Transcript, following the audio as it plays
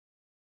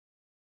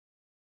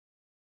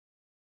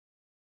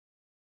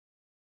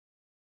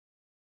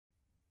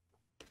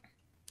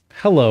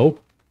Hello,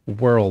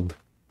 world.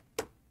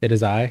 It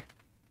is I,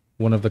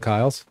 one of the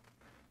Kyles.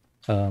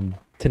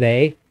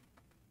 Today,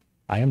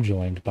 I am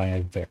joined by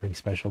a very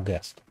special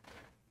guest.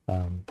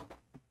 Um,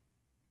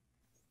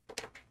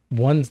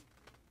 one,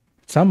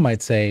 some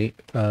might say,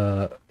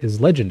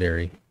 is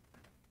legendary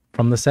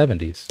from the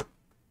 70s.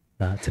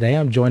 Today,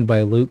 I'm joined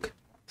by Luke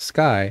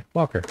Sky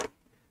Walker.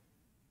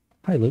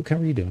 Hi, Luke. How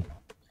are you doing?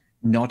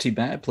 Not too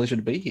bad. Pleasure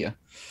to be here.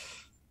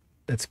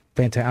 It's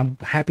fantastic. I'm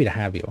happy to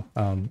have you.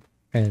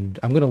 And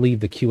I'm going to leave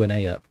the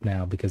Q&A up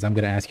now because I'm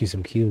going to ask you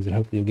some Q's and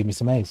hopefully you'll give me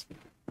some A's.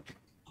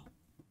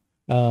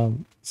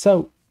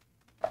 So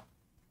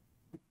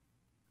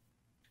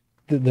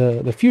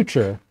the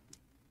future,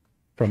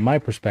 from my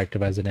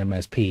perspective as an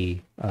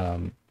MSP,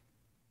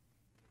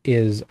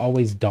 is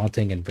always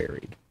daunting and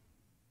varied.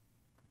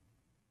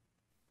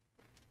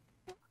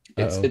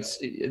 Uh-oh. This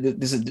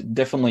is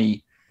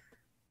definitely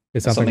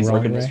Is something something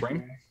broken wrong, in this Ray?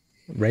 room.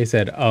 Ray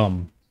said,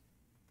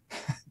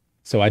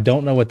 so I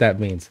don't know what that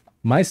means.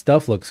 My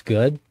stuff looks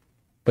good,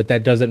 but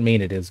that doesn't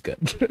mean it is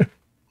good.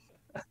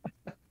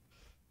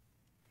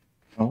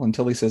 Well,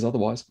 until he says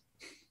otherwise.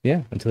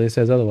 Yeah, until he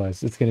says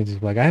otherwise. It's gonna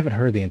just be like I haven't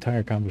heard the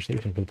entire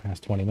conversation for the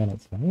past 20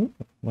 minutes.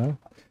 Well,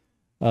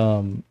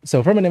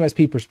 so from an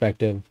MSP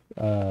perspective,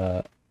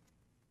 the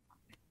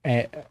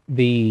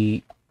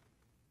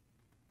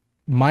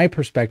my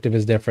perspective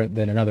is different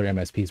than another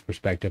MSP's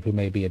perspective, who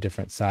may be a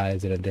different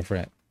size and a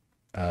different,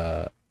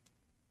 uh,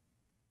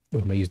 who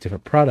may use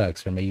different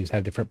products or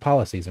have different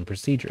policies and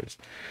procedures.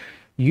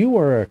 You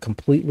are a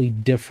completely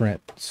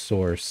different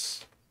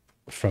source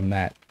from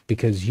that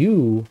because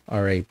you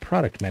are a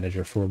product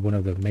manager for one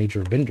of the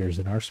major vendors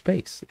in our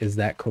space. Is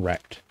that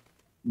correct?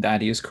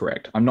 That is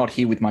correct. I'm not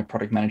here with my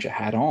product manager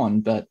hat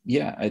on, but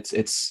yeah,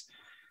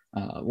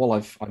 well,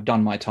 I've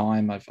done my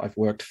time. I've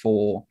worked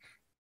for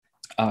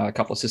a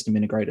couple of system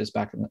integrators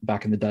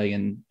back in the day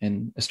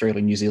in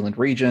Australia, New Zealand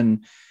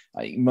region.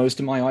 Most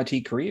of my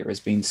IT career has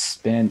been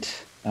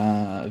spent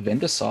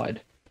vendor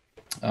side.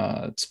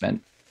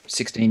 Spent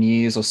 16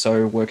 years or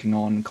so working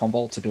on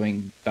Commvault, so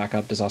doing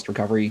backup disaster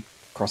recovery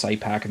across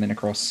APAC and then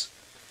across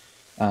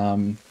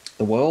the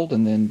world.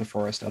 And then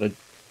before I started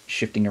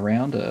shifting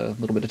around a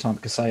little bit of time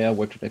at Kaseya,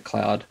 worked at a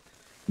cloud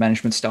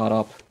management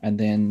startup, and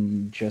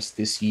then just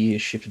this year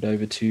shifted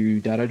over to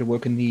Datto to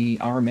work in the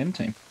RMM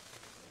team.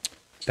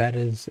 That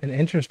is an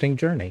interesting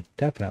journey,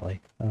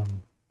 definitely.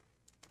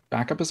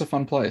 Backup is a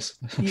fun place.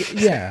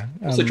 Yeah.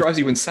 Also drives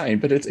you insane,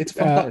 but it's a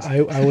fun place.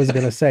 I was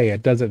gonna say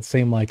it doesn't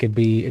seem like it'd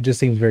be. It just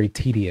seems very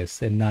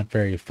tedious and not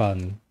very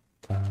fun.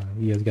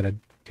 You guys gotta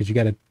because you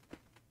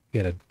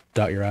gotta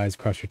dot your I's,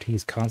 cross your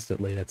T's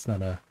constantly. That's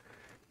not a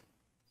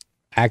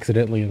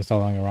accidentally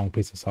installing a wrong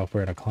piece of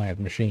software in a client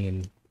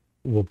machine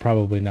will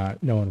probably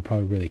not. No one will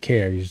probably really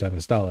care. You just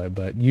uninstall it.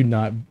 But you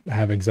not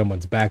having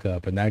someone's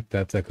backup and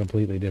that's a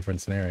completely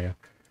different scenario.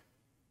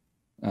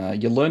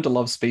 You learn to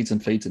love speeds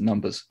and feeds and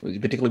numbers,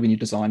 particularly when you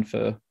design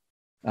for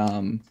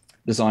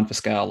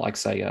scale, like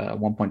say a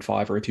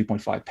 1.5 or a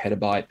 2.5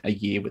 petabyte a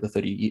year with a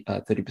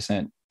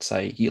 30%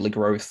 say yearly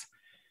growth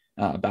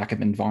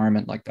backup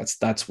environment. Like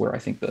that's where I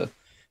think if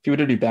you were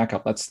to do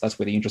backup, that's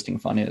where the interesting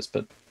fun is.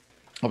 But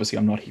obviously,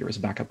 I'm not here as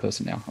a backup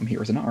person now. I'm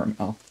here as an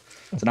RML.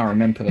 It's an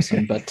RMM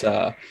person, but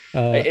Uh,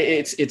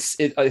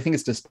 I think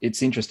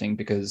it's interesting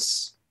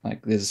because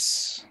like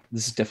this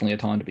is definitely a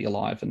time to be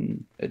alive,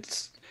 and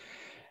it's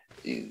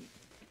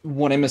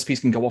what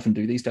MSPs can go off and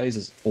do these days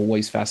is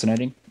always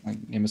fascinating. Like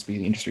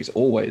MSP industry has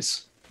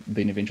always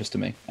been of interest to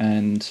me,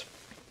 and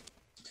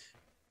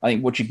I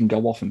think what you can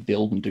go off and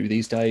build and do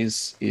these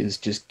days is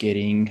just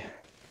getting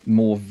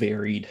more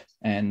varied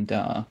and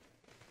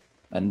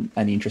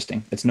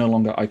interesting. It's no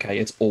longer okay.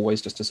 It's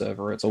always just a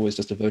server. It's always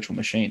just a virtual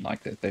machine.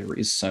 Like there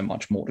is so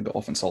much more to go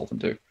off and solve and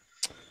do.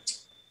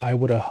 I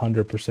would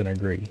 100%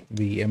 agree.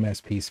 The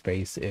MSP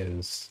space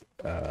is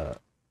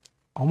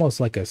almost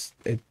like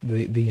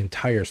the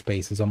entire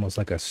space is almost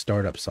like a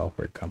startup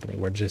software company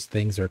where just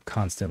things are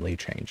constantly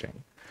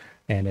changing.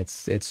 And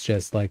it's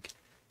just like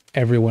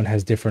everyone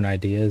has different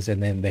ideas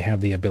and then they have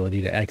the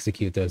ability to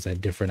execute those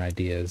different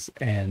ideas.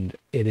 And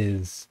it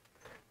is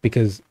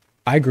because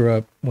I grew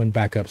up when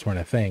backups weren't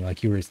a thing.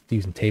 Like you were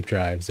using tape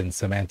drives and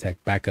Symantec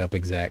backup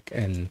exec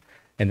and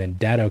then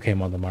Datto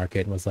came on the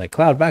market and was like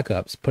cloud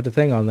backups, put the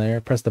thing on there,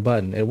 press the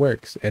button, it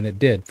works. And it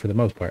did for the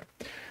most part.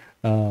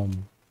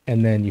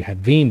 And then you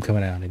had Veeam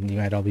coming out and you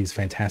had all these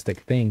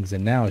fantastic things.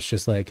 And now it's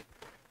just like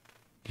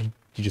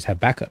you just have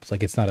backups.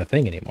 Like it's not a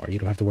thing anymore. You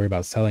don't have to worry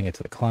about selling it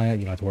to the client.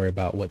 You don't have to worry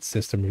about what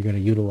system you're going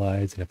to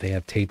utilize. And if they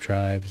have tape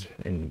drives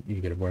and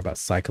you got to worry about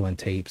cycling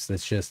tapes,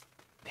 that's just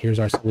here's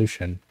our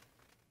solution.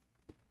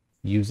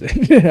 Use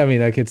it. I mean,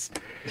 like There's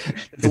a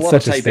it's lot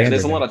of such a tape. There's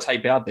standard a now. lot of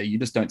tape out there. You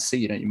just don't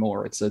see it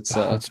anymore. Oh, it's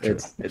true.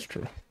 It's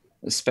true.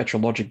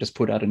 SpectraLogic just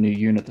put out a new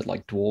unit that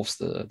like dwarfs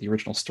the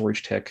original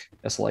storage tech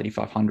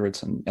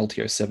SL8500s and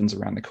LTO7s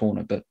around the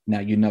corner. But now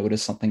you know it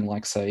as something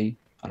like, say,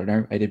 I don't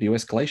know,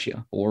 AWS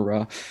Glacier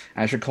or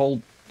Azure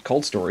Cold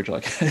Storage.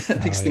 Like Oh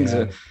these things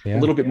are yeah, a yeah.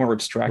 little bit more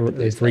abstracted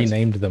these They've days.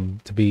 renamed them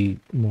to be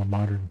more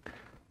modern.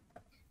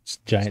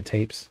 Just giant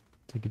tapes.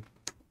 It's like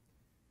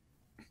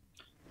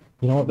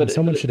You know what? But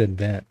Someone should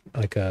invent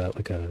like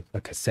a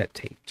cassette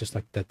tape, just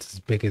like that's as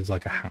big as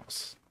like a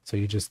house. So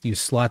you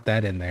slot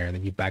that in there and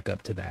then you back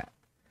up to that.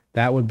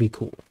 That would be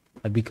cool.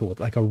 That'd be cool.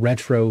 Like a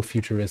retro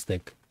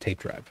futuristic tape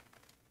drive.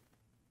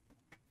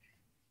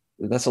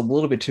 that's a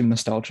little bit too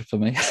nostalgic for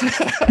me.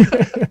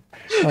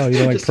 Oh, you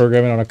don't like Just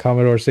programming on a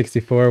Commodore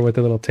 64 with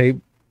a little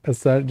tape?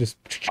 That's that. Just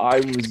I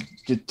was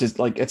just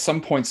like at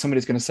some point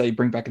somebody's going to say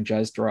bring back a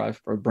jazz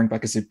drive or bring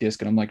back a zip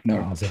disk, and I'm like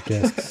no. oh, zip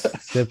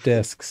disks, zip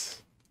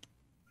disks.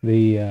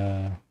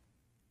 The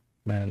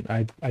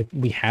man,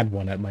 we had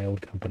one at my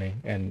old company,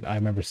 and I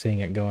remember seeing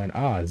it going,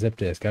 zip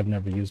disk. I've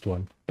never used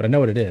one, but I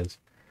know what it is.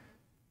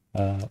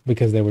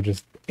 Because they were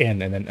just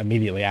in and then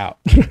immediately out.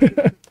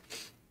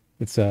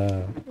 It's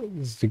a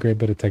great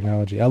bit of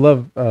technology. I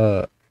love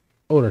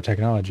older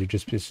technology.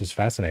 It's just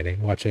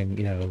fascinating watching,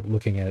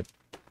 looking at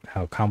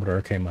how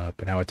Commodore came up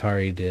and how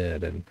Atari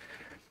did and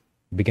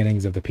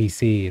beginnings of the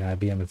PC and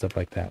IBM and stuff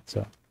like that.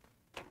 So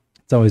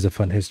it's always a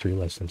fun history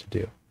lesson to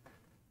do.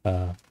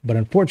 But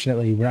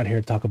unfortunately, we're not here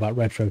to talk about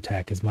retro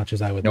tech as much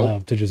as I would Nope.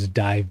 love to just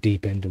dive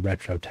deep into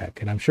retro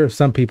tech. And I'm sure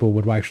some people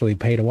would actually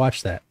pay to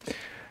watch that.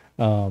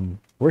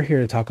 We're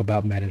here to talk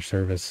about managed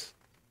service,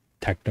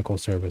 technical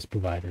service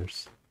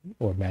providers,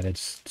 or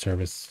managed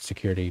service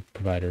security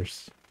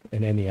providers,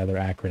 and any other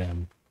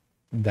acronym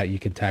that you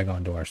can tag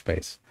onto our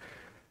space.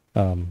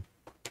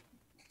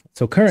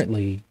 So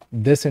currently,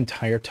 this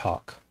entire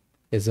talk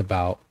is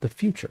about the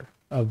future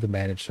of the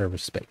managed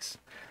service space,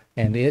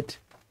 and it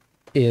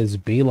is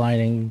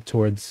beelining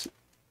towards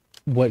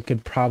what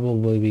could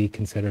probably be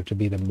considered to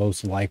be the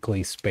most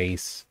likely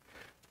space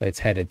that it's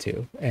headed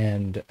to.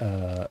 And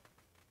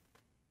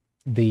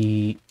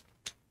the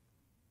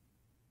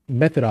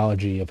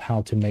methodology of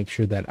how to make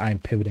sure that I'm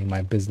pivoting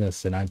my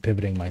business and I'm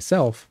pivoting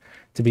myself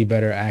to be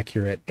better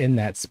accurate in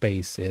that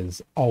space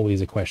is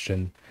always a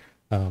question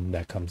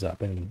that comes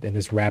up. And in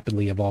this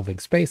rapidly evolving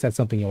space, that's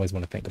something you always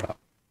want to think about.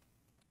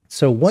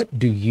 So what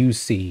do you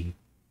see?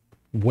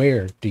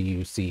 Where do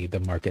you see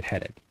the market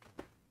headed?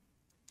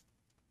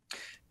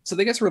 So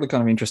that gets really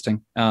kind of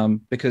interesting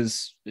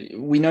because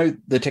we know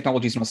the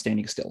technology is not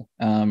standing still.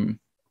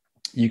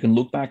 You can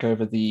look back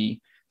over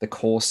the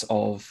course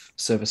of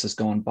services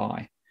gone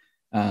by.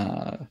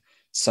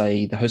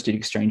 Say the hosted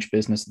exchange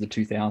business of the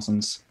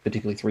 2000s,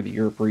 particularly through the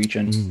Europe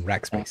region.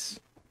 Rack space.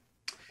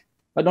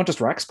 But not just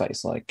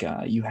Rackspace, like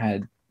you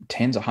had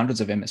tens or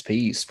hundreds of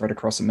MSPs spread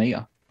across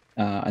EMEA,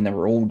 and they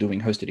were all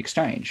doing hosted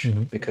exchange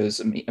because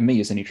EMEA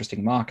is an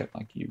interesting market.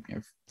 Like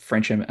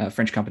French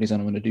companies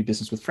only want to do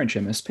business with French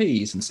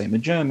MSPs, and same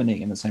in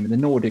Germany, and the same in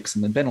the Nordics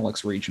and the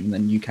Benelux region, and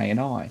then UK and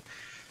I.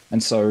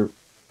 And so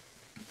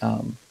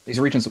these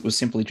regions that was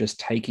simply just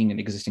taking an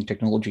existing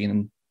technology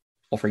and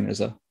offering it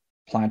as a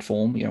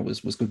platform,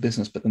 was good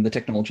business. But then the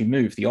technology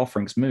moved, the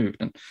offerings moved,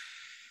 and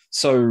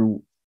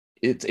so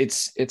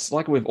it's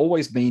like we've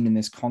always been in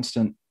this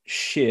constant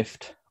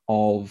shift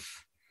of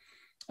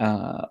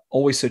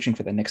always searching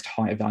for the next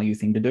higher value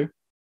thing to do.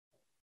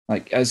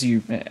 Like as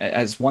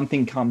one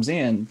thing comes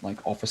in,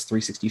 like Office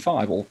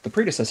 365 or the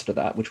predecessor to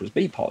that, which was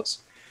BPOS.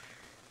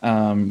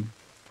 BPOS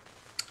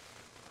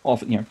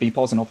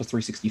and Office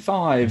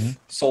 365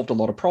 solved a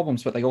lot of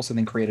problems, but they also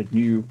then created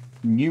new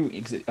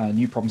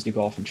problems to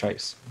go off and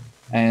chase.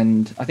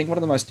 And I think one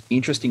of the most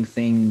interesting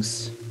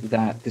things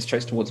that this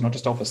chase towards not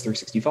just Office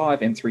 365,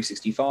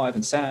 M365,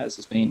 and SaaS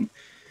has been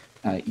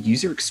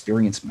user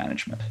experience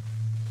management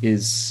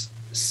is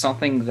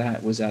something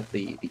that was at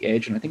the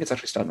edge, and I think it's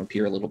actually starting to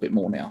appear a little bit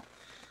more now.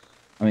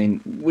 I mean,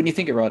 when you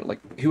think about it, like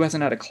who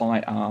hasn't had a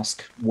client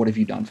ask, "What have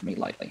you done for me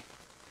lately?"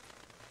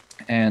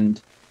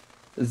 And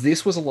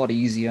this was a lot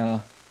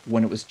easier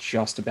when it was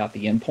just about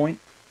the endpoint.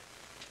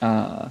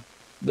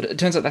 But it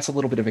turns out that's a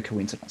little bit of a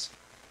coincidence.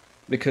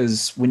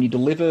 Because when you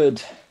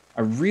delivered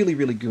a really,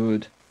 really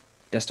good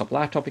desktop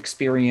laptop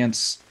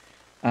experience,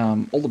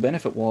 all the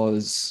benefit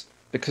was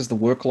because the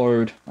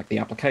workload, like the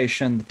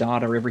application, the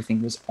data,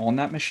 everything was on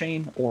that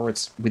machine or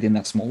it's within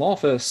that small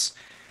office.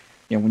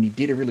 When you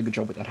did a really good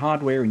job with that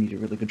hardware and you did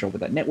a really good job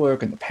with that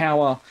network and the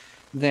power,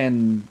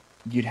 then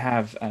you'd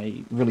have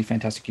a really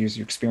fantastic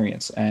user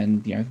experience.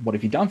 And, what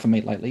have you done for me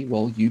lately?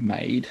 Well, you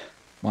made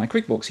my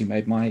QuickBooks, you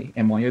made my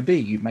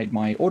MYOB, you made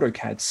my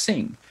AutoCAD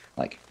sing.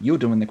 Like, you're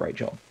doing the great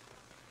job.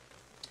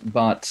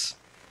 But,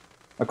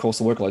 of course,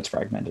 the workload's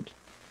fragmented.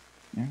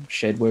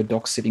 Shared Word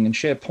docs sitting in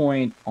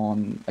SharePoint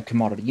on a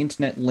commodity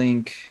internet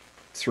link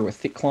through a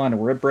thick client or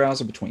web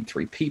browser between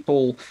three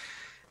people.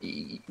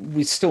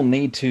 We still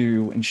need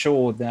to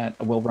ensure that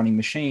a well-running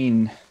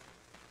machine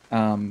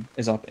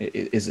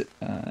is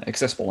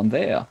accessible and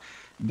there,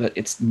 but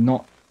it's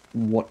not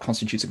what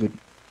constitutes a good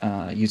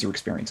user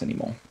experience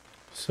anymore.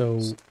 So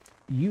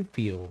you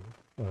feel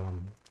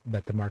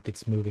that the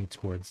market's moving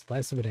towards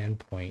less of an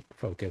endpoint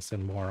focus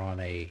and more on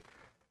a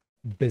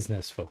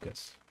business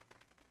focus.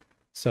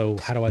 So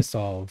how do I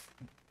solve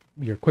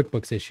your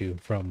QuickBooks issue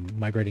from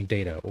migrating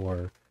data,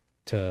 or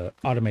to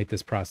automate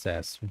this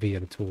process via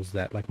the tools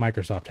that like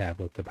Microsoft have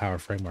with the Power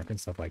Framework and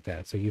stuff like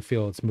that? So you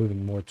feel it's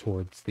moving more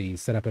towards the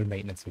setup and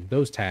maintenance of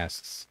those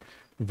tasks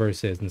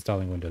versus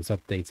installing Windows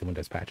updates and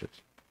Windows patches?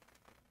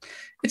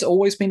 It's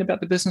always been about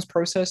the business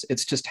process.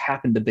 It's just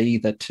happened to be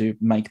that to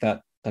make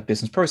that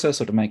business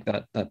process or to make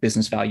that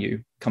business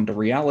value come to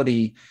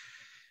reality,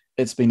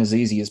 it's been as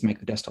easy as make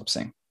the desktop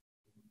sing.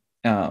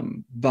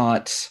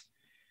 But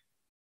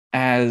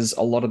as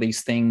a lot of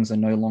these things are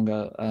no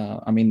longer,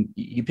 I mean,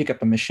 you pick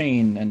up a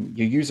machine and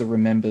your user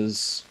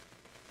remembers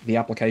the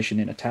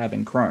application in a tab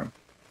in Chrome.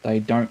 They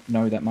don't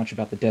know that much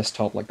about the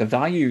desktop. Like the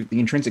value,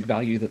 the intrinsic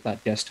value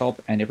that desktop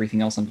and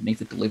everything else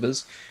underneath it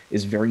delivers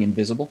is very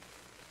invisible.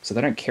 So they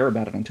don't care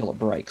about it until it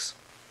breaks.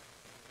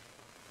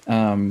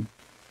 And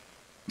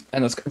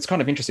it's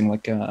kind of interesting.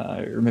 Like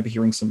I remember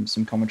hearing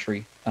some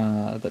commentary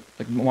that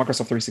like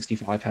Microsoft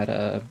 365 had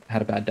a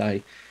bad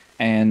day,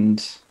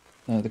 and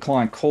the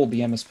client called the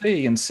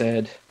MSP and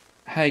said,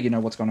 "Hey, you know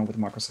what's going on with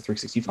Microsoft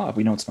 365?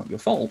 We know it's not your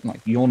fault.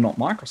 Like you're not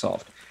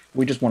Microsoft.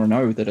 We just want to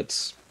know that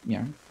it's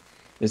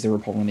is there a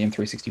problem on the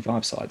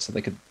M365 side so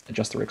they could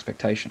adjust their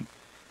expectation."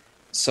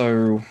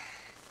 So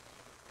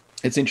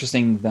it's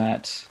interesting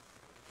that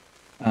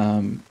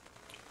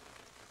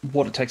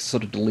what it takes to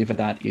sort of deliver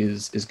that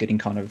is getting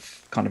kind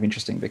of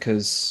interesting,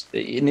 because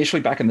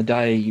initially back in the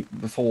day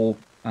before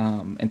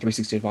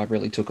M365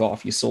 really took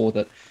off, you saw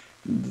that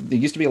there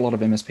used to be a lot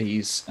of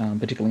MSPs,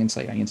 particularly in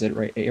say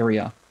ANZ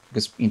area,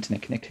 because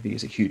internet connectivity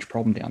is a huge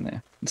problem down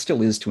there. It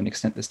still is to an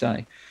extent this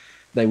day.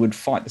 They would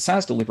fight the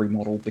SaaS delivery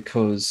model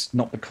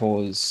not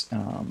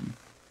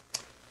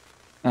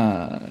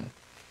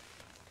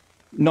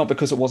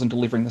because it wasn't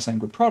delivering the same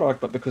good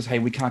product, but because, hey,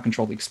 we can't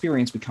control the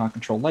experience, we can't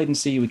control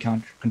latency, we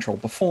can't control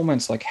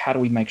performance. Like, how do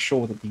we make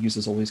sure that the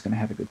user's always going to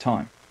have a good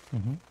time?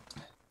 Mm-hmm.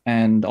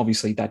 And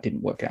obviously that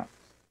didn't work out.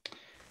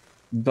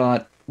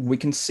 But we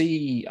can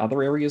see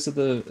other areas of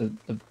the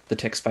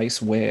tech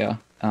space where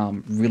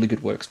really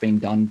good work's being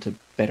done to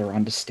better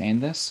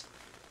understand this.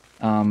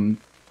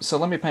 So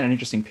let me paint an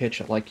interesting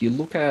picture. Like you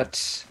look at,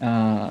 say,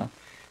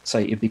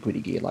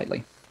 Ubiquiti gear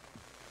lately.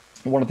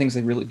 One of the things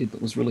they really did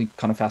that was really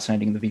kind of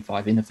fascinating in the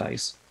V5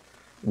 interface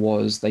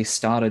was they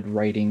started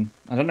rating,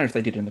 I don't know if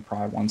they did it in the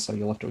prior one, so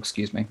you'll have to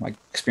excuse me. My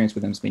experience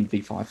with them has been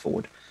V5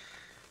 forward.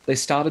 They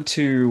started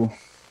to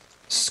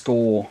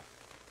score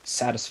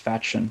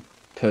satisfaction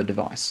per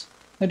device.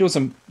 They do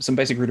some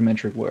basic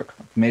rudimentary work,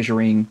 like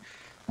measuring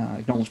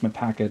acknowledgement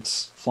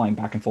packets, flying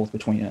back and forth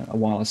between a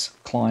wireless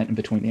client and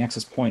between the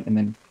access point, and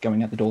then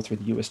going out the door through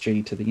the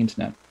USG to the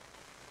internet.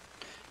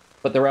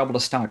 But they're able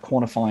to start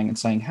quantifying and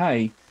saying,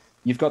 hey,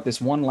 you've got this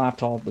one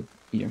laptop that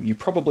you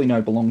probably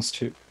know belongs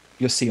to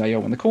your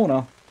CIO in the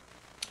corner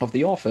of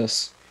the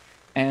office,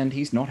 and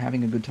he's not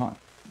having a good time.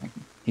 Like,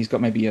 he's got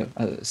maybe a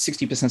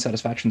 60%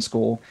 satisfaction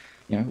score,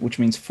 which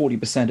means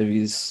 40% of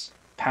his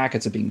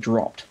packets are being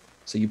dropped.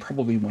 So you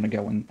probably want to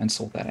go and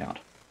sort that out.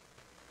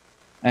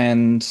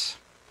 And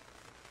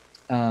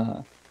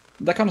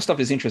that kind of stuff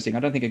is interesting. I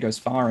don't think it goes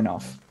far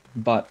enough,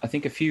 but I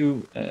think a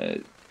few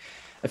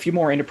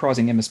more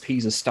enterprising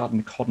MSPs are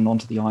starting to cotton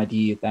onto the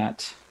idea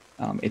that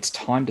it's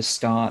time to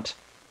start.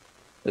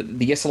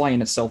 The SLA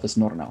in itself is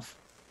not enough.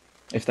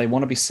 If they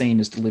want to be seen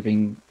as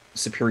delivering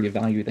superior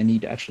value, they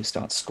need to actually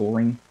start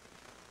scoring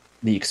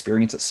the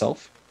experience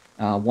itself.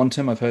 One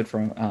term I've heard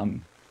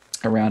from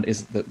around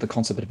is the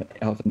concept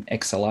of an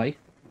XLA,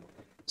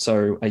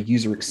 so a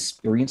user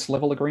experience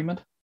level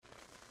agreement,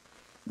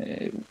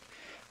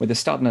 where they're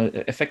starting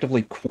to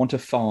effectively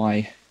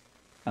quantify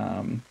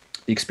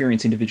the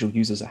experience individual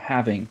users are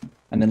having,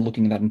 and then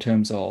looking at that in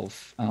terms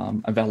of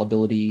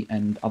availability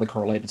and other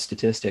correlated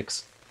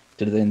statistics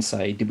to then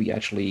say, did we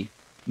actually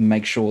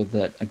make sure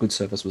that a good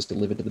service was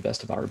delivered to the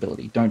best of our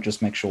ability? Don't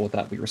just make sure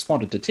that we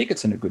responded to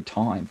tickets in a good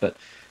time, but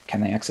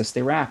can they access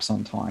their apps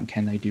on time?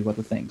 Can they do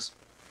other things?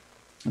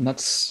 And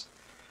that's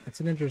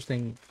an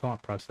interesting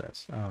thought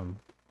process,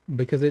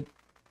 because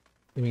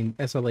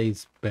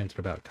SLA's been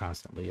about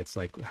constantly. It's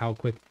like, how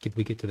quick did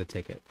we get to the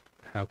ticket?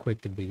 How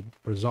quick did we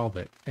resolve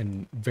it?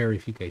 In very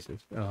few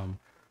cases.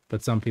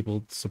 But some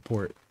people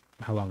support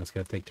how long it's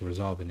going to take to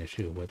resolve an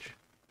issue, which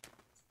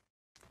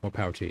more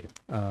power to you.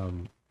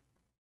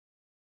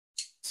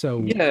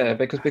 So yeah,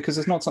 because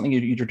it's not something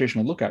you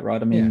traditionally look at,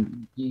 right? I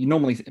mean, we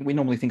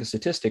normally think of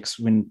statistics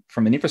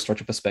from an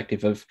infrastructure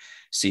perspective of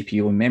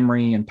CPU and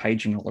memory and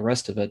paging and all the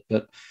rest of it,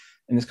 but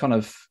in this kind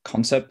of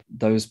concept,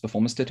 those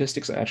performance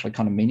statistics are actually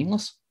kind of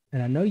meaningless.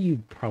 And I know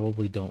you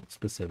probably don't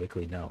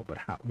specifically know, but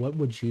what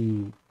would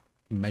you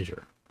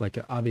measure? Like,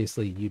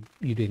 obviously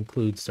you'd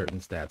include certain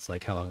stats,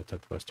 like how long it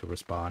took us to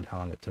respond, how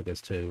long it took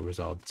us to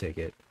resolve the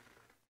ticket.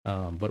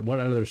 But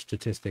what other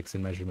statistics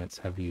and measurements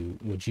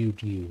would you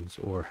use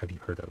or have you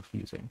heard of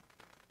using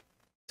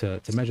to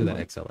measure that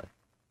XLA?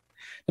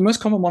 The most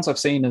common ones I've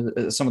seen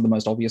are some of the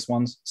most obvious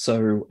ones.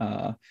 So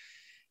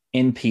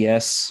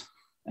NPS.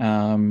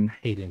 I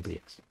hate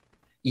NPS.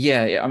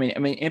 Yeah. I mean,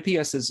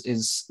 NPS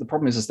is the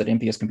problem is that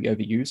NPS can be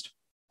overused.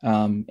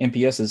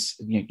 NPS is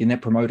your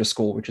net promoter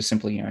score, which is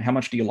simply how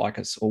much do you like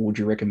us, or would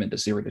you recommend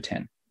us 0 to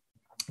 10,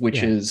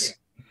 which is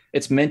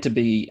it's meant to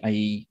be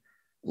a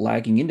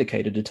lagging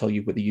indicator to tell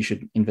you whether you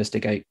should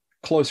investigate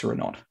closer or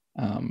not.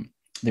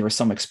 There are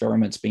some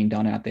experiments being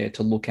done out there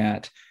to look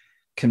at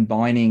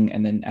combining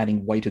and then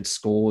adding weighted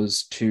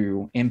scores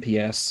to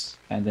MPS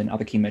and then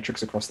other key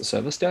metrics across the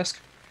service desk.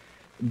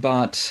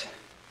 But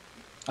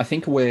I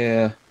think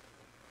where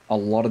a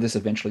lot of this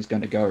eventually is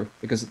going to go,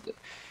 because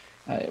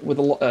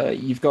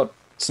you've got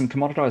some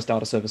commoditized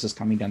data services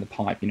coming down the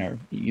pipe.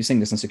 You're seeing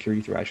this in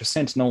security through Azure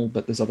Sentinel,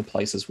 but there's other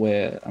places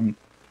where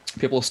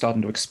people are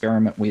starting to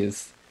experiment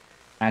with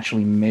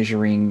actually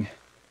measuring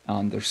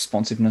the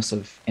responsiveness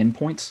of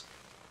endpoints.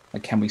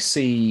 Like, can we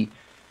see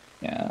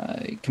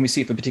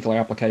if a particular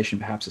application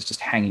perhaps is just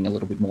hanging a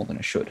little bit more than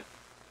it should,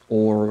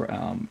 or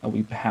are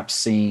we perhaps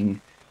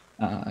seeing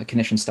a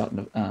connection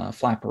starting to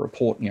flap, or a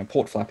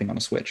port flapping on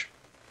a switch?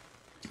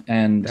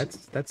 And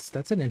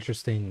that's an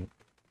interesting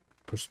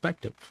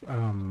perspective.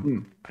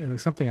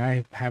 It's something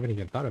I haven't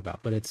even thought about,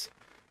 but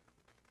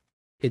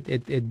it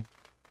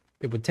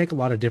would take a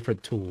lot of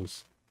different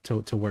tools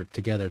to work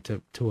together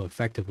to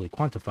effectively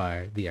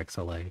quantify the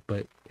XLA,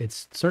 but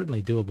it's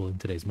certainly doable in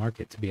today's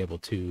market to be able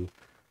to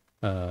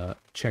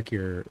check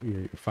your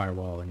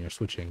firewall and your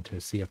switching to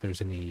see if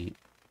there's any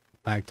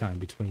lag time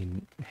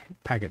between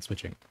packet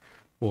switching,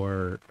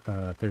 or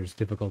if there's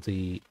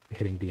difficulty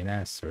hitting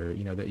DNS, or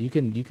that you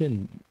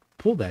can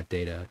pull that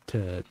data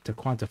to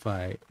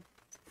quantify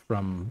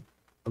from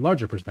a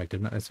larger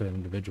perspective, not necessarily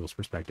an individual's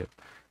perspective,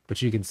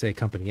 but you can say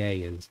company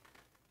A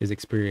is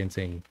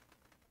experiencing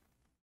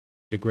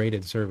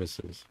degraded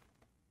services.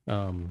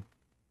 And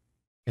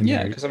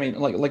yeah, because I mean,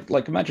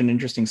 like imagine an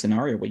interesting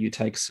scenario where you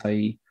take,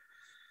 say,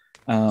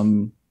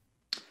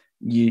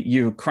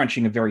 you're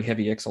crunching a very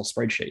heavy Excel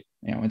spreadsheet.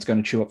 It's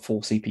going to chew up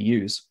 4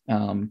 CPUs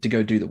to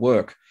go do the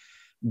work,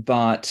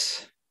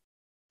 but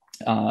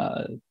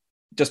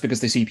just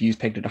because the CPU is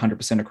pegged at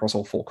 100% across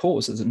all 4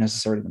 cores, isn't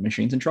necessarily the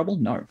machine's in trouble?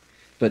 No.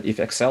 But if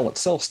Excel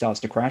itself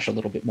starts to crash a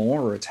little bit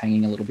more, or it's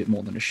hanging a little bit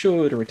more than it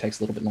should, or it takes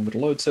a little bit longer to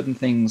load certain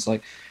things,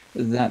 like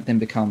that then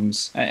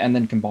becomes, and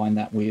then combine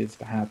that with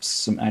perhaps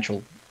some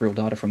actual real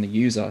data from the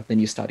user, then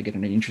you start to get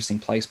in an interesting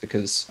place,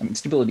 because, I mean,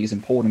 stability is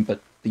important,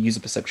 but the user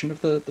perception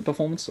of the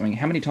performance. I mean,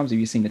 how many times have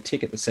you seen a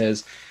ticket that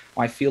says,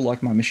 I feel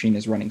like my machine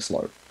is running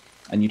slow?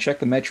 And you check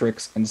the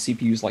metrics and the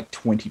CPU is like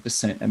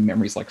 20% and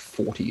memory is like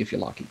 40 if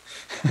you're lucky.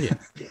 Yeah.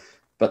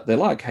 But they're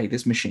like, hey,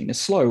 this machine is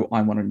slow.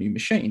 I want a new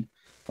machine.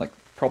 Like,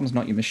 problem's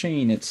not your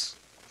machine. It's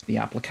the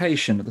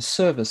application or the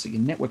service, or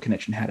your network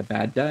connection had a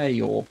bad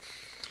day, or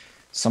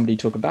somebody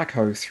took a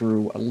backhoe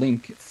through a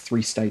link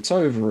 3 states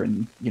over,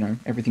 and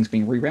everything's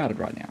being rerouted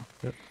right now.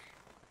 Yep.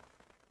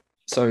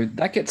 So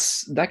that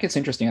gets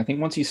interesting. I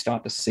think once you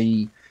start to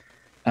see,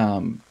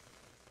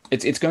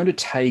 it's going to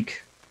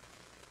take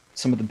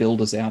some of the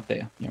builders out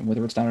there,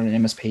 whether it's done at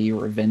an MSP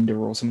or a vendor,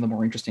 or some of the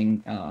more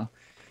interesting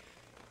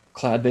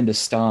cloud vendors,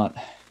 start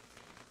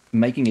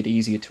making it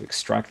easier to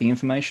extract the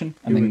information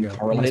and then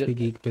correlate it.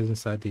 MSPGeek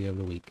business idea of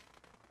the week: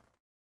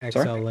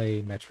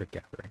 XLA metric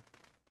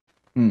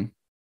gathering.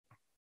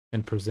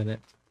 And present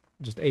it,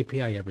 just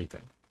API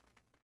everything.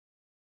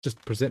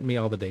 Just present me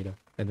all the data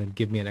and then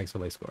give me an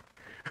XLA score.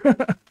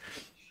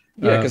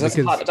 Yeah, because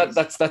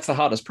that's the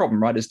hardest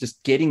problem, right? Is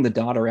just getting the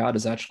data out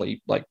is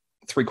actually like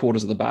 3/4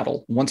 of the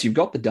battle. Once you've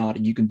got the data,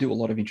 you can do a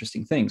lot of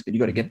interesting things, but you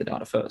got to get the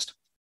data first.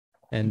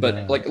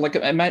 But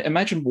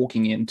imagine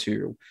walking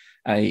into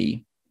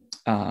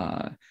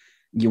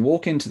you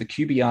walk into the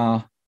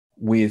QBR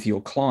with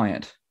your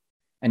client,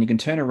 and you can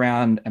turn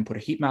around and put a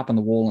heat map on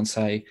the wall and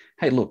say,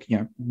 hey, look,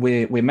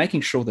 we're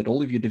making sure that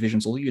all of your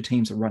divisions, all of your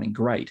teams are running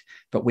great,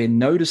 but we're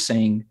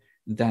noticing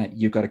that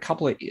you've got a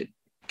couple of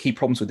key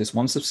problems with this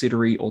one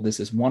subsidiary, or this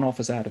is one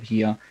office out of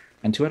here,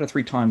 and 2 out of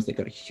 3 times they've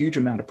got a huge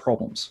amount of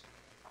problems.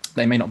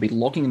 They may not be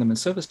logging them in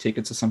service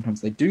tickets, or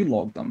sometimes they do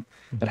log them,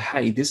 but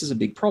hey, this is a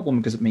big problem,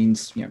 because it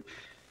means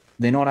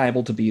they're not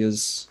able to be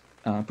as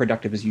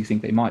productive as you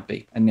think they might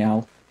be. And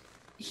now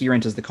here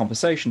enters the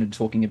conversation of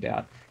talking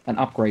about an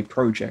upgrade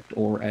project,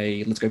 or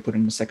let's go put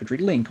in a secondary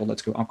link, or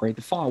let's go upgrade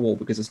the firewall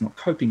because it's not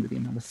coping with the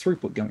amount of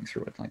throughput going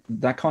through it. Like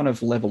that kind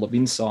of level of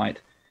insight,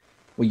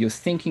 where you're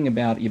thinking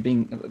about, you're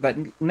being that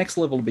next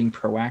level of being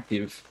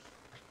proactive.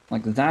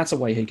 Like that's a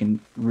way he can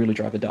really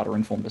drive a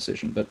data-informed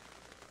decision. But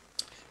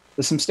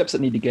there's some steps that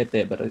need to get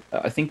there. But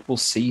I think we'll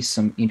see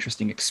some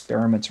interesting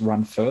experiments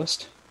run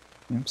first.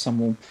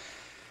 There'll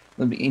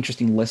be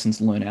interesting lessons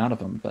to learn out of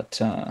them. But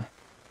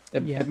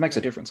it makes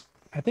a difference.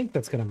 I think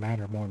that's going to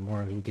matter more and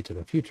more as we get to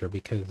the future,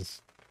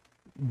 because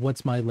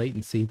what's my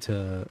latency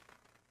to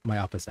my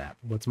Office app?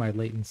 What's my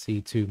latency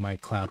to my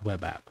cloud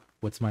web app?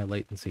 What's my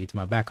latency to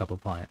my backup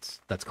appliance?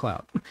 That's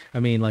cloud.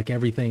 I mean, like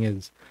everything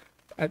is.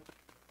 I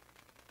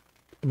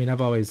mean, I've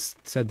always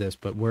said this,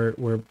 but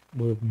we're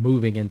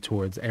moving in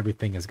towards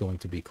everything is going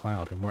to be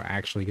cloud, and we're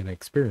actually going to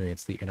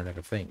experience the Internet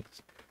of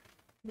Things.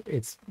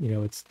 It's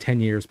 10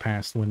 years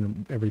past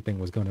when everything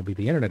was going to be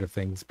the Internet of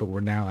Things, but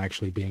we're now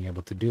actually being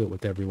able to do it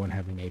with everyone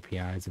having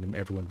APIs and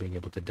everyone being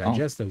able to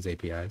digest those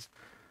APIs.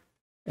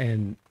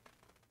 And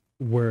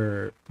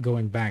we're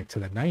going back to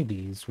the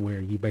 90s, where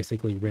you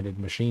basically rented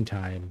machine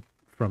time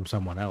from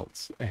someone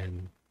else,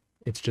 and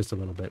it's just a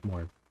little bit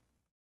more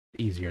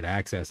easier to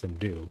access and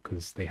do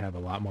because they have a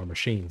lot more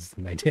machines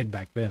than they did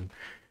back then.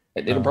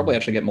 It'll probably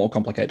actually get more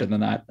complicated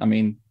than that. I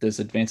mean, there's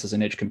advances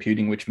in edge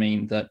computing, which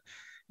mean that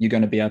you're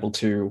going to be able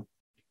to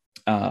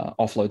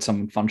offload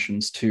some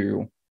functions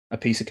to a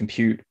piece of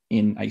compute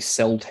in a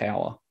cell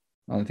tower.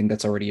 I think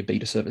that's already a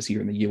beta service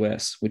here in the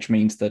US, which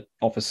means that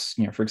Office,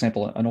 for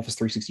example, an Office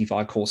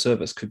 365 core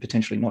service could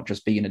potentially not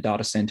just be in a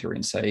data center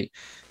in, say,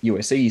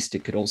 US East,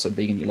 it could also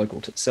be in your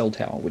local cell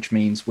tower, which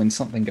means when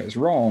something goes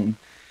wrong,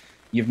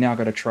 you've now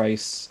got to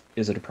trace,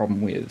 is it a problem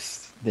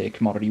with their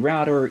commodity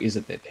router? Is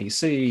it their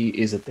PC?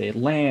 Is it their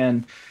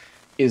LAN?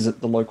 Is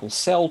it the local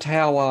cell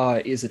tower?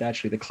 Is it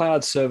actually the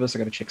cloud service? I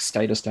got to check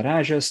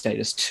status.azure,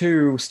 status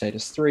 2,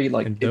 status 3.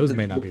 And those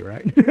may not be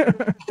right.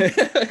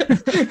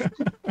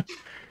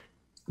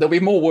 There'll be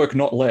more work,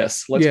 not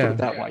less. Let's put Yeah. it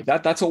that way.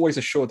 That's always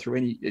assured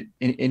through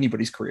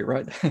anybody's career,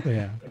 right?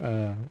 Yeah.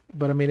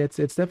 But I mean,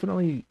 it's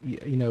definitely,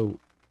 and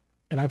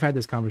I've had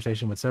this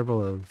conversation with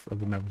several of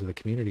the members of the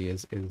community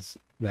is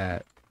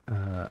that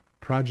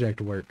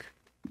project work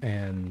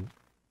and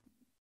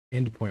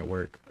endpoint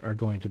work are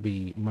going to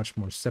be much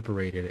more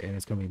separated, and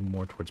it's going to be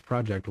more towards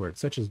project work,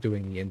 such as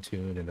doing the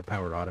Intune and the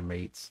Power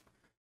Automates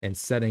and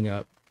setting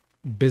up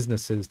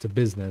businesses to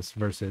business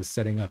versus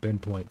setting up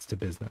endpoints to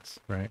business,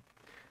 right?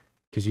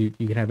 Because you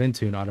can have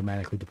Intune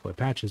automatically deploy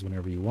patches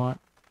whenever you want.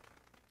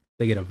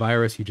 They get a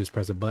virus, you just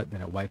press a button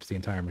and it wipes the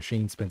entire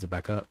machine, spins it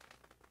back up,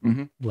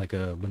 like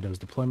a Windows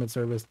deployment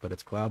service, but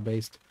it's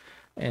cloud-based.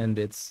 And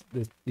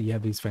you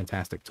have these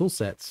fantastic tool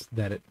sets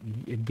that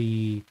it'd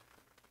be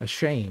a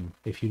shame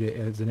if you,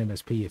 as an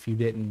MSP, if you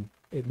didn't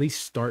at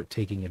least start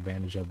taking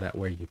advantage of that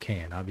where you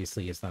can.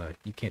 Obviously, it's not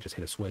you can't just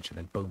hit a switch and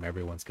then boom,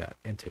 everyone's got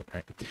Intune,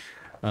 right?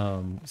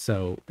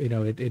 So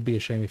it'd be a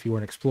shame if you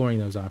weren't exploring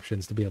those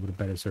options to be able to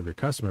better serve your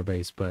customer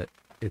base. But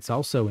it's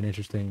also an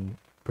interesting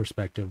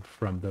perspective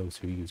from those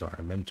who use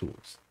RMM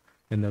tools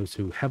and those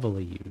who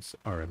heavily use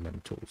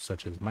RMM tools,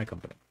 such as my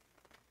company.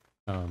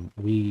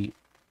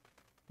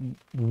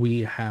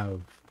 We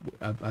have,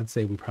 I'd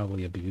say we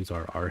probably abuse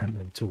our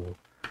RMM tool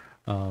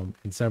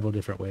in several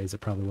different ways.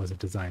 It probably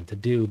wasn't designed to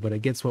do, but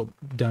it gets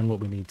done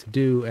what we need to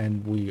do,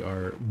 and we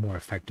are more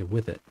effective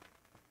with it.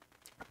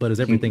 But as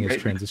everything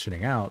is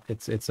transitioning out,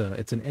 it's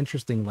an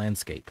interesting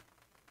landscape.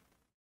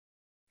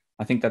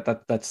 I think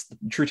that's the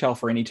true tale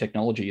for any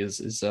technology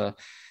is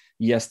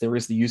yes, there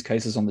is the use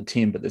cases on the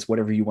tin, but there's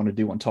whatever you want to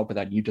do on top of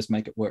that. You just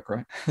make it work,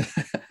 right?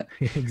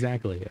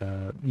 Exactly.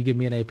 You give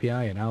me an API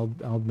and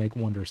I'll make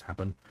wonders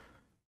happen.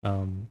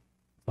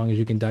 As long as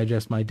you can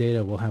digest my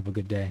data, we'll have a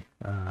good day.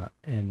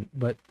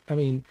 But I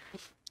mean,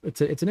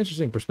 it's an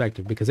interesting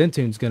perspective because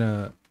Intune's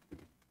gonna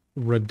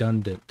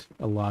redundant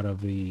a lot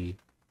of the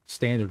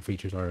standard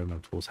features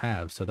RMM tools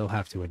have, so they'll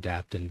have to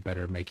adapt and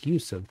better make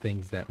use of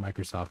things that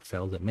Microsoft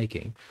failed at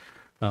making,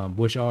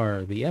 which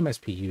are the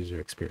MSP user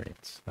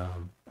experience.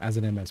 As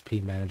an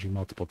MSP, managing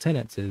multiple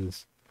tenants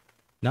is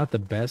not the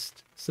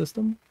best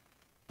system.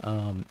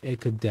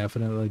 It could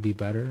definitely be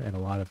better in a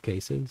lot of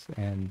cases,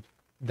 and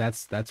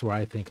that's where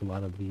I think a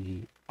lot of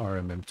the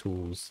RMM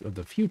tools of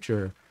the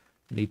future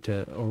need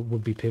to or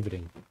would be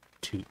pivoting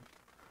to.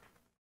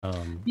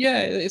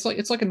 Yeah, it's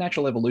like a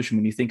natural evolution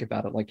when you think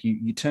about it. Like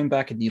you turn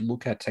back and you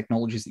look at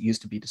technologies that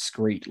used to be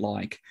discrete,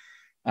 like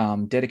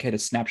dedicated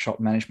snapshot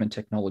management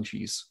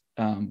technologies,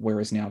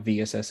 whereas now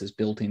VSS is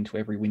built into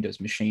every Windows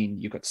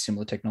machine. You've got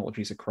similar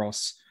technologies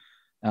across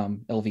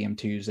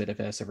LVM2,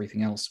 ZFS,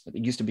 everything else. But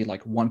it used to be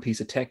like one piece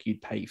of tech,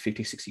 you'd pay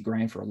 50, 60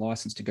 grand for a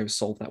license to go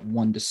solve that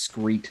one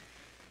discrete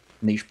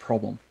niche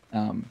problem.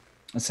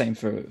 The same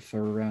for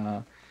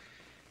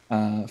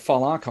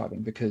file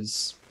archiving,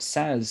 because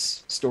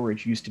SAS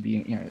storage used to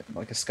be,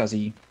 like a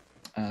SCSI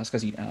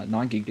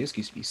 9 gig disk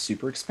used to be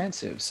super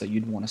expensive. So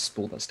you'd want to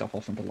spool that stuff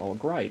off into lower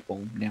grade.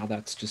 Well, now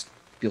that's just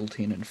built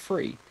in and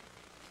free.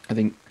 I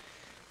think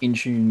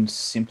Intune's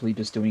simply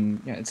just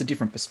doing, it's a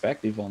different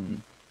perspective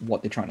on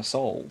what they're trying to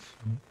solve.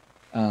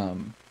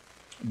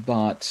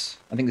 But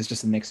I think there's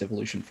just the next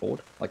evolution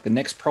forward. Like the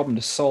next problem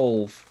to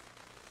solve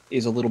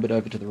is a little bit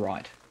over to the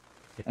right.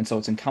 And so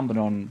it's incumbent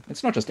on,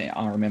 it's not just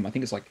RMM, I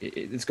think it's like,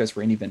 this goes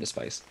for any vendor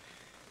space.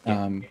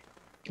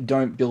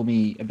 Don't build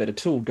me a better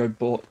tool, go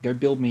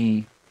build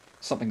me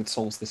something that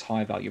solves this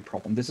high value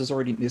problem. This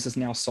is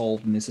now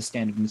solved, and this is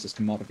standard, and this is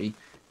commodity.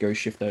 Go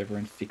shift over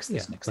and fix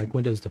this next like thing.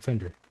 Windows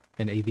Defender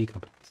and AV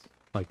companies.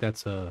 Like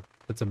that's a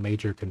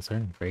major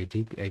concern for AV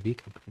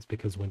companies,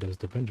 because Windows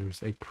Defender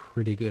is a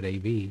pretty good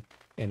AV,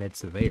 and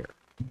it's there.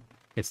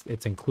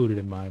 It's included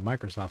in my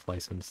Microsoft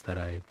license that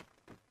I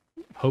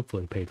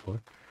hopefully paid for.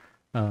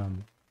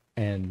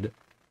 And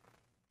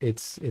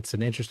it's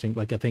an interesting,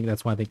 like, I think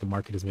that's why I think the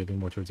market is moving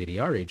more towards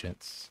EDR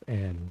agents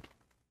and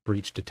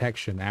breach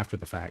detection after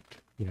the fact,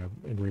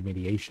 and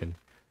remediation,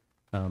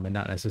 and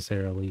not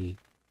necessarily,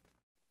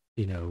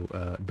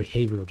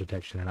 behavioral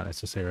detection, and not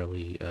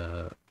necessarily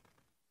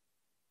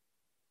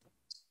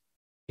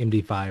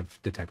MD5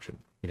 detection,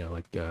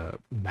 like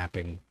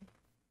mapping.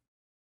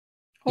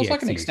 Well, it's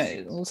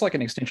like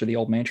an extension of the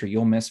old mantra,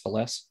 your mess for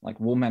less. Like,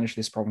 we'll manage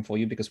this problem for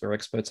you because we're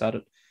experts at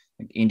it.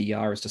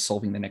 NDR is to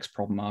solving the next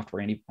problem after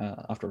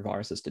a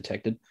virus is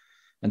detected.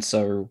 And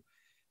so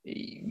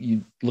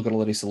you look at a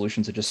lot of these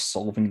solutions are just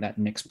solving that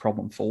next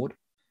problem forward.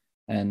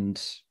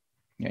 And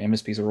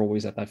MSPs are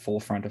always at that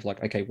forefront of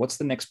like, okay, what's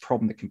the next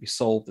problem that can be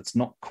solved that's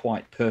not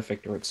quite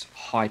perfect, or it's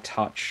high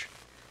touch,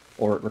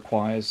 or it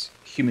requires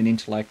human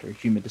intellect or a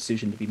human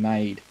decision to be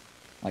made.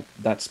 Like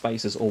that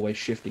space is always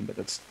shifting, but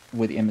that's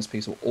where the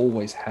MSPs will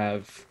always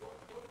have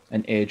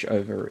an edge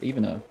over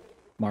even a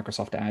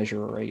Microsoft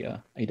Azure or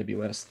a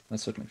AWS.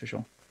 That's certainly for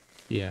sure.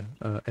 Yeah,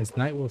 as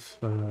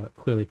Nightwolf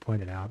clearly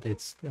pointed out,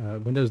 it's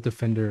Windows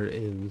Defender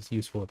is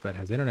useful if it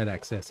has internet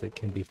access. It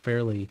can be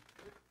fairly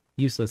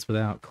useless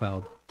without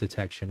cloud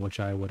detection, which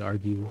I would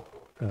argue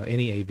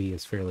any AV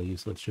is fairly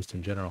useless just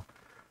in general.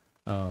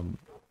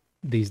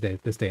 This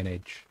day and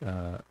age,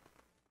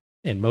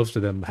 and most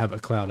of them have a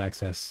cloud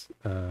access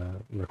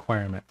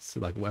requirements.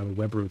 Like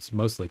Webroot's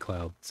mostly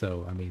cloud,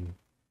 so I mean,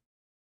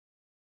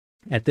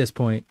 at this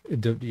point,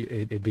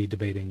 it'd be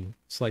debating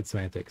slight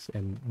semantics,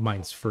 and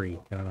mine's free,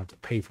 and I don't have to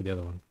pay for the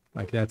other one.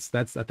 Like that's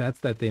at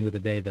the end of the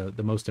day,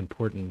 the most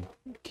important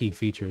key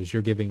feature is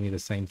you're giving me the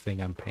same thing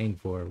I'm paying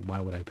for. Why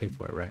would I pay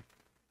for it, right?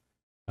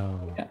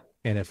 Yeah.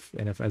 And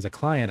if as a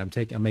client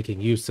I'm making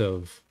use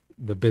of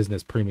the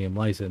business premium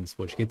license,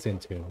 which gets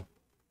into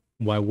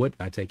why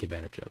wouldn't I take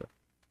advantage of it?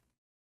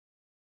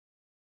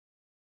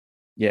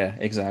 Yeah,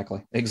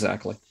 exactly.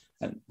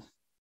 And I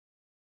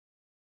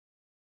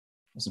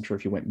wasn't sure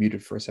if you went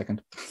muted for a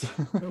second.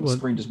 The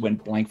screen just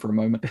went blank for a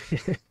moment.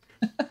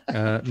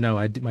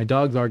 No, my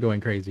dogs are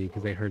going crazy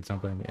because they heard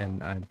something,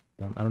 and I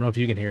don't know if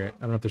you can hear it.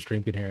 I don't know if the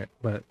stream can hear it,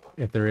 but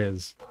if there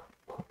is,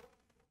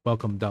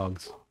 welcome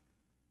dogs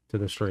to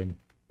the stream.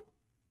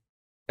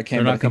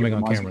 They're not coming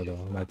on camera though.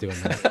 I'm not doing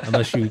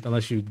that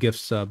unless you gift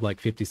sub like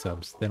 50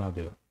 subs, then I'll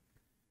do it.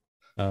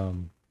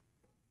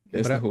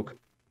 There's the hook.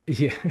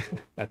 Yeah,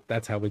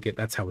 that's how we get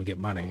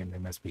money in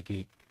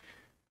MSPGeek.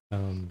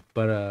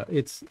 But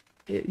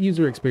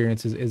user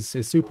experience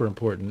is super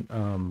important.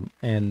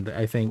 And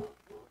I think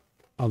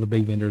all the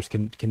big vendors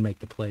can make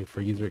the play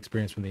for user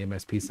experience from the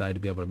MSP side to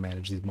be able to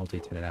manage these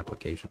multi-tenant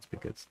applications,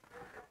 because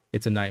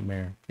it's a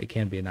nightmare. It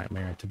can be a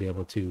nightmare to be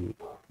able to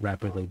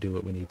rapidly do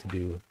what we need to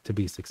do to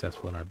be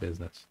successful in our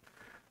business.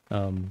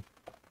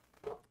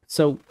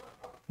 So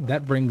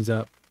that brings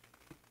up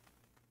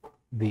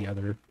the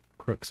other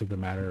crux of the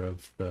matter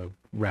of the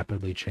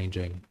rapidly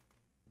changing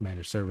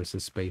managed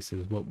services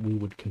spaces, what we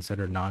would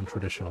consider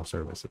non-traditional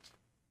services.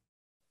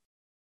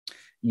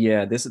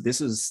 Yeah, this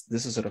is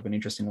sort of an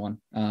interesting one.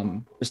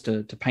 Just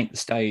to paint the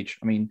stage,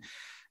 I mean,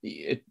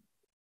 I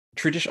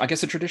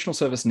guess a traditional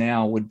service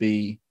now would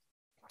be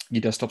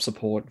your desktop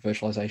support,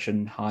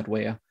 virtualization,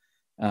 hardware,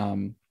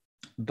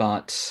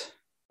 but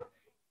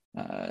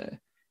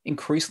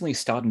increasingly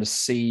starting to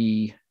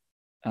see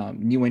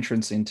new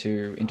entrants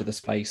into the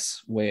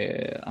space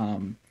where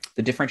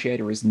the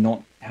differentiator is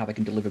not how they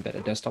can deliver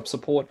better desktop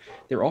support.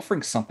 They're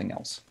offering something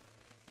else.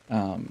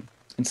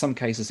 In some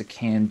cases, it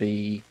can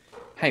be,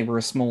 hey, we're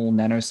a small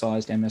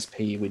nano-sized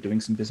MSP. We're doing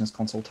some business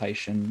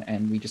consultation,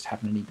 and we just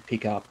happen to need to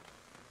pick up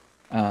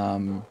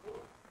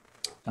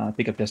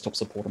desktop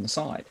support on the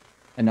side.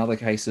 In other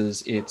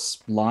cases,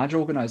 it's large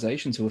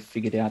organizations who have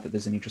figured out that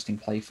there's an interesting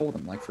play for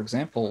them. Like, for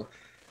example,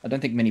 I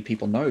don't think many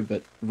people know,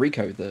 but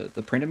Ricoh,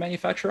 the printer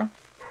manufacturer,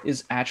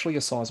 is actually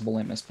a sizable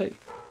MSP.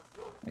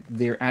 Like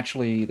they're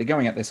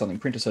going out there selling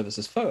printer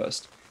services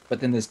first, but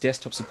then there's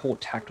desktop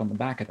support tacked on the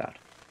back of that.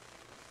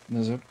 And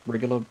there's a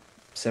regular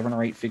 7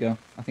 or 8 figure,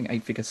 I think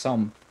 8 figure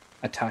sum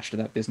attached to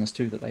that business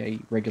too that they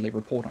regularly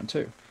report on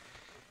too.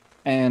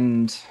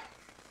 And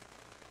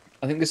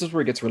I think this is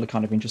where it gets really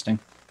kind of interesting,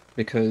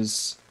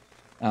 because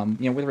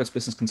whether it's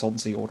business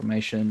consultancy,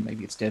 automation,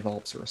 maybe it's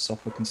DevOps or a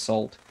software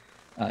consult,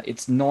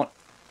 it's not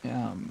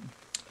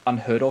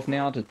unheard of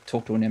now to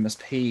talk to an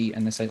MSP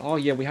and they say, oh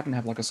yeah, we happen to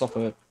have like a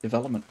software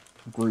development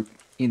group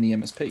in the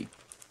MSP,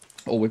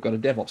 or we've got a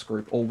DevOps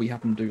group, or we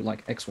happen to do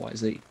like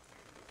XYZ.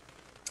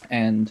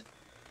 And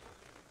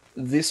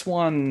this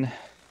one,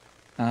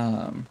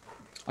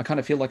 I kind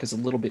of feel like is a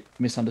little bit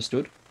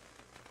misunderstood,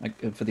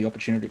 like for the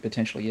opportunity it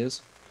potentially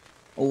is.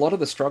 A lot of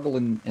the struggle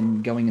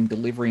in going and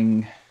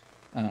delivering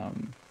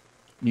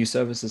new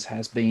services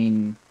has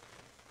been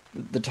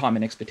the time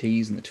and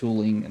expertise and the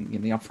tooling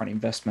and the upfront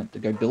investment to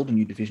go build a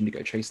new division to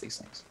go chase these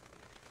things.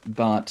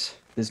 But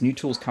there's new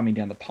tools coming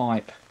down the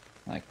pipe,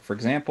 like, for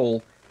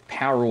example,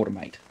 Power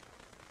Automate.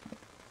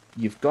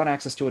 You've got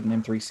access to it in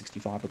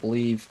M365, I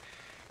believe.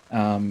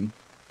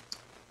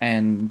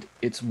 And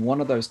it's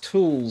one of those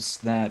tools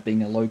that,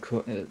 being a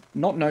low-code,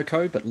 not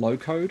no-code, but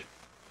low-code,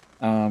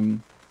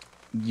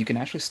 you can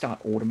actually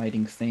start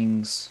automating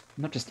things,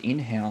 not just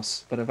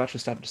in-house, but I've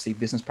actually started to see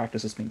business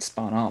practices being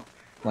spun up.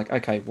 Like,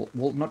 okay,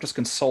 we'll not just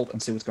consult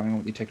and see what's going on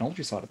with the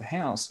technology side of the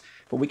house,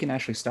 but we can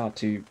actually start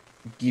to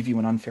give you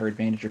an unfair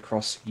advantage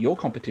across your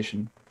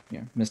competition,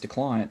 Mr.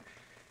 Client,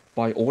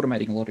 by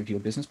automating a lot of your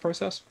business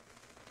process.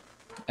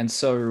 And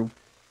so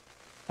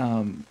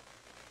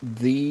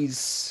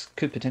these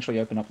could potentially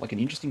open up like an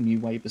interesting new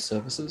wave of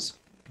services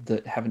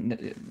that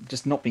haven't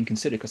just not been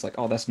considered because like,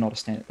 oh, that's not a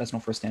standard, that's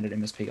not for a standard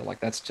MSP, or like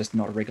that's just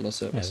not a regular Yeah,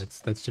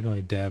 service. that's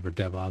generally dev or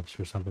DevOps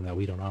for something that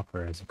we don't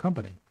offer as a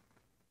company.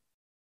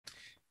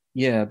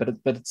 Yeah, but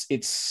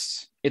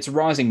it's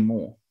rising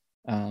more.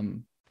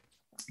 Um,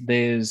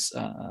 there's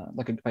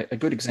like a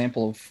good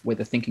example of where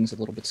the thinking's a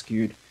little bit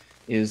skewed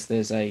is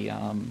there's a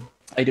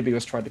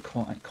AWS tried to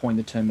coin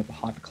the term of a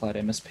hypercloud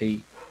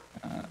MSP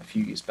a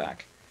few years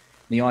back.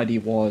 And the idea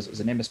was it was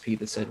an MSP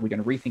that said we're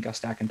going to rethink our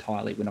stack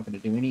entirely. We're not going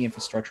to do any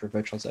infrastructure or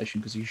virtualization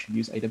because you should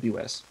use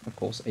AWS. Of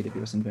course,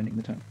 AWS inventing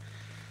the term.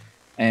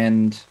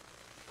 And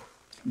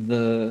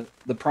the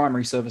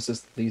primary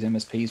services that these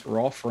MSPs were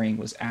offering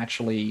was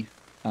actually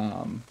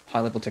high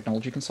level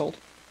technology consult.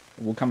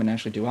 We'll come and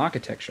actually do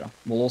architecture.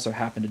 We'll also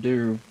happen to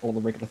do all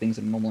the regular things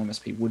that a normal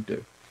MSP would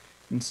do.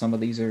 And some of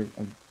these are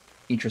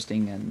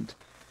interesting and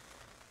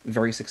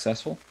very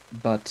successful.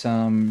 But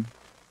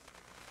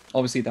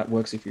obviously, that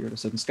works if you're at a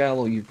certain scale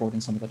or you've brought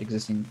in some of that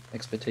existing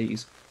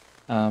expertise.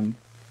 I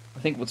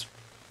think what's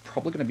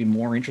probably going to be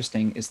more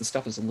interesting is the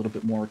stuff is a little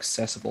bit more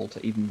accessible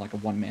to even like a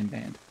one-man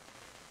band,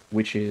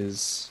 which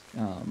is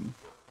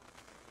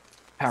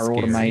Power Scary.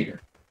 Automate.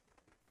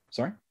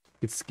 Sorry?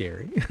 It's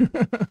scary.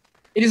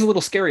 It is a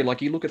little scary.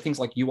 Like you look at things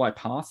like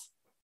UiPath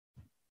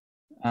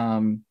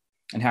and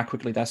how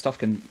quickly that stuff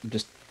can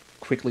just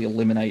quickly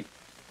eliminate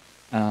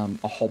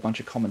a whole bunch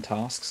of common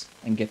tasks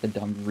and get them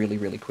done really,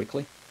 really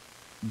quickly.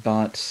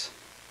 But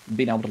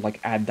being able to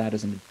like add that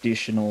as an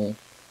additional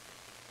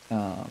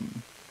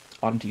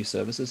item to your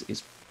services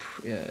is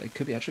it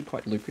could be actually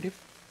quite lucrative.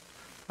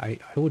 I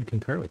would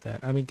concur with that.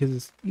 I mean,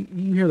 because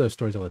you hear those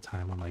stories all the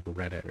time on like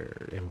Reddit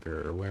or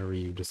Imgur or wherever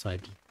you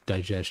decide to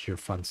digest your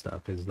fun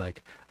stuff. Is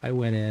like I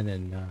went in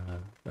and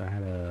I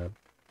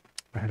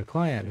had a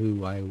client who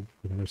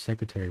their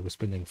secretary was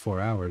spending 4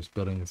 hours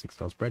building this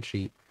Excel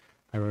spreadsheet.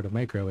 I wrote a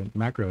macro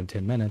in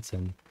 10 minutes,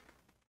 and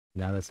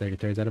now that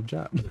secretary's out of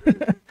job.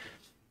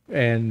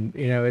 And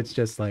it's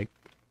just like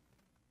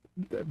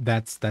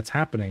that's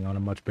happening on a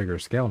much bigger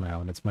scale now,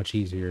 and it's much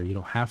easier. You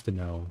don't have to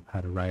know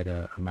how to write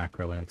a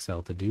macro in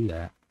Excel to do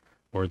that,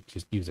 or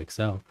just use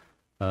Excel.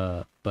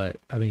 But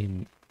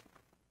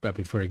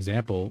for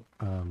example,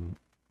 in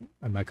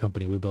my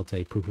company, we built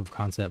a proof of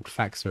concept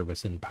fax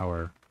service in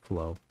Power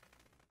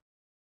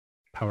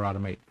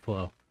Automate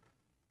Flow,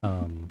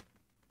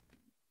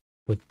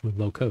 with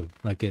low code.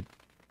 Like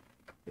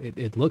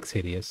it looks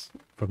hideous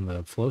from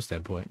the flow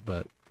standpoint,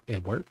 but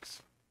it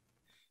works.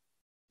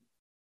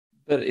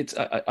 But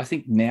I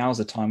think now's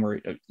a time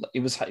where it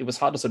was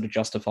hard to sort of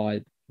justify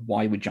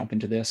why we jump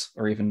into this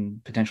or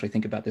even potentially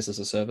think about this as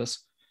a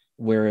service.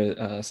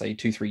 Where say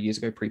 2-3 years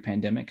ago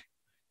pre-pandemic,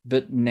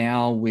 but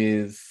now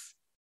with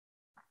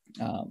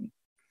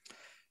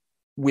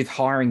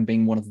hiring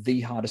being one of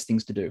the hardest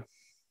things to do,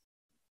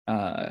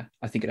 I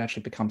think it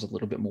actually becomes a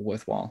little bit more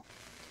worthwhile.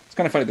 It's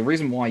kind of funny. The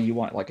reason why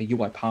like a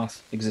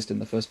UiPath existed in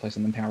the first place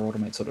and then Power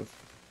Automate sort of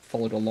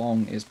followed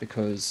along is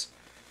because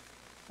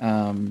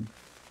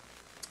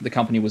the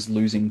company was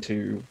losing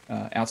to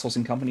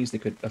outsourcing companies that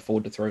could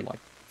afford to throw like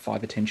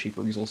 5 or 10 cheap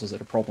resources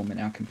at a problem and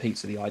outcompete.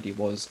 So the idea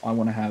was, I've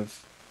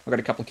got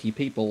a couple of key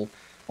people.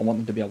 I want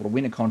them to be able to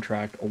win a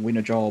contract or win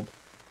a job,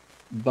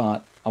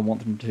 but I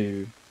want them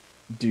to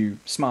do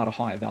smarter,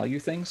 higher value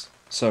things.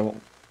 So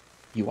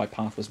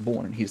UiPath was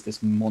born, and here's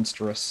this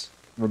monstrous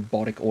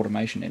robotic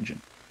automation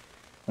engine.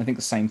 And I think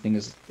the same thing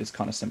is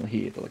kind of similar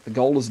here. Like the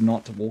goal is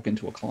not to walk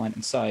into a client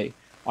and say,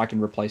 I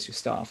can replace your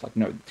staff. Like,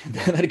 no,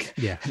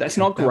 Yeah, that's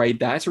not great.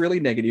 That's really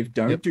negative.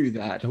 Don't yep. do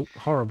that. Nope,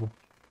 horrible.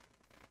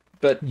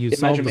 But You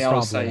solve imagine the me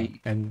able to problem,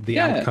 say, and the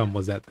yeah, outcome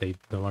was that they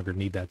no longer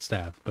need that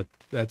staff. But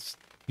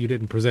you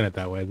didn't present it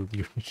that way.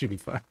 You should be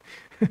fine.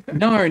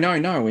 no, no,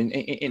 no.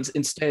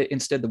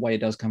 Instead, the way it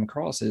does come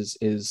across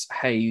is,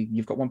 hey,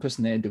 you've got one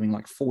person there doing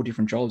like 4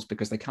 different jobs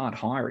because they can't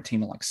hire a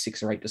team of like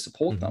 6 or 8 to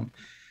support Mm-hmm. them.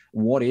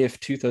 What if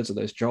 2/3 of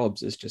those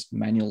jobs is just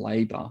manual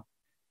labor,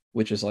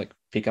 which is like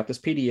pick up this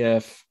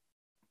PDF,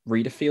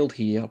 read a field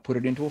here, put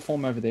it into a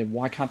form over there.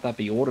 Why can't that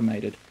be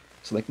automated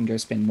so they can go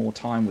spend more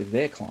time with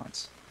their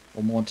clients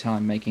or more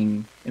time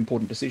making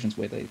important decisions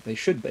where they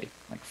should be?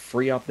 Like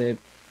free up their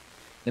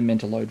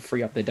mental load,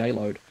 free up their day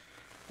load,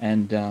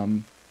 and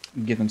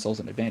give themselves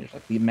an advantage.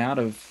 Like the amount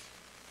of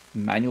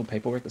manual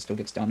paperwork that still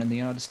gets done in the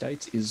United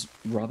States is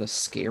rather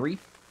scary.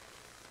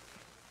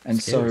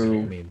 And Scares me.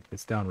 I so, mean,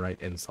 it's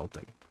downright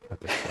insulting at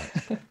this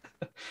point.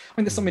 I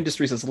mean, there's some Mm.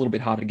 industries that's a little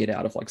bit harder to get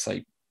out of, like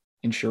say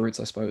insurance,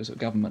 I suppose, or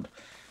government.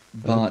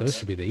 Those But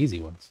should be the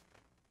easy ones.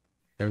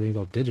 Everything's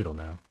all digital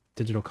now.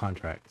 Digital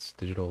contracts,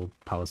 digital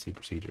policy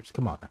procedures.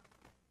 Come on,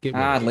 get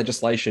with it.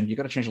 legislation, you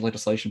got to change the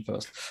legislation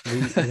first. I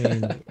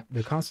mean,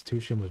 the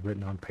Constitution was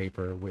written on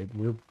paper.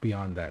 We're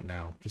beyond that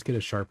now. Just get a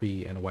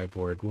Sharpie and a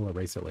whiteboard. We'll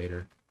erase it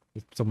later.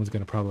 Someone's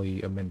going to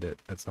probably amend it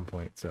at some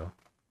point. So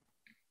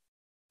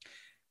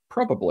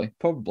Probably.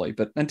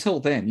 But until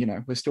then,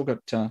 we've still got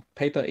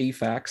paper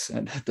e-fax,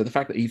 and the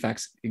fact that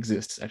e-fax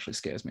exists actually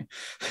scares me.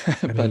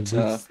 I mean,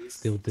 But we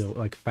still do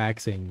like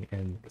faxing,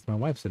 and 'cause my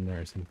wife's a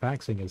nurse, and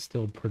faxing is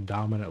still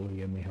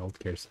predominantly in the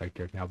healthcare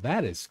sector. Now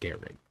that is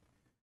scary.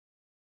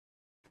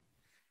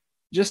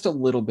 just a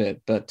little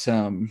bit, but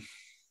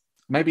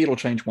maybe it'll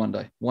change one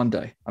day. One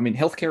day. I mean,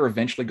 healthcare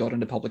eventually got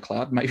into public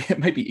cloud. Maybe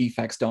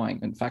eFax dying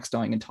and fax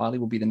dying entirely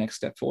will be the next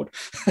step forward.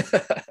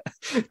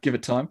 Give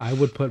it time. I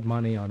would put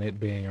money on it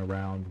being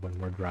around when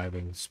we're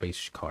driving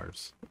space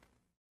cars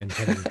and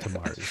heading to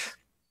Mars.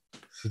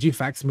 Did you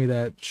fax me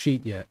that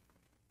sheet yet?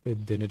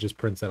 Then it just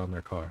prints that on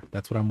their car.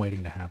 That's what I'm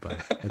waiting to happen,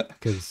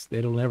 because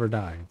it'll never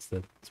die.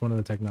 It's one of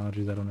the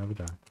technologies that'll never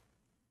die.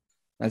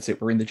 That's it.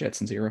 We're in the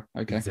Jetsons era.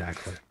 Okay.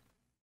 Exactly.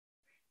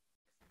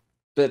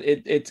 But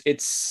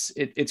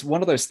it's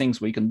one of those things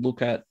where you can look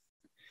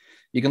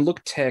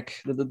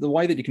tech. The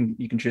way that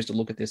you can choose to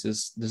look at this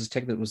is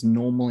tech that was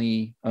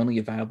normally only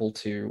available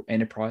to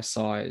enterprise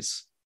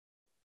size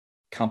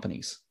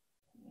companies,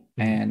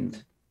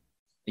 and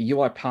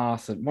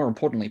UiPath, and more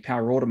importantly,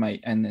 Power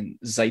Automate, and then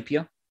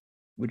Zapier,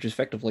 which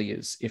effectively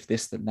is if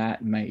this then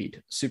that,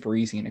 made super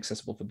easy and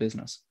accessible for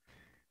business.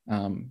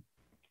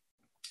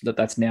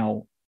 That's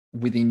now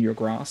within your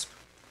grasp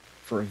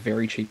for a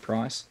very cheap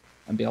price,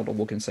 and be able to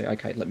look and say,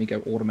 okay, let me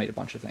go automate a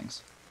bunch of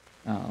things.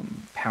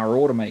 Power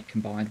Automate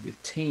combined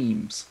with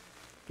Teams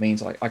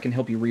means I can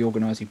help you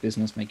reorganize your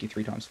business, make you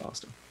 3 times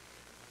faster.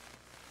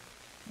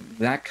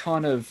 That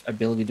kind of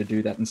ability to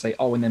do that and say,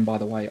 oh, and then by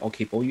the way, I'll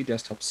keep all your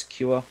desktops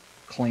secure,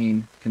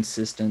 clean,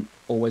 consistent,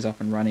 always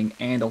up and running,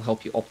 and I'll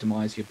help you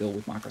optimize your bill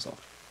with Microsoft.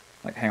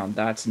 Like, hang on,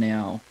 that's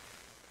now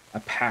a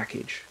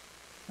package.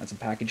 That's a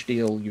package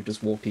deal. You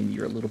just walked in,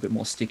 you're a little bit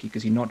more sticky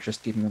because you're not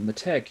just giving them the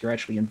tech, you're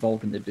actually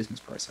involved in their business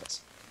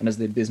process. And as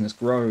their business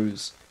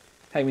grows,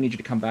 hey, we need you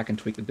to come back and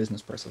tweak the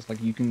business process.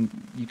 Like, you can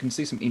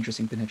see some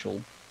interesting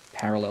potential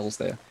parallels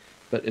there,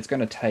 but it's going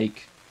to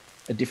take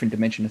a different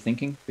dimension of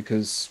thinking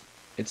because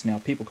it's now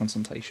people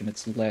consultation.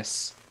 It's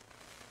less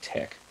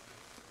tech.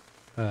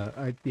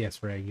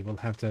 Yes, Ray, you will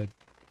have to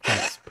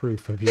fax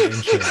proof of your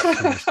insurance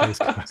for your space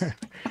car.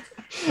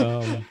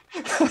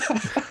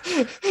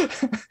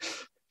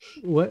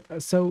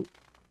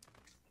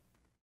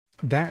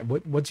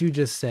 What you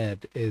just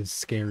said is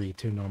scary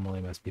to normal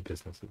MSP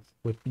businesses.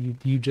 What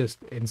you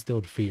just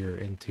instilled fear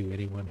into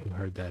anyone who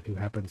heard that, who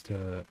happens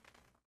to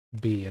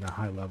be in a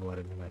high level at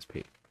an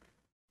MSP.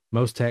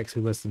 Most techs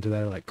who listen to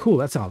that are like, cool,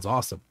 that sounds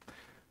awesome.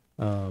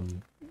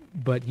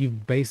 But you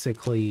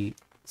basically,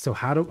 so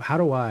how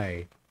do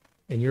I,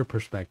 in your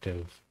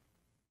perspective,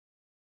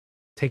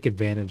 take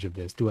advantage of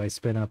this? Do I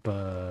spin up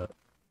a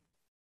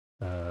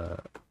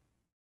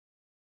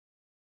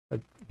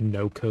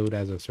no code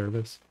as a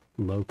service,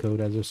 low code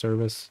as a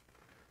service?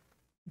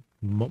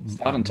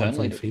 Start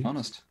internally, to be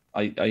honest.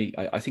 I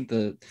think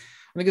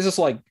it's just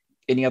like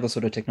any other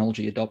sort of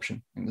technology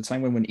adoption. And the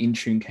same way when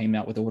Intune came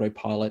out with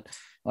autopilot,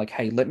 like,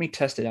 hey, let me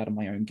test it out of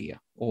my own gear.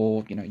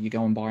 Or, you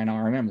go and buy an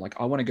RMM. Like,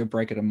 I want to go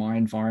break it in my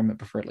environment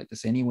before it let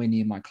this anywhere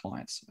near my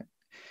clients.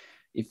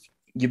 If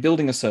you're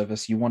building a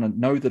service, you want to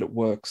know that it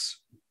works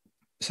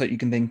so you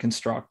can then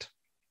construct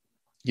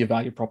your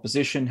value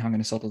proposition, how I'm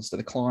going to sell this to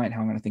the client,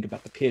 how I'm going to think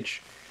about the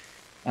pitch.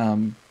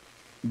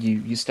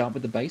 You start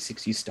with the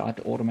basics. You start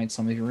to automate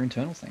some of your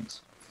internal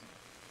things.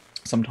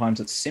 Sometimes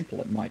it's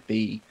simple. It might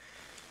be,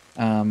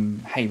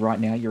 hey, right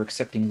now you're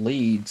accepting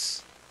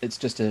leads. It's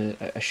just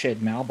a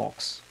shared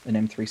mailbox, an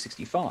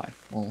M365.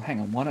 Well, hang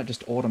on, why not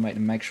just automate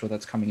and make sure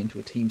that's coming into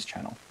a Teams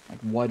channel? Like,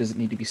 why does it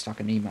need to be stuck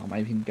in email?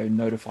 Maybe you can go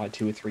notify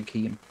 2 or 3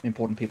 key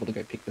important people to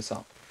go pick this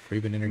up. Or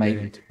even integrate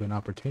it into an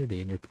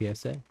opportunity in your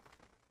PSA.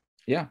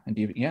 Yeah,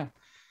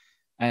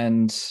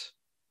 and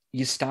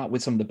you start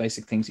with some of the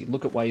basic things. You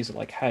look at ways of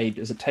like, hey,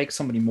 does it take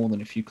somebody more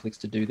than a few clicks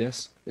to do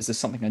this? Is this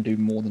something I do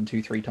more than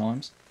 2-3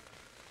 times?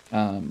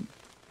 And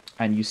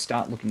you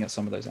start looking at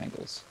some of those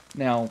angles.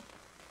 Now,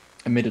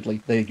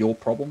 admittedly, they're your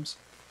problems.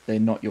 They're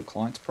not your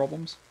client's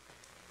problems.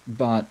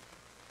 But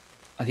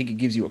I think it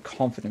gives you a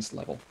confidence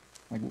level.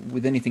 Like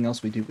with anything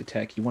else we do with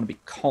tech, you want to be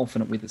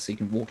confident with it so you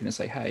can walk in and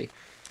say, hey,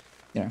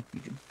 you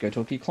can go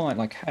talk to your client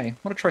like, hey, I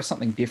want to try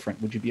something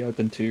different. Would you be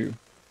open to,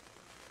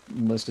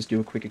 let's just do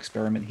a quick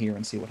experiment here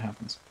and see what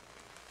happens?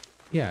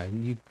 Yeah,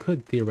 you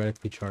could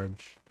theoretically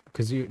charge,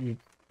 because you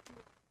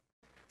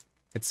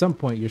at some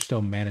point you're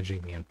still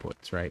managing the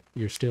inputs, right?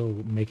 You're still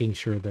making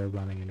sure they're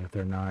running, and if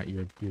they're not,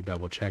 you're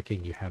double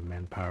checking. You have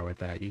manpower with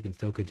that. You can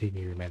still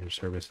continue your managed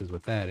services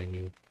with that, and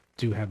you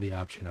do have the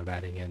option of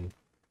adding in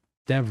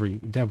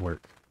dev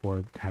work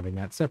or having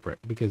that separate,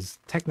 because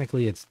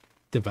technically it's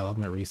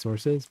development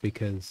resources,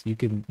 because you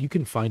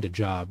can find a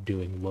job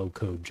doing low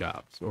code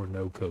jobs or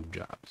no code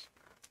jobs.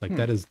 Like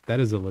that is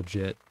a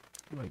legit,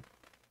 like,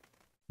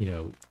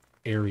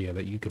 area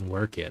that you can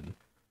work in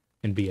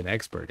and be an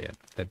expert in,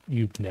 that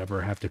you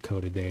never have to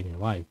code a day in your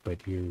life,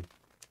 but you're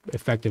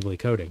effectively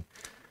coding.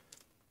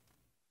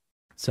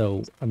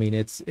 So, I mean,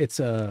 it's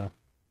an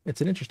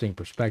interesting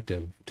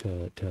perspective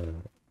to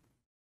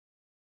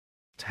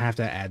have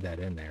to add that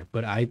in there.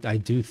 But I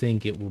do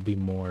think it will be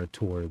more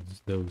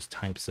towards those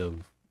types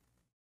of,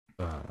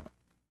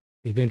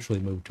 eventually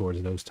move towards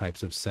those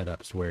types of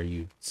setups where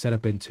you set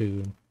up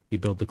Intune, you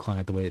build the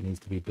client the way it needs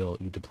to be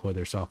built, you deploy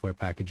their software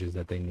packages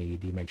that they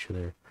need, you make sure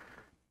their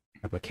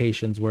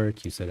applications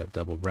work, you set up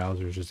double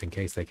browsers just in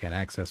case they can't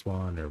access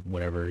one or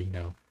whatever,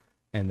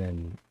 and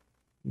then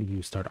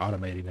you start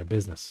automating their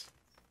business,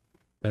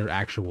 their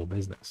actual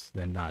business,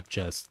 then not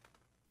just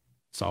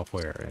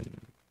software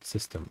and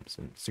systems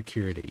and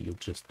security. You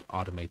just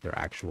automate their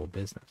actual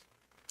business.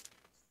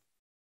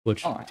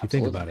 Which, Oh, if you think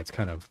absolutely. about it, it's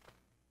kind of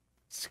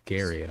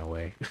scary in a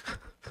way.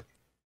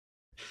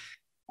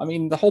 I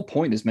mean, the whole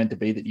point is meant to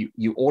be that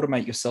you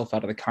automate yourself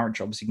out of the current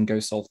job so you can go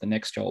solve the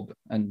next job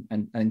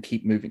and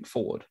keep moving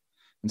forward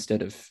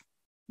instead of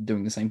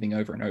doing the same thing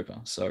over and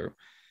over. So,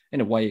 in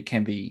a way, it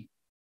can be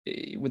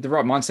with the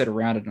right mindset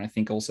around it, and I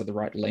think also the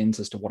right lens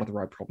as to what are the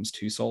right problems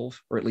to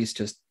solve, or at least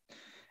just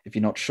if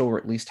you're not sure,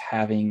 at least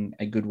having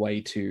a good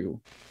way to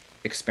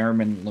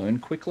experiment and learn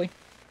quickly,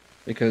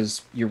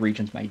 because your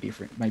regions may be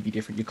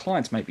different, your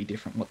clients may be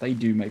different, what they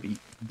do may be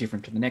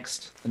different to the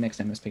next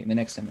MSP and the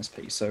next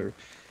MSP. So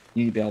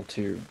you need to be able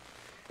to,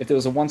 if there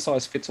was a one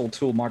size fits all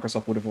tool,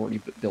 Microsoft would have already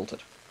built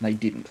it. And they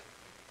didn't.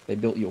 They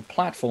built your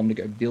platform to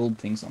go build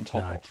things on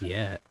top Not of.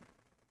 yet.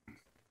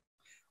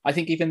 I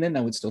think even then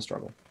they would still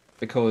struggle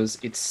because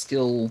it's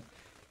still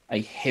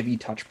a heavy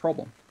touch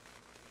problem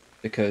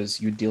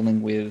because you're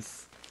dealing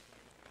with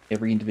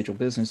every individual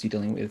business, you're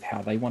dealing with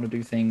how they want to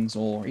do things,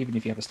 or even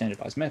if you have a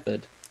standardized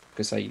method,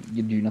 because say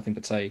you do nothing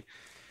but say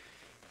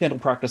dental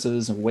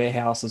practices or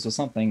warehouses or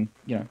something,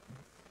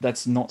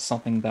 that's not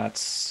something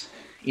that's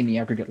in the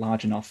aggregate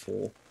large enough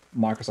for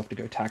Microsoft to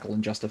go tackle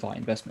and justify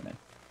investment in.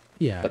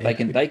 Yeah, But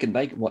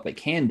they what they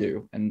can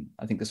do, and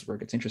I think this is where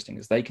it gets interesting,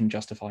 is they can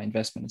justify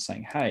investment and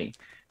saying, hey,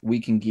 we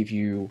can give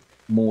you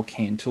more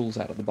canned tools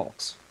out of the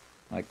box.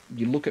 Like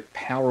you look at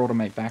Power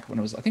Automate back when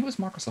I think it was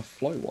Microsoft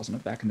Flow, wasn't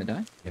it, back in the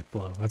day? yeah,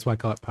 flow. That's why I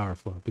call it power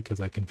flow, because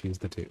I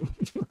confused the two.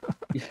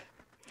 Yeah.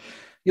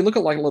 You look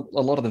at like a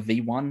lot of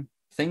the V1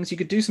 things, you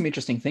could do some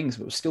interesting things,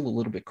 but it was still a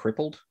little bit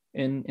crippled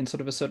in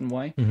sort of a certain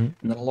way. Mm-hmm.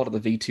 And then a lot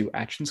of the V2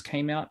 actions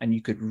came out, and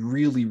you could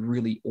really,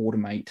 really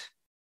automate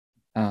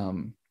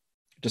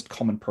just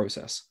common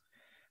process,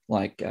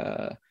 like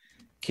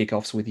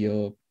kickoffs with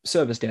your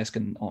service desk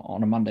and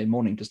on a Monday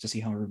morning just to see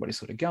how everybody's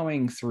sort of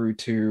going, through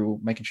to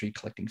making sure you're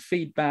collecting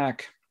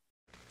feedback.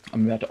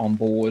 I'm about to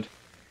onboard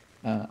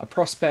a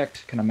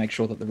prospect. Can I make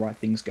sure that the right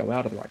things go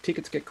out or the right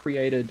tickets get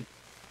created?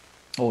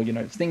 Or,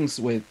 things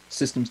where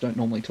systems don't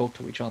normally talk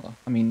to each other.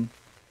 I mean,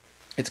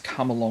 it's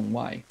come a long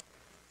way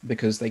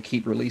because they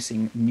keep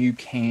releasing new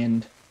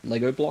canned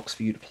Lego blocks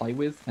for you to play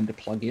with and to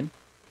plug in.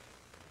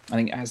 I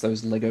think as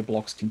those Lego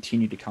blocks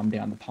continue to come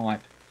down the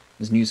pipe,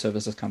 as new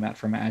services come out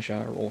from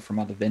Azure or from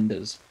other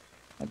vendors,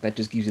 like that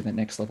just gives you the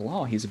next level.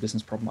 Oh, here's a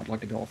business problem I'd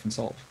like to go off and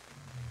solve.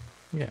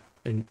 Yeah,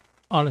 and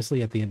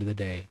honestly, at the end of the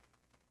day,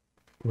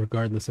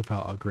 regardless of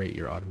how great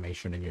your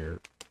automation and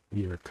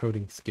your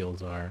coding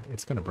skills are,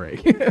 it's gonna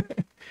break,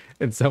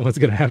 and someone's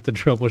gonna have to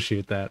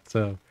troubleshoot that.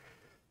 So,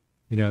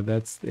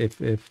 that's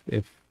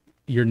if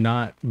you're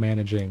not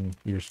managing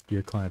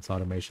your client's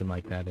automation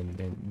like that,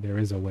 and there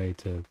is a way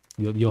to,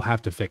 you'll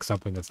have to fix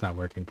something that's not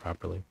working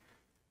properly.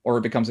 Or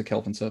it becomes a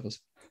Kelvin service.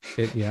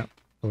 Yeah,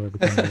 or it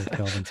becomes a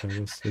Kelvin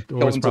service, or it's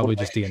Kelvin's probably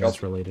just automation DNS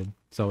shop. related.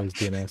 It's always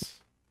DNS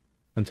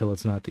until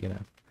it's not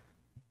DNS.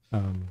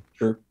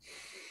 True.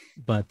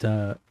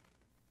 But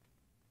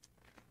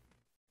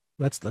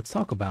let's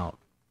talk about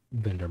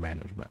vendor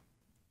management.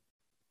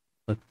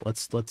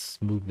 Let's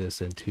move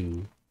this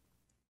into,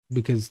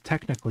 because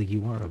technically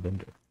you are a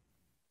vendor.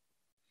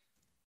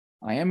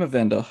 I am a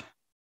vendor.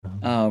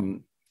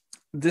 Um,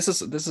 Um, this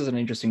is an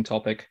interesting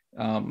topic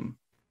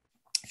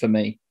for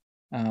me.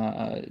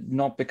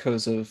 Not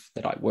because of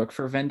that I work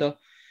for a vendor,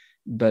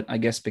 but I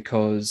guess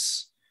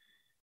because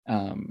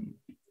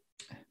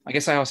I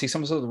guess I see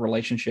some of the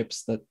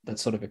relationships that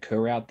sort of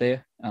occur out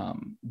there.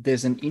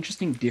 There's an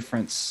interesting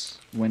difference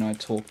when I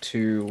talk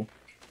to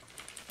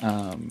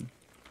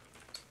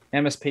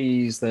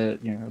MSPs that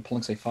are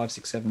pulling say 5,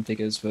 6, 7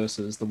 figures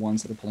versus the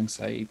ones that are pulling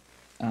say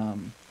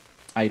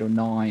 8 or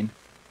 9.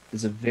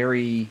 There's a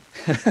very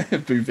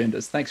boo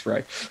vendors. Thanks,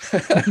 Ray.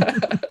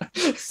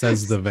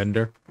 says the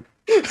vendor.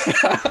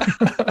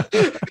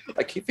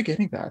 I keep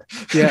forgetting that.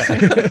 Yeah.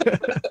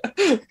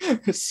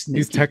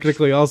 He's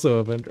technically also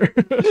a vendor.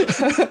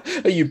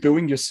 Are you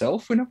booing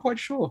yourself? We're not quite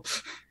sure.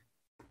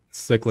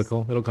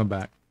 Cyclical. It'll come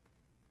back.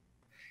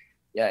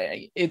 Yeah,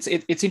 it's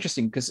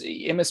interesting because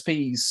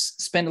MSPs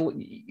spend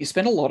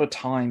a lot of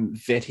time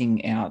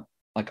vetting out,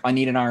 like, I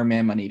need an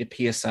RMM, I need a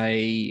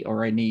PSA,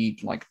 or I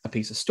need like a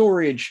piece of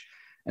storage,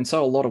 and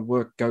so a lot of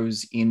work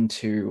goes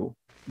into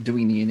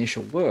doing the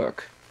initial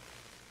work,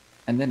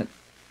 and then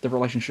the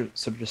relationship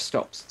sort of just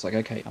stops. It's like,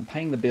 okay, I'm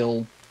paying the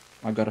bill,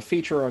 I've got a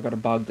feature, I've got a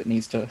bug that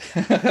needs to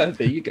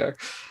there you go,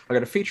 I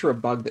got a feature, a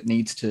bug that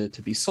needs to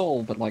be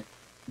solved, but like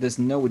there's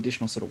no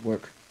additional sort of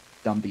work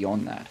done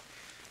beyond that.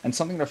 And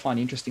something that I find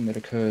interesting that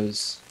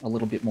occurs a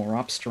little bit more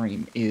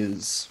upstream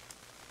is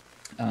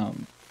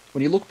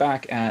when you look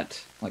back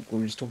at, like we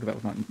were just talking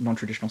about with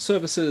non-traditional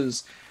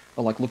services,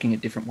 or like looking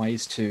at different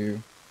ways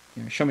to,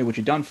 show me what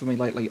you've done for me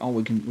lately. Oh,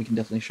 we can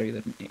definitely show you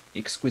that in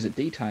exquisite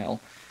detail.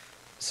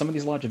 Some of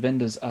these larger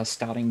vendors are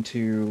starting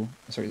to,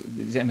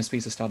 these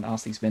MSPs are starting to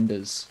ask these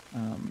vendors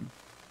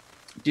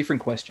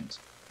different questions.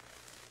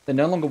 They're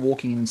no longer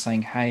walking in and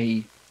saying,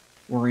 hey,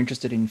 we're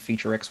interested in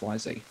feature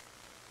XYZ.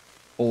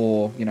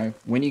 Or, you know,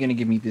 when are you going to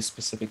give me this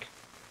specific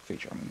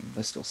feature? I mean,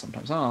 they still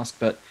sometimes ask,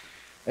 but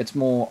it's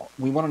more,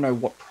 we want to know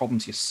what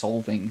problems you're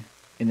solving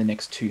in the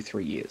next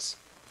 2-3 years.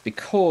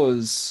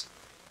 Because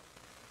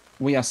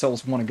we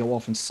ourselves want to go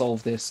off and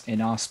solve this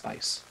in our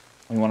space.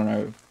 We want to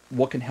know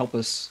what can help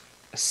us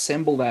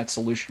assemble that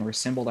solution or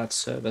assemble that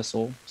service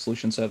or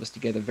solution service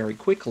together very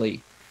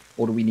quickly.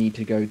 Or do we need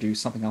to go do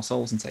something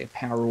ourselves and say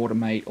Power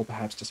Automate, or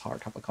perhaps just hire a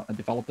couple of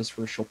developers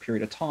for a short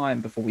period of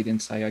time before we then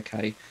say,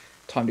 okay,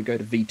 time to go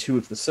to V2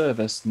 of the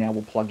service. Now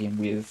we'll plug in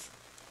with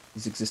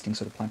this existing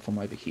sort of platform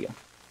over here.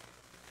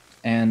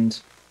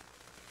 And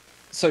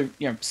so,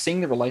 you know,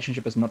 seeing the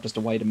relationship as not just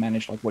a way to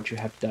manage like what you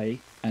have today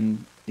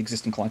and the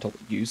existing clientele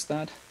that use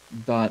that,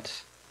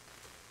 but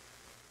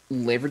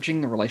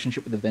leveraging the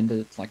relationship with the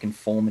vendor to like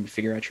inform and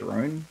figure out your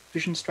own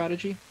vision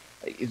strategy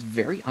is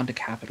very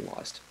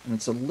undercapitalized. And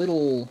it's a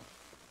little,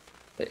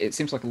 it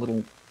seems like a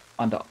little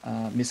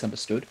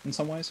misunderstood in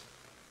some ways.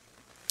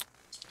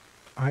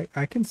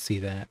 I can see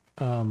that.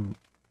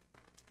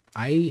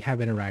 I have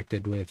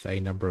interacted with a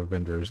number of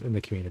vendors in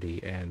the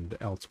community and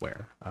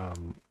elsewhere,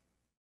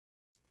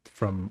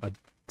 from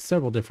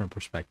several different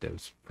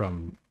perspectives,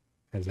 from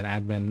as an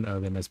admin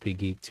of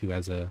MSPGeek to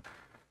as a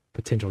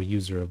potential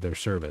user of their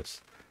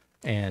service.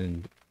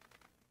 And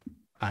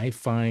I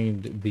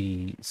find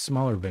the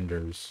smaller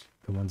vendors,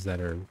 the ones that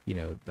are, you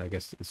know, I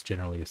guess it's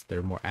generally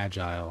they're more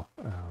agile,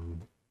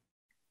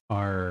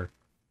 are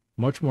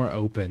much more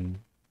open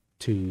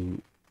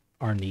to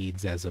our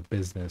needs as a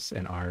business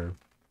and our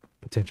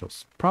potential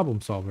problem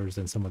solvers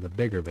than some of the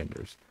bigger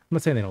vendors. I'm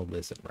not saying they don't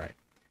listen, right?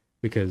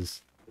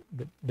 Because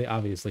they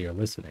obviously are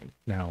listening.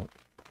 Now,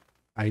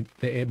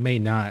 it may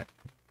not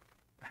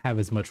have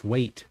as much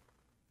weight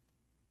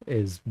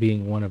as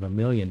being one of a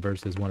million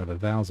versus one of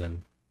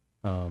 1,000.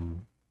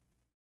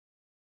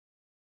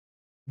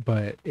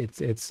 But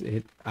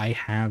I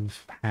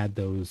have had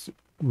those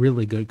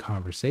really good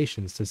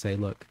conversations to say,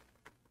 look,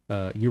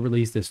 you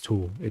release this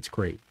tool, it's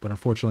great, but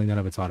unfortunately none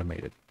of it's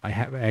automated. I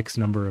have X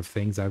number of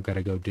things I've got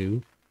to go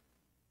do.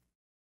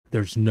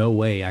 There's no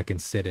way I can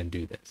sit and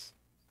do this.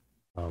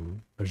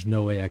 There's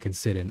no way I can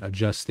sit and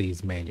adjust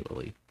these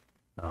manually,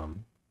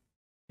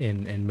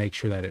 and make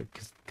sure that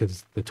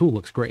because the tool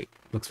looks great,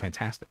 looks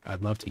fantastic.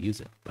 I'd love to use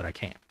it, but I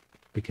can't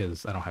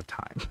because I don't have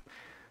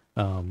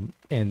time.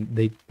 And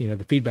they, you know,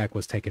 the feedback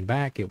was taken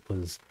back. It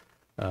was,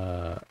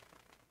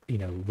 you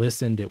know,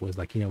 listened. It was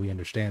like, you know, we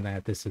understand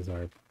that this is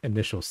our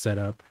initial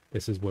setup.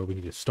 This is where we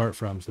need to start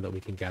from so that we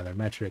can gather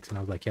metrics. And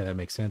I was like, yeah, that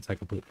makes sense. I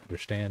completely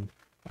understand.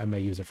 I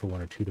may use it for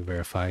 1 or 2 to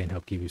verify and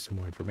help give you some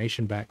more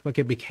information back. Like,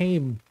 it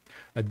became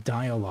a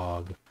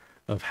dialogue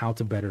of how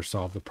to better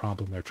solve the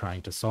problem they're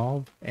trying to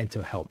solve and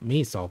to help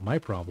me solve my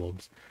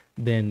problems.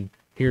 Then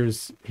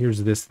here's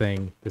this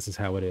thing. This is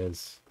how it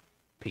is.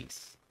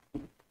 Peace.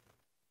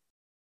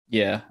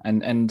 Yeah,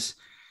 and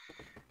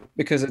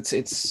because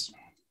it's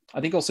I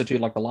think also too,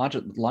 like the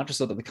larger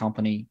sort of the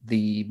company,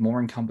 the more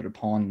incumbent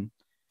upon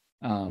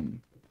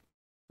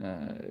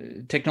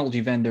technology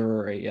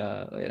vendor or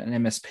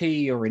an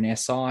MSP or an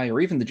SI, or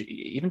even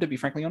even to be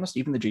frankly honest,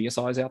 even the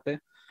GSIs out there.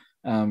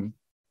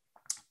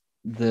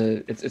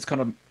 It's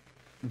kind of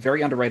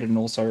very underrated and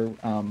also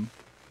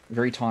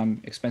very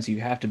time expensive.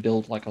 You have to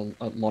build like a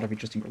lot of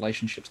interesting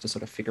relationships to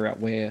sort of figure out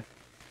where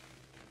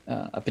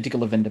a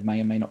particular vendor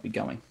may or may not be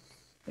going,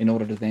 in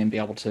order to then be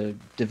able to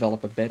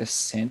develop a better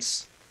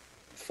sense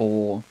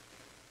for,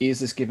 is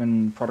this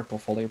given product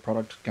portfolio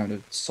product going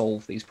to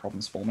solve these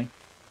problems for me?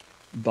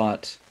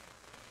 But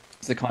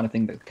it's the kind of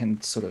thing that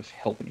can sort of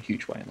help in a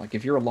huge way. Like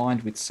if you're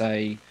aligned with,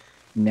 say,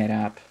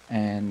 NetApp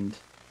and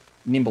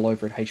Nimble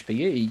over at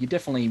HPE, you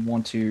definitely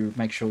want to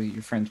make sure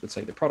you're friends with,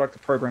 say, the product, the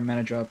program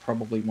manager,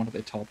 probably one of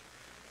their top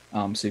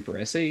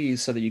super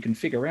SEs, so that you can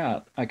figure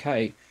out,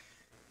 okay,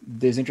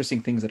 there's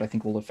interesting things that I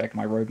think will affect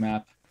my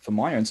roadmap for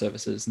my own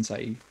services in,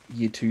 say,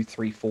 year 2,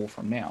 3, 4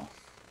 from now.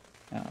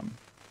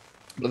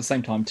 But at the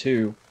same time,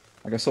 too,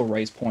 like I saw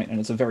Ray's point, and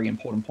it's a very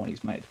important point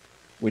he's made,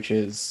 which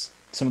is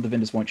some of the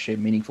vendors won't share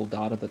meaningful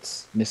data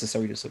that's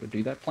necessary to sort of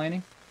do that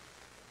planning.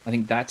 I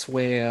think that's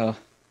where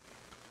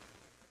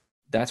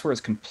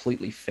it's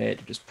completely fair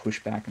to just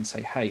push back and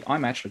say, hey,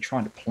 I'm actually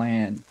trying to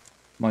plan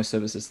my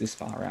services this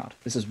far out.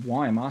 This is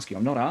why I'm asking.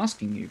 I'm not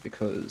asking you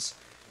because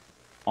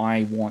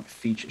I want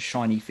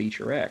shiny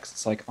feature X.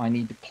 It's like I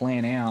need to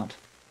plan out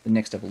the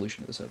next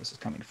evolution of the services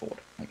coming forward.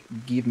 Like,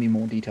 give me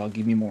more detail,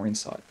 give me more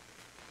insight,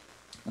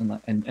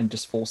 and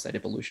just force that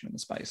evolution in the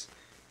space.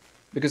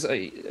 Because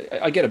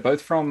I get it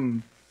both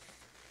from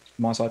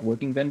my side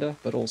working vendor,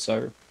 but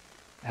also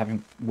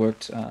having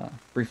worked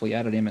briefly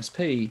out at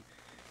MSP.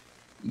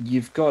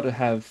 You've got to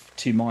have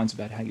two minds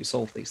about how you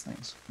solve these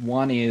things.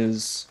 One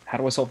is, how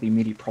do I solve the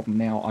immediate problem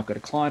now? I've got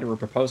a client or a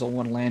proposal I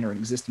want to land, or an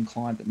existing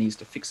client that needs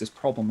to fix this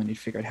problem, and need to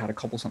figure out how to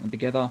cobble something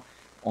together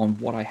on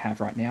what I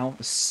have right now,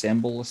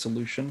 assemble a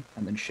solution,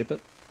 and then ship it,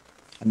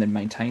 and then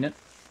maintain it,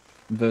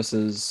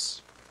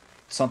 versus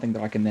something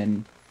that I can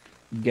then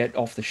get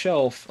off the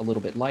shelf a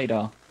little bit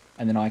later,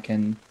 and then I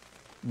can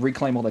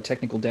reclaim all the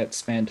technical debt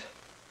spent,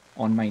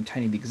 on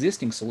maintaining the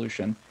existing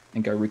solution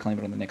and go reclaim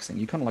it on the next thing.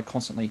 You're kind of like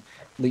constantly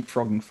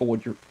leapfrogging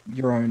forward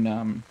your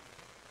own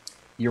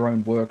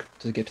work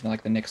to get to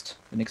like the next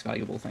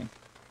valuable thing.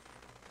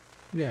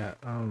 Yeah.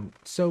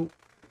 So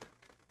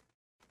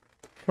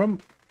from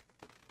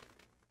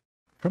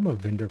a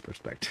vendor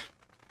perspective,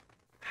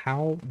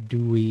 how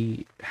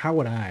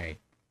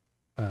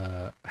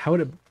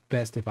would it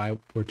best if I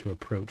were to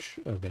approach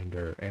a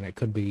vendor, and it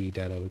could be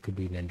Datto, it could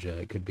be Ninja,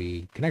 it could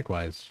be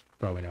ConnectWise,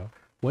 probably know.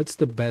 What's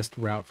the best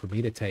route for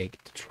me to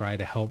take to try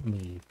to help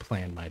me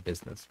plan my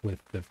business with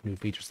the new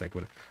feature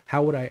segment?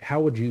 How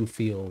would you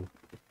feel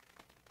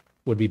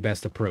would be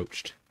best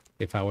approached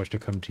if I was to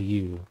come to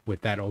you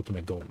with that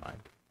ultimate goal in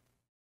mind?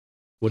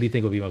 What do you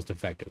think would be most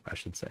effective, I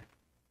should say?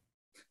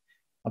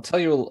 I'll tell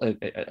you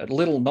a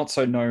little not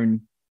so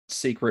known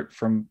secret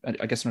from,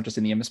 I guess, not just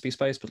in the MSP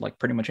space, but like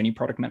pretty much any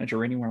product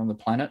manager anywhere on the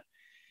planet.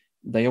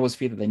 They always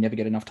fear that they never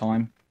get enough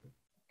time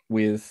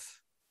with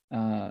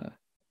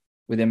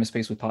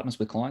MSPs, with partners,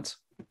 with clients.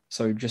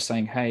 So just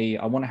saying, hey,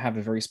 I want to have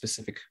a very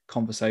specific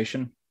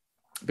conversation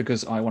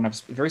because I want to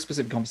have a very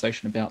specific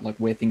conversation about like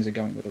where things are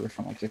going, whether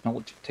from like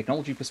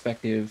technology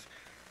perspective,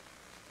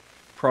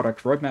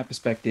 product roadmap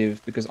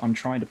perspective, because I'm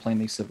trying to plan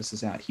these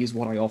services out. Here's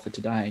what I offer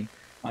today.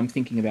 I'm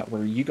thinking about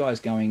where are you guys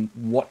going,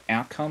 what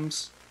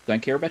outcomes.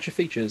 Don't care about your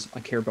features. I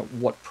care about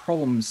what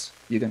problems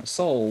you're going to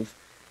solve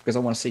because I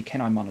want to see,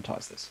 can I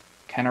monetize this?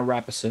 Can I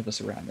wrap a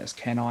service around this?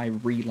 Can I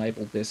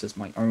relabel this as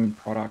my own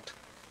product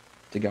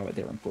to go out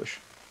there and push?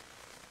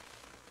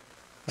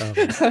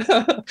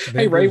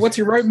 Hey, Ray, what's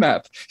your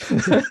roadmap?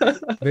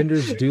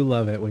 Vendors do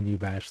love it when you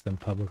bash them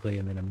publicly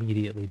and then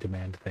immediately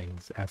demand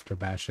things after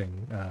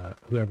bashing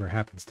whoever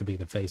happens to be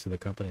the face of the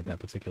company at that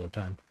particular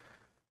time.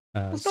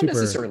 It's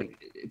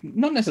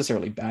not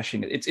necessarily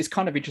bashing it. It's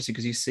kind of interesting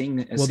because you're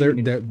seeing. Well,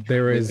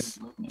 there is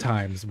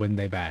times when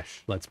they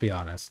bash. Let's be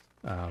honest.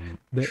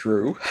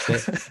 True.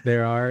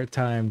 there are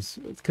times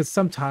because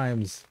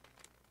sometimes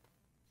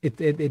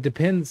it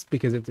depends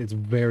because it's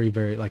very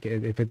very like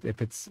if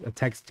it's a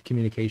text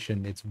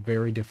communication, it's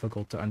very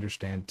difficult to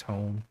understand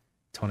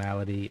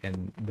tonality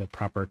and the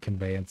proper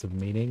conveyance of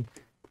meaning.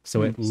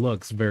 So it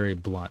looks very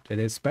blunt,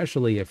 and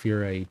especially if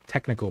you're a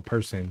technical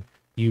person,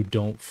 you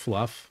don't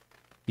fluff.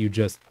 You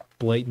just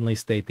blatantly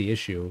state the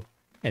issue,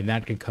 and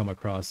that can come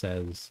across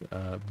as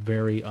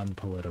very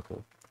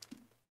unpolitical.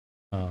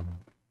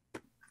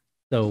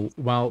 So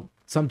while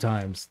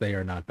sometimes they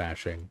are not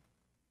bashing,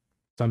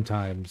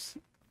 sometimes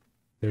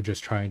they're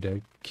just trying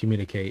to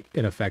communicate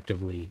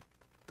ineffectively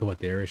to what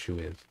their issue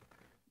is.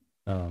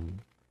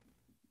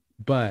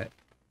 But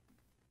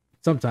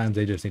sometimes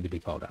they just need to be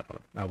called out on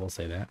it. I will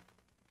say that.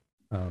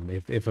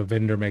 If a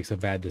vendor makes a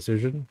bad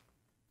decision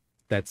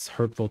that's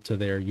hurtful to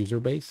their user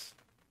base,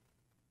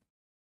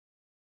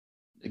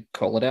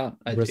 call it out.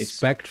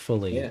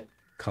 Respectfully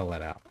call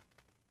it out.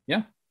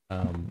 Yeah.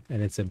 And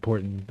it's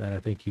important that I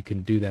think you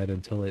can do that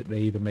until they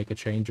either make a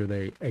change or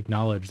they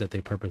acknowledge that they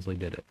purposely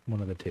did it.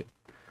 One of the two.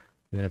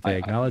 And then if they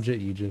acknowledge it,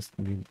 you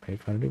may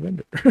find a new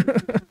vendor.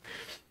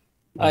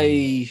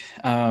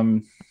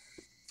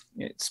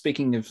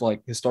 Speaking of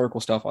like historical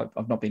stuff,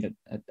 I've not been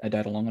a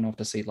data long enough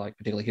to see like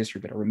particular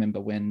history, but I remember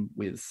when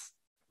with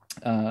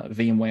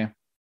VMware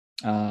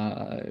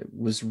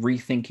was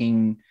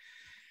rethinking.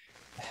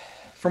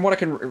 From what I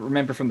can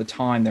remember from the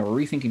time, they were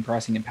rethinking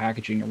pricing and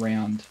packaging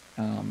around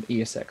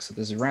ESX. So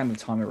there's around the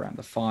time around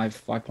the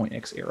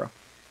 5.x era,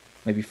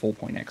 maybe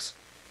 4.x.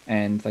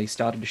 And they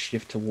started to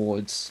shift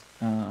towards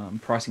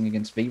pricing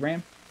against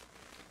VRAM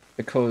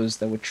because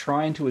they were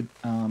trying to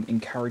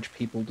encourage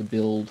people to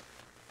build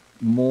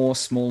more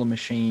smaller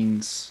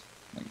machines.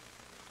 Like,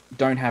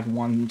 don't have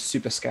one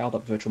super scaled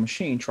up virtual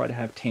machine, try to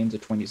have 10s or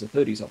 20s or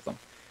 30s of them.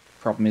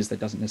 Problem is that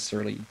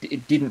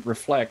it didn't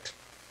reflect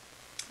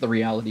the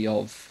reality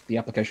of the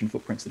application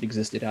footprints that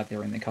existed out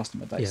there in their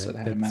customer base. Yeah, so they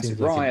had a massive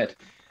riot.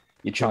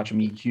 You're charging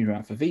me a huge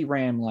amount for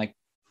VRAM. Like,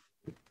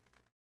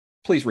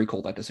 please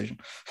recall that decision.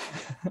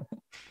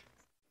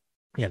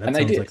 Yeah, that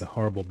sounds like a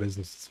horrible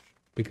business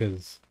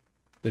because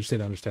they just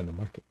didn't understand the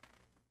market.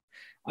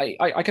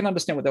 I can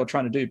understand what they were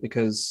trying to do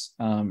because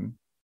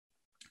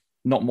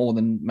not more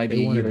than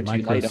maybe a year or two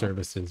later.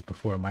 Microservices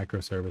before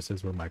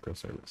microservices were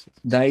microservices.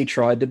 They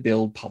tried to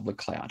build public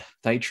cloud.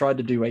 They tried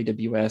to do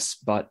AWS,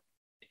 but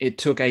it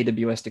took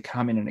AWS to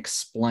come in and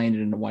explain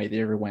it in a way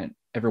that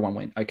everyone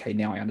went, okay,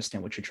 now I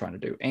understand what you're trying to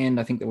do. And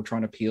I think they were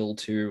trying to appeal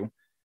to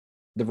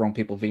the wrong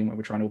people. VMware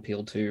were trying to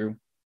appeal to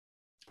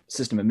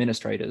system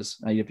administrators.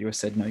 AWS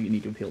said, no, you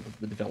need to appeal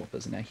to the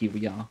developers. And now here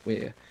we are,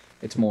 where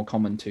it's more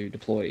common to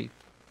deploy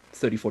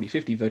 30, 40,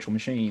 50 virtual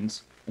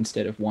machines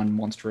instead of one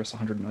monstrous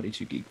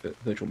 192 gig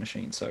virtual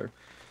machine. So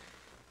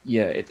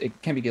yeah,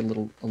 it can get a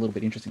little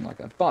bit interesting like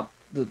that. But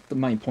the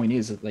main point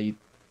is that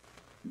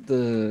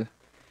the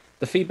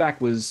feedback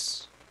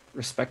was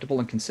respectable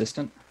and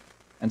consistent,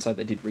 and so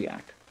they did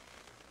react.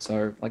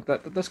 So like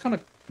those kind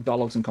of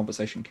dialogues and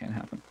conversation can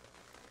happen.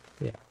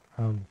 Yeah.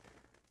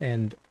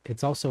 And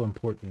it's also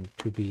important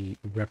to be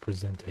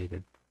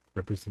represented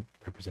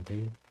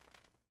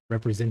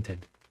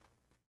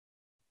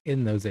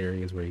in those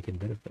areas where you can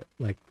benefit.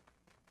 Like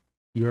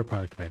You're a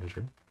product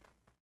manager.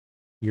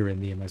 You're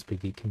in the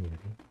MSPGeek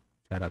community.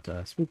 Shout out to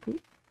us. Whoop,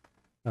 whoop.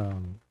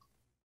 Um,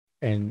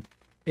 and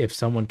if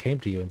someone came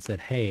to you and said,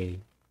 "Hey,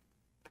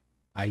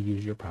 I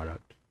use your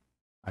product.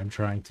 I'm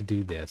trying to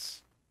do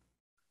this,"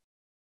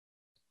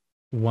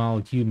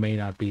 while you may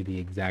not be the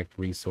exact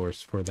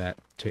resource for that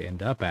to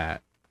end up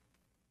at,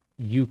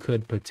 you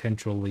could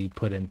potentially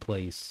put in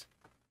place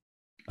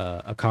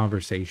a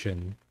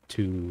conversation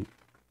to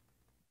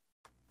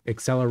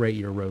accelerate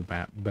your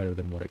roadmap better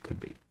than what it could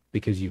be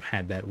because you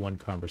had that one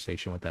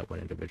conversation with that one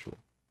individual.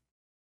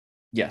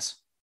 Yes,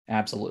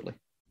 absolutely.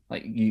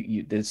 Like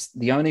there's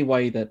the only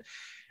way that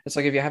it's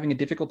like if you're having a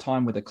difficult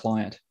time with a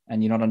client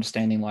and you're not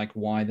understanding like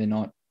why they're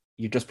not,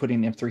 you just put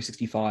in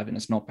F365 and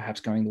it's not perhaps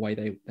going the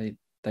way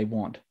they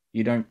want.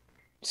 You don't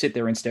sit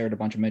there and stare at a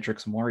bunch of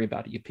metrics and worry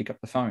about it. You pick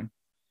up the phone,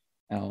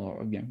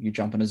 or you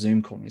jump on a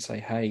Zoom call and you say,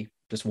 "Hey,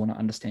 just want to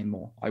understand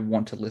more. I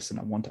want to listen.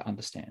 I want to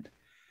understand."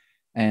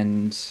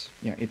 And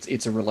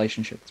it's a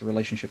relationship. It's a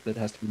relationship that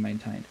has to be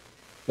maintained,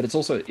 but it's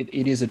also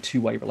it is a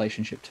two-way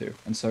relationship too.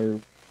 And so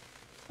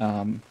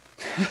I'm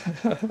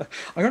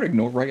going to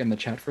ignore Ray in the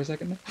chat for a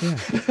second.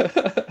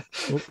 Yeah.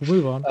 We'll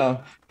move on.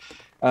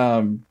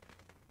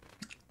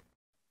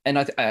 And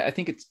I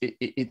think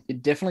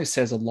it definitely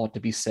says a lot to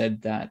be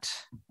said that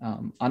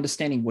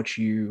understanding what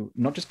you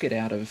not just get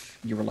out of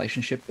your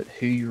relationship, but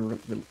who you're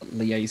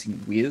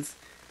liaising with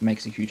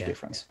makes a huge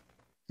difference.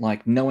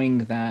 Like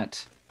knowing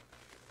that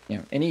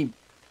any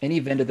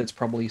vendor that's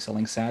probably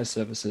selling SaaS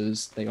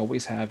services, they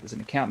always there's an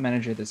account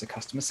manager, there's a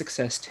customer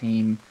success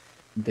team,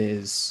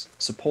 there's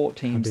support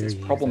teams, there's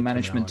problem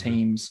management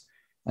teams.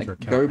 Like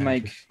go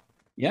make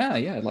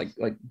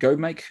go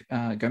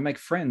make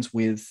friends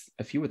with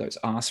a few of those.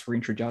 Ask for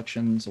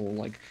introductions or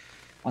like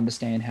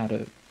understand how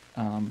to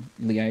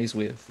liaise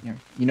with.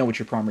 You know what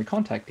your primary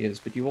contact is,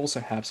 but you also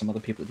have some other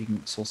people that you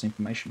can source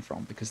information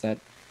from, because the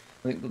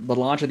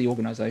larger the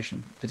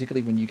organization,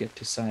 particularly when you get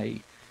to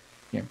say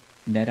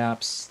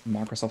NetApps,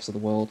 Microsofts of the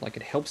world, like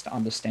it helps to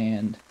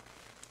understand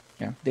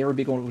they're a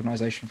big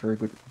organization for a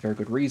very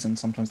good reason.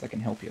 Sometimes they can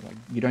help you. Like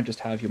you don't just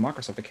have your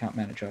Microsoft account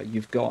manager.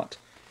 You've got,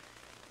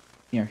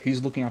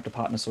 who's looking after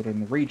partners sort of in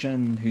the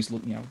region, who's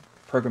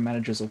program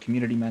managers or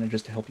community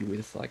managers to help you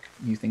with like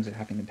new things that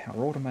happen in Power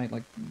Automate.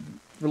 Like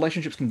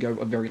relationships can go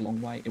a very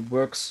long way. It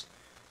works,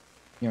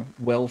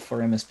 well for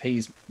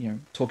MSPs,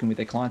 talking with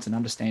their clients and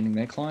understanding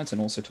their clients,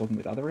 and also talking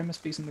with other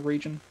MSPs in the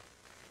region.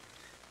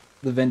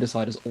 The vendor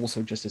side is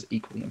also just as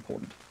equally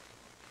important.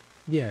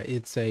 Yeah,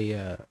 it's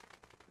I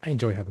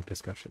enjoy having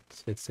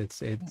discussions. It's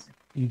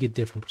you get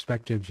different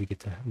perspectives. You get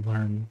to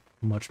learn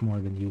much more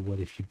than you would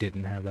if you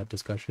didn't have that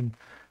discussion.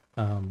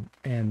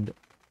 And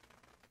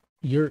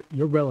you're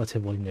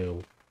relatively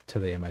new to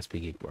the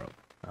MSPGeek world.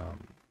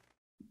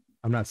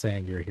 I'm not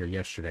saying you're here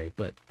yesterday,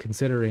 but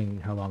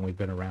considering how long we've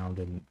been around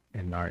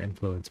and our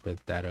influence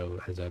with Datto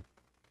as a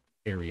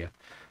area,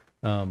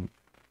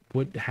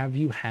 have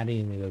you had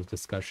any of those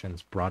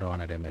discussions brought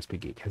on at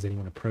MSPGeek? Has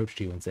anyone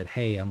approached you and said,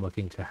 "Hey, I'm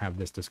looking to have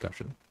this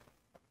discussion"?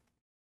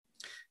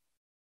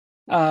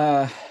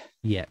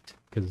 Yet,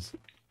 because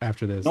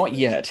after this, not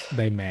yet.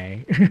 They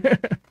may.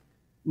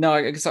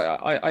 No, because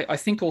I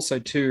think also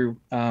too.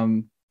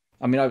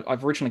 I mean,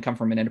 I've originally come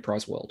from an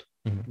enterprise world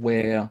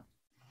where,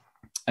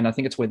 and I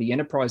think it's where the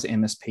enterprise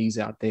MSPs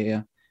out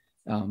there,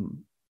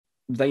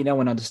 they know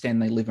and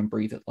understand, they live and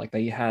breathe it. Like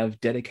they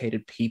have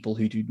dedicated people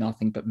who do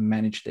nothing but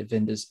manage their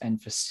vendors and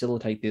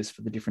facilitate this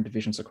for the different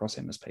divisions across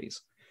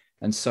MSPs.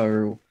 And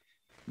so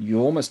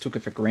you almost took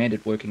it for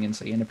granted working in,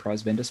 say,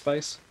 enterprise vendor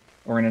space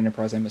or an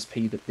enterprise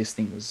MSP that this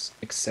thing was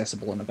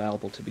accessible and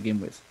available to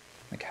begin with.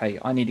 Like, hey,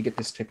 I need to get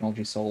this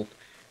technology solved.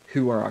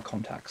 Who are our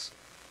contacts?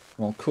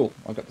 Well, cool.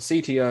 I've got the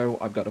CTO,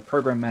 I've got a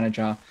program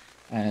manager,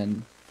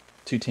 and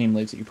 2 team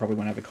leads that you probably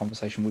want to have a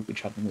conversation with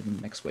each other within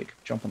the next week.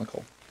 Jump on the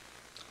call.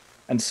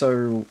 And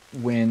so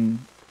when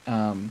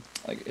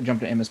like I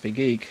jumped to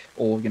MSPGeek,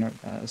 or some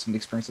of the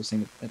experience I've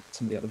seen at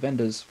some of the other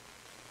vendors,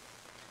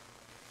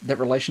 that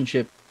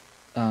relationship,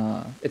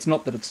 it's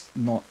not that it's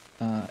not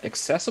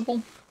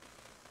accessible,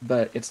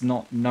 but it's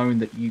not known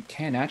that you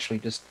can actually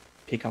just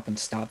pick up and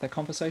start that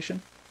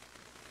conversation.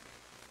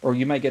 Or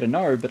you may get a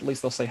no, but at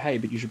least they'll say, "Hey,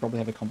 but you should probably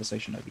have a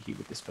conversation over here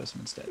with this person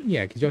instead."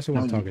 Yeah, because you also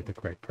want to talk to the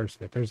correct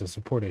person. If there's a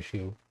support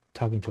issue,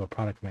 talking to a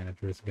product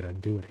manager isn't going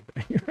to do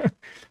anything.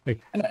 Like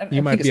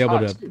you might be able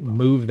to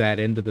move that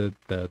into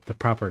the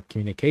proper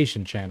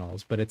communication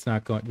channels, but it's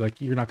not going, like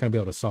you're not going to be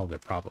able to solve their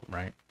problem,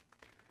 right?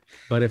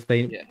 But if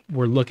they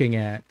were looking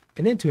at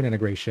an Intune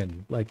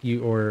integration, like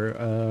you,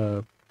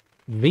 or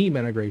Veeam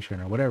integration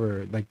or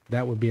whatever, like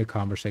that would be a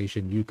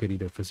conversation you could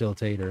either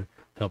facilitate or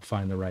help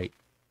find the right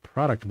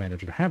product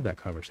manager to have that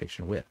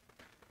conversation with.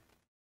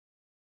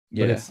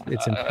 Yeah, it's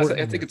important.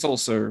 I think it's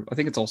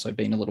also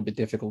been a little bit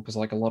difficult because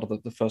like a lot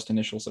of the first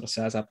initial sort of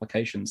SaaS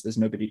applications, there's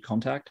nobody to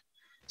contact,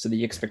 so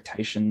the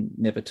expectation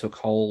never took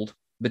hold.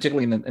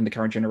 Particularly in the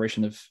current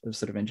generation of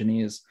sort of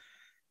engineers,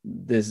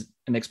 there's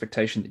an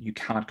expectation that you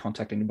can't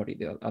contact anybody at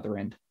the other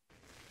end.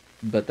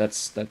 But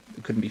that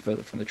couldn't be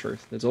further from the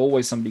truth. There's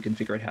always somebody who can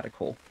figure out how to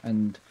call,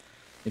 and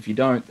If you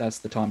don't, that's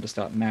the time to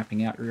start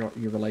mapping out your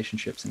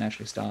relationships and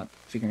actually start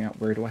figuring out,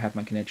 where do I have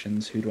my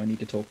connections? Who do I need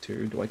to talk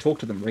to? Do I talk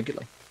to them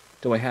regularly?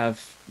 Do I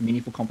have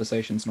meaningful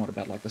conversations, not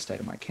about like the state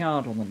of my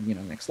account or the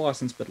next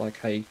license, but like,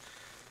 hey,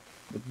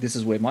 this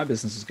is where my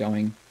business is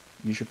going.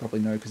 You should probably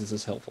know because this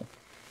is helpful.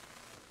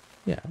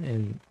 Yeah,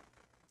 and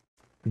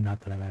not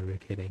that I'm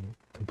advocating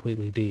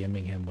completely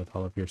DMing him with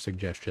all of your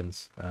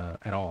suggestions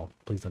at all.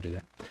 Please don't do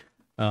that.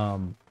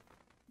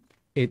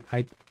 It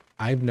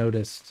I've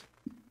noticed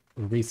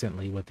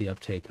recently with the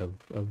uptake of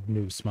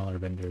new smaller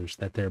vendors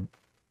that they're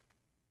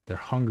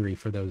hungry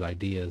for those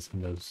ideas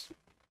and those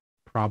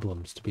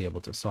problems to be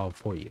able to solve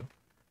for you.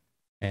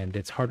 And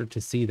it's harder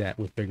to see that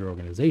with bigger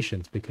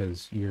organizations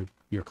because you're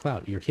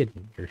clout, you're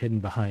hidden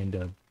behind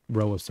a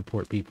row of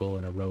support people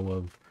and a row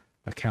of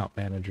account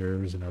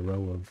managers and a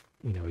row of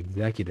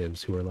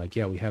executives who are like,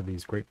 yeah, we have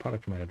these great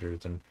product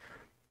managers, and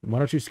why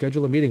don't you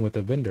schedule a meeting with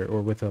a vendor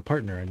or with a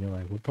partner? And you're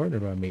like, what partner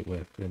do I meet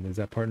with? And is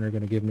that partner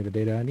going to give me the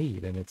data I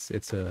need? And it's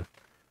an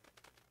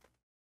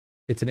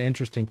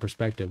interesting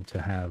perspective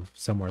to have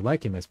somewhere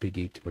like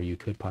MSPGeek where you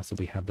could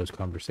possibly have those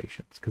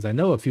conversations, because I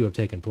know a few have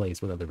taken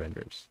place with other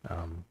vendors.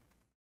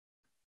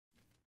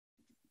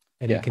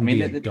 And Yeah, it can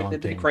be a daunting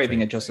they're craving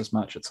thing. it just as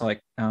much. It's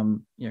like,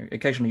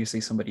 occasionally you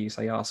see somebody, you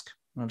say, ask.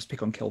 I'll just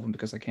pick on Kelvin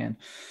because I can.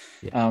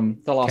 Yeah.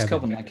 They'll ask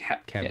Kevin. Kelvin,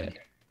 like, Kevin. Yeah,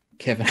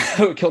 Kevin.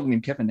 We're calling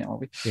him Kevin now, are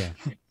we? Yeah.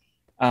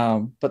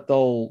 But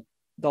they'll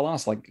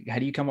ask, like, how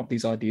do you come up with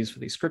these ideas for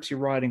these scripts you're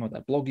writing or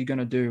that blog you're going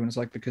to do? And it's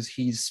like, because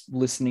he's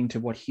listening to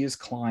what his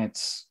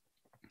clients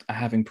are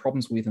having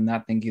problems with, and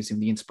that then gives him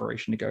the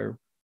inspiration to go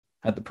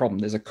at the problem.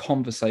 There's a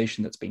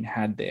conversation that's been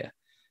had there,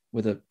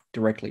 whether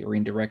directly or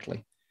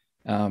indirectly.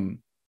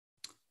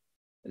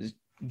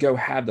 Go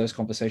have those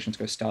conversations,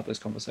 go start those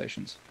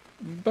conversations,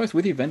 both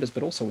with your vendors,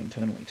 but also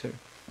internally too.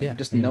 Yeah.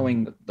 Just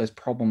knowing that those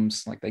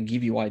problems, like, they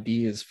give you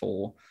ideas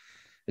for,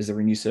 is there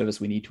a new service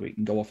we need to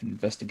go off and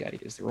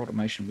investigate? Is there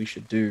automation we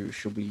should do?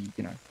 Should we,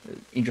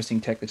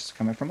 interesting tech that's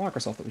coming from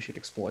Microsoft that we should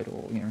exploit,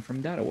 or,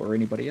 from Data or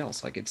anybody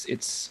else? Like,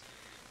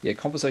 yeah,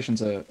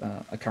 conversations are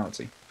a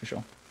currency for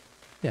sure.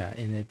 Yeah.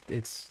 And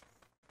it's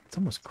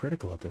almost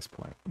critical at this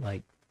point.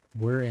 Like,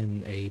 we're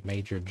in a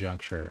major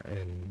juncture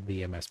in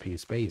the MSP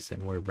space,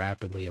 and we're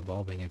rapidly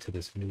evolving into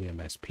this new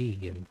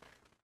MSP. And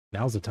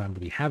now's the time to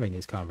be having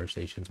these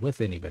conversations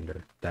with any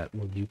vendor that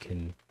you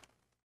can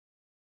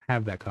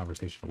have that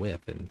conversation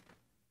with. And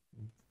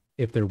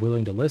if they're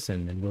willing to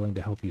listen and willing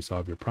to help you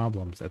solve your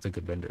problems, that's a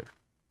good vendor.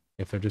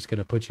 If they're just going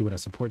to put you in a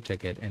support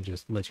ticket and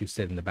just let you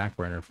sit in the back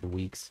burner for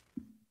weeks,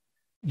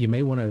 you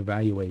may want to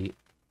evaluate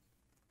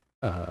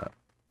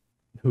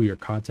who your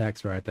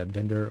contacts are at that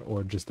vendor,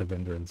 or just the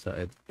vendor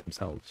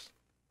themselves.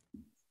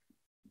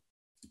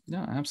 No,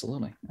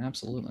 absolutely.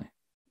 Absolutely.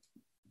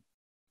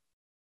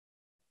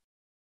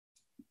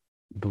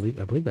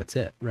 I believe that's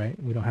it, right?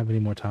 We don't have any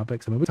more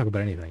topics. I mean, we talk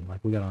about anything, like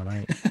we got all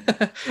night.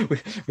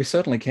 we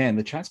certainly can.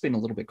 The chat's been a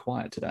little bit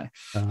quiet today.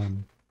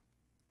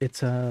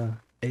 It's been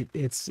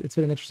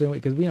an interesting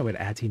week because we had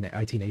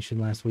IT Nation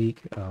last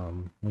week.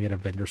 We had a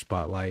vendor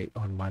spotlight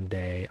on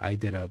Monday. I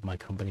did my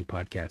company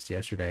podcast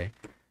yesterday,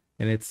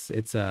 and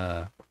it's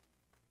a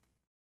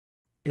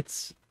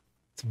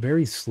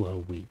very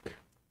slow week.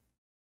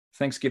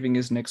 Thanksgiving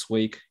is next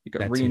week. You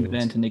got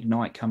reInvent and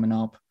Ignite coming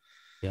up.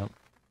 Yep.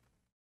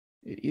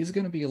 It is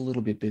going to be a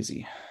little bit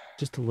busy.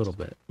 Just a little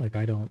bit. Like,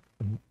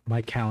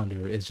 my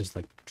calendar is just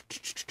like,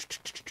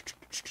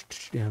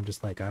 I'm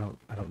just like, I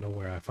don't know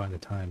where I find the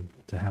time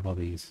to have all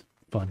these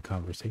fun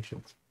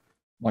conversations.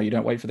 Why, you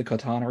don't wait for the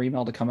Cortana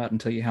email to come out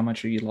and tell you how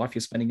much of your life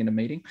you're spending in a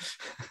meeting?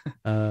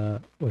 Well,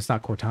 it's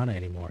not Cortana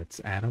anymore. It's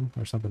Adam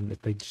or something.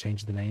 If they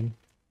changed the name.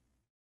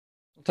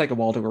 It'll take a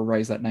while to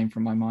erase that name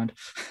from my mind.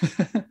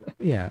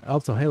 Yeah.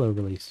 Also, Halo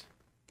release.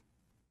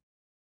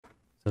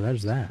 So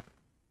there's that.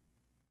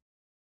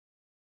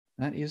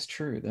 That is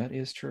true. That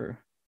is true.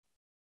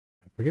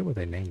 I forget what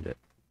they named it,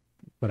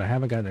 but I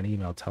haven't gotten an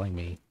email telling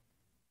me.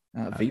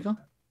 Viva?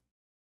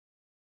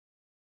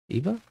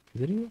 Eva?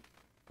 Is it Eva?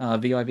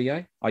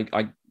 VIVA.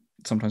 I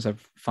sometimes have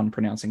fun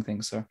pronouncing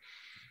things, so.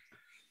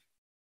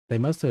 They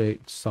must have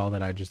saw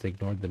that I just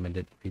ignored them and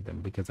didn't feed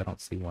them, because I don't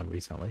see one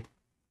recently.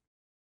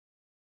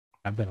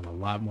 I've been on a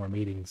lot more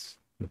meetings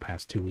in the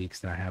past 2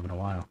 weeks than I have in a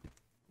while.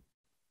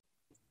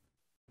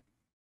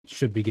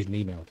 Should be getting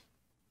emailed.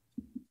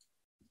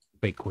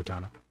 Fake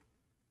Cortana.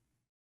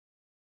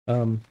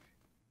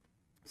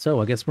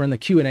 So I guess we're in the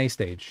Q&A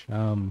stage.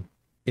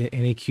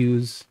 Any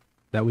Q's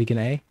that we can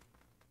A?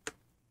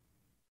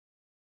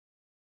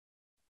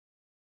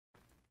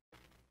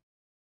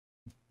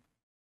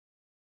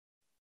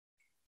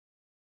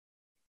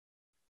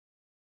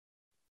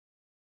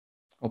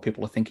 Or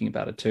people are thinking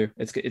about it too.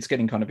 It's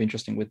getting kind of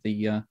interesting with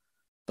the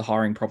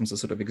hiring problems that are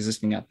sort of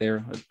existing out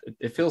there.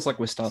 It feels like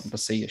we're starting to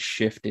see a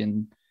shift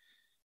in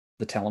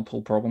the talent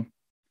pool problem.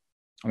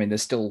 I mean,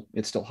 it's still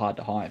hard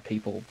to hire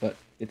people, but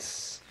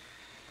it's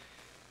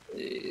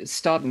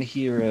starting to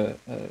hear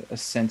a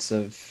sense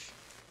of.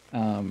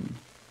 I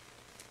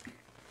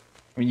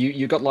mean,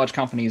 you've got large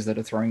companies that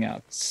are throwing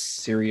out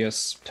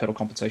serious total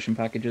compensation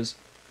packages,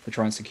 to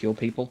try and secure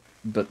people,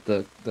 but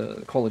the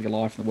quality of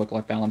life and the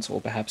work-life balance, or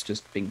perhaps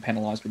just being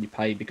penalized with your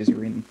pay because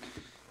you're in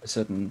a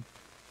certain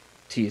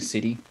tier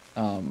city,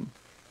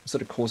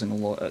 sort of causing a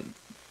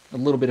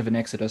little bit of an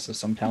exodus of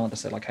some talent to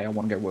say like, hey, I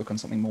want to go work on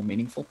something more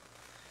meaningful.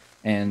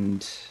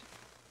 And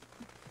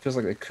it feels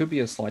like there could be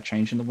a slight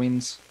change in the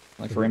winds,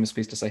 like for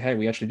MSPs to say, hey,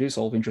 we actually do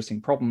solve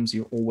interesting problems.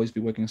 You'll always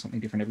be working on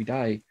something different every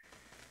day.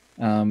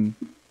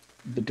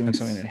 But doing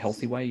something in a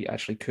healthy way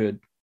actually could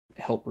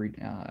help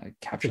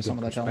capture some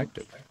of that talent.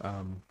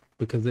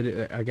 Because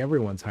like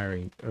everyone's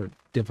hiring or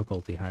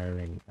difficulty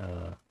hiring,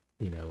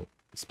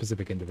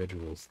 specific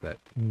individuals that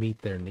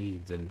meet their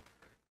needs, and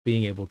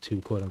being able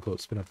to quote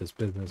unquote spin up this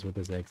business with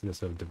this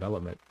exodus of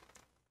development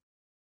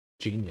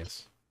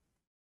genius,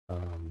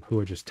 who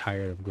are just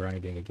tired of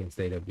grinding against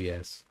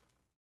AWS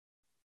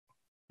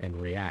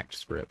and React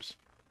scripts.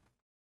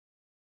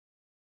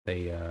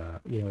 They,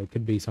 it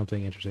could be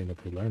something interesting that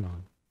they learn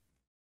on.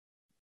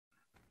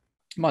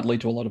 It might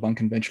lead to a lot of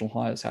unconventional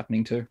hires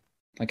happening too.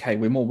 Like, hey,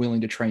 we're more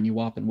willing to train you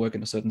up and work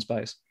in a certain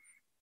space.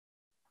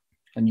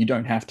 And you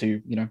don't have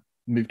to,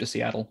 move to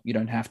Seattle. You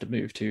don't have to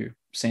move to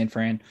San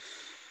Fran.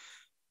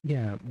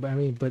 Yeah,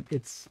 but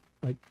it's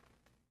like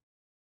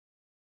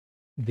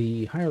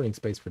the hiring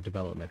space for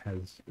development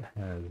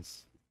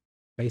has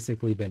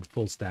basically been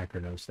full stack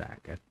or no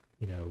stack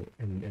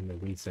in the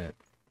recent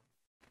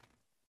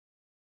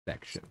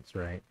sections,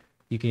 right?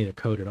 You can either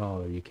code at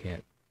all or you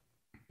can't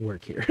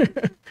work here.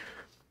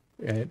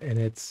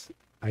 and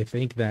I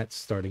think that's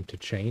starting to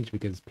change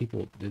because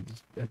people,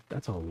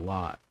 that's a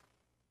lot.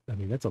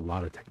 That's a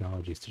lot of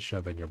technologies to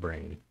shove in your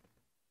brain.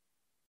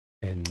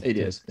 And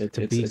to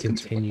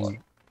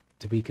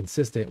be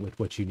consistent with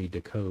what you need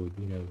to code,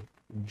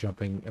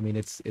 jumping.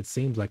 It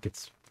seems like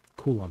it's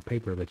cool on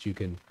paper that you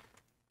can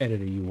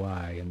edit a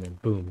UI and then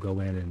boom, go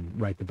in and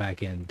write the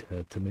back end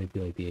to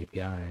manipulate the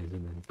APIs,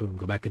 and then boom,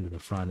 go back into the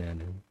front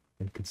end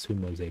and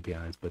consume those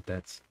APIs. But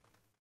that's,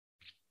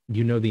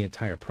 the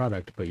entire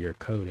product, but your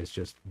code is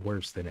just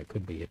worse than it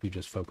could be if you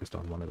just focused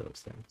on one of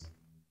those things.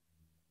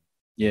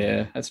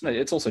 Yeah,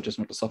 it's also just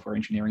not the software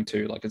engineering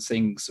too. Like, it's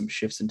seeing some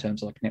shifts in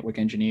terms of like network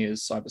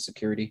engineers,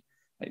 cybersecurity.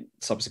 Like,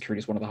 cybersecurity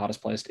is one of the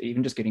hardest places.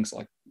 Even just getting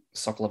like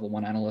SOC level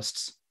 1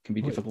 analysts can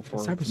be difficult for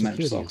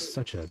cybersecurity. Is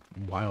such a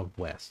wild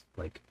west.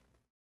 Like,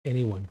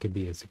 anyone could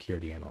be a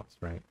security analyst,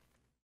 right?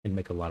 And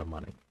make a lot of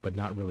money, but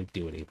not really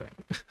do anything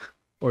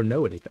or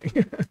know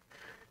anything.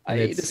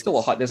 There's still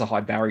a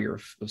high barrier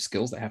of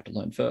skills they have to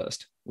learn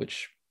first,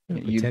 which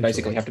you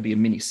basically have to be a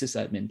mini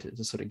sysadmin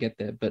to sort of get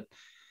there. But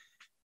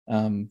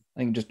I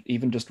think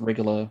just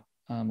regular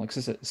like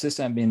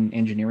sysadmin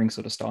engineering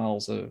sort of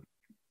styles are.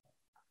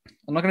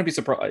 I'm not going to be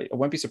surprised. I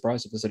won't be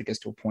surprised if this sort of gets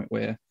to a point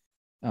where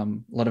a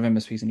lot of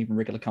MSPs and even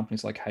regular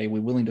companies like, hey,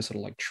 we're willing to sort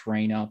of like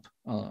train up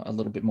a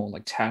little bit more,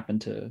 like tap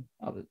into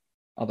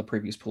other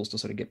previous pools to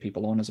sort of get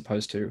people on, as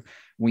opposed to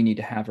we need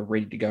to have a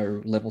ready to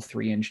go level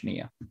 3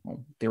 engineer. Well,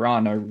 there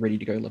are no ready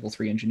to go level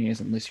 3 engineers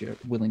unless you're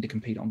willing to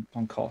compete on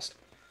cost.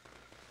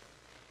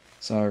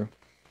 So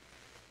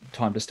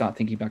time to start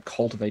thinking about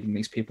cultivating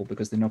these people,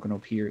 because they're not going to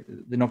appear.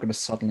 They're not going to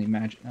suddenly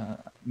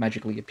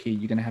magically appear.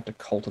 You're going to have to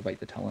cultivate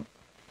the talent.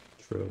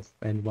 True.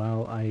 And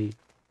while I,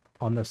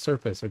 on the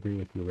surface, agree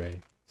with you, Ray,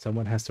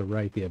 someone has to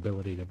write the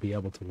ability to be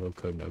able to low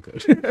code, no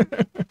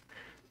code.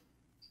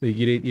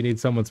 You need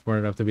someone smart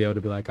enough to be able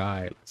to be like, all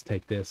right, let's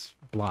take this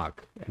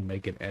block and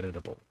make it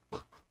editable.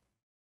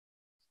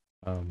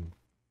 Power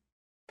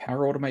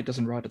Automate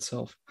doesn't write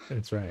itself.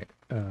 That's right.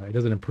 It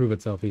doesn't improve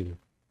itself either.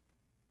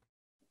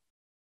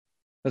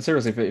 But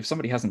seriously, if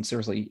somebody hasn't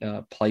seriously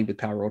played with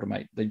Power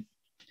Automate,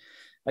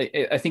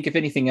 I think if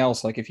anything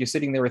else, like if you're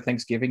sitting there at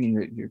Thanksgiving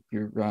and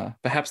you're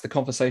perhaps the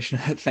conversation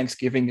at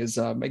Thanksgiving is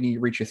making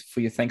you reach for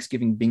your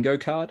Thanksgiving bingo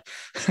card,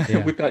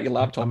 whip out your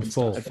laptop and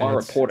fire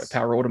a port at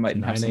Power Automate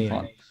and have some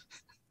fun.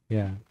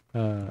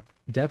 Yeah,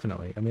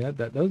 definitely.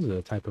 Those are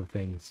the type of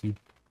things you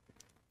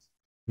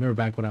remember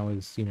back when I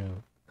was,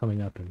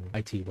 coming up in the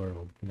IT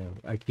world.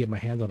 I could get my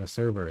hands on a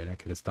server and I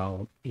could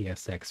install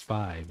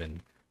ESX5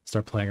 and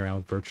start playing around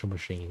with virtual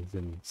machines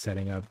and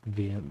setting up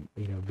VMs,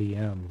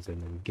 and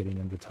then getting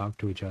them to talk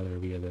to each other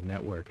via the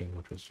networking,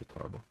 which was just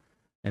horrible.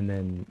 And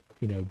then,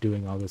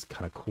 doing all this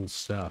kind of cool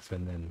stuff.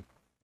 And then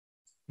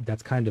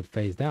that's kind of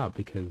phased out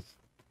because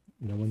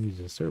no one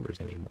uses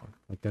servers anymore.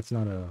 Like, that's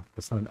not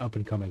an up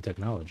and coming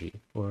technology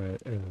or a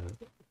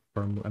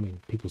firm.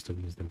 People still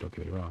use them, don't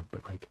get me wrong,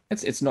 but like,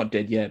 it's not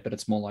dead yet, but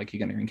it's more like you're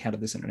going to encounter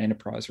this in an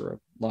enterprise or a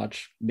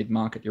large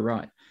mid-market. You're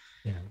right.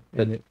 Yeah,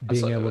 and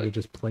being able to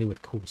just play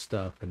with cool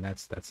stuff, and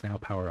that's now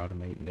Power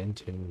Automate and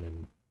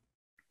Intune.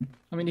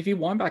 And if you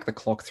wind back the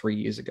clock 3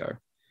 years ago,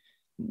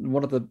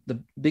 one of the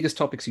biggest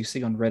topics you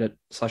see on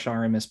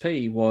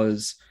Reddit/RMSP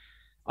was,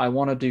 I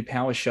want to do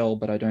PowerShell,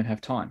 but I don't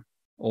have time.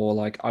 Or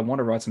like, I want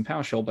to write some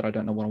PowerShell, but I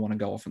don't know what I want to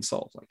go off and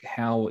solve. Like,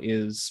 how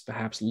is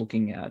perhaps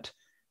looking at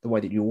the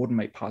way that you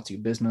automate parts of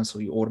your business,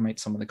 or you automate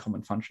some of the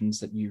common functions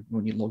that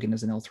when you log in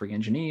as an L3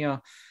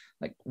 engineer,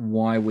 like,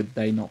 why would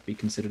they not be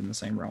considered in the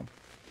same realm?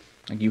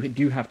 Like, you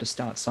do have to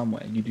start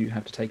somewhere. You do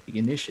have to take the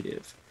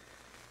initiative.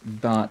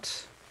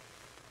 But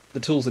the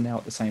tools are now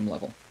at the same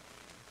level.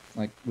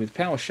 Like with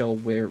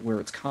PowerShell, where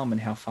it's come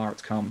and how far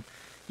it's come,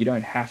 you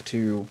don't have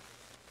to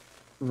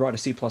write a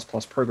C++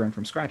 program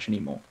from scratch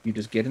anymore. You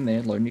just get in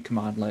there, load your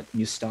commandlet, and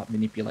you start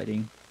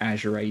manipulating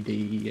Azure AD,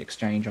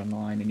 Exchange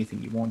Online,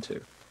 anything you want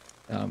to.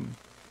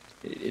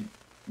 It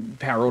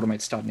Power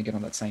Automate's starting to get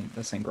on that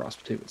same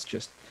grasp too. It's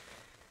just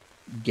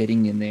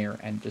getting in there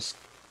and just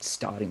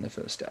starting the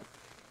first step.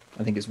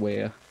 I think is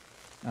where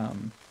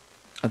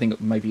I think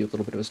it may be a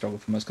little bit of a struggle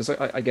for most, because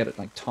I get it,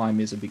 like time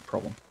is a big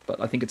problem, but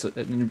I think it's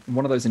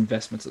one of those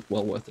investments that's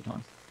well worth the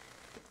time.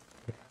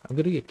 I'm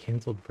gonna get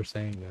canceled for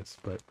saying this,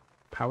 but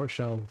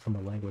PowerShell from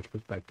a language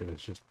perspective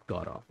is just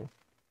god awful.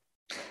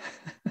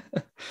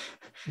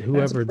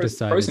 Whoever Pros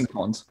decided and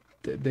cons.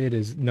 it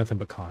is nothing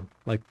but con.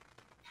 Like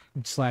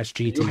slash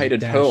GT You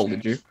hated dash Perl,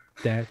 did you?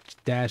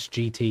 dash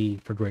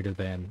GT for greater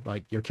than.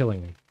 Like, you're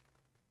killing me.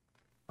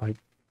 Like,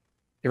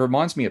 it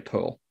reminds me of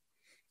Perl,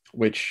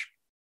 which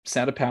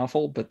sounded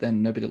powerful, but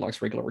then nobody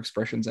likes regular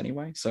expressions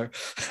anyway. So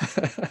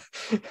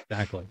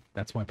exactly.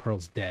 That's why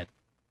Perl's dead.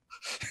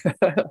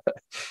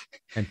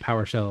 And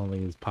PowerShell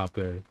only is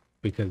popular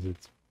because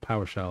it's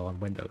PowerShell on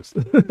Windows.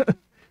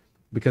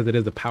 Because it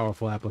is a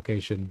powerful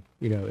application.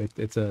 You know,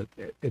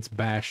 it's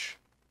Bash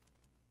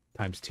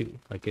times two.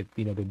 Like,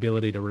 the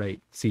ability to write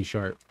C#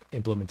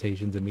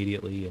 implementations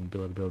immediately and be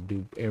able to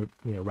do,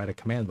 write a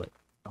commandlet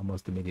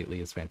almost immediately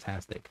is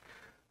fantastic.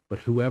 But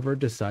whoever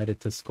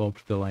decided to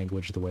sculpt the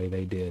language the way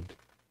they did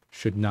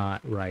should not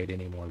write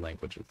any more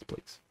languages,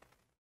 please.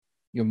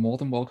 You're more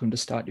than welcome to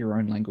start your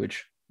own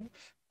language.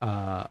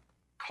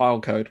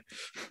 Kyle code.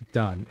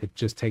 Done. It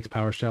just takes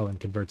PowerShell and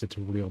converts it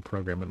to real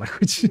programming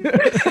language.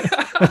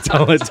 That's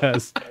all it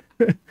does.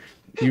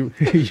 You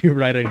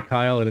write a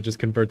Kyle and it just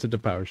converts it to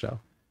PowerShell.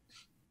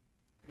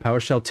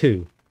 PowerShell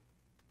 2.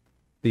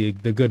 The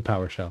good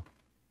PowerShell,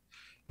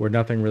 where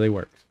nothing really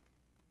works.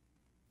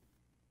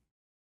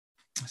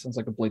 Sounds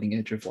like a bleeding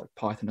edge of like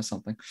Python or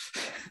something.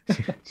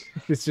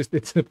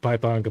 It's a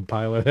Python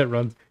compiler that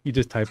runs. You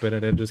just type it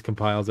and it just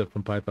compiles it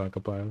from Python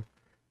compiler.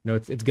 No,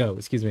 it's Go.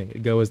 Excuse me.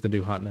 Go is the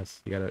new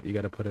hotness. You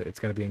gotta put it. It's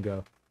gotta be in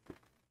Go.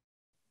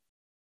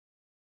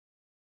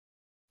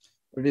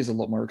 It is a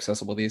lot more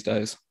accessible these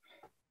days.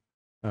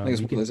 I think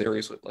it's one of those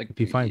areas with, like, if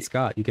you find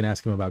Scott, you can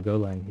ask him about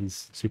Golang.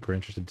 He's super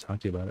interested to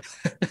talk to you about it.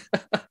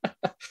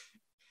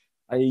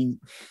 I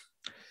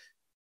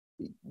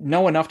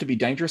know enough to be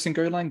dangerous in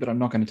Golang, but I'm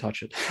not going to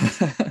touch it.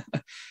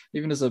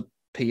 Even as a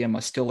PM, I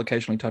still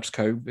occasionally touch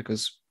code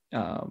because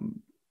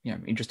I'm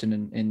interested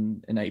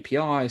in an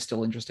API,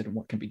 still interested in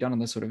what can be done in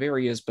those sort of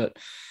areas. But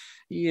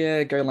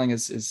yeah, Golang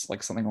is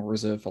like something I'll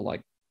reserve for,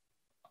 like,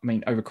 I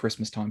mean, over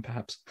Christmas time,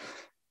 perhaps.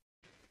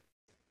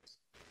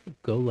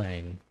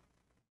 Golang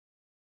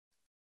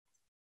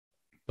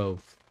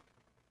both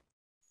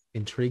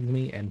intrigues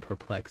me and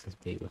perplexes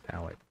me with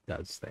how it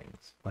does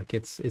things. Like,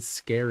 it's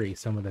scary,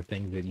 some of the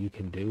things that you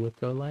can do with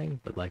Golang,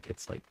 but like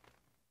it's kind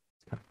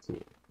of cool.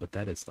 But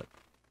that is, like,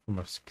 from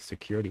a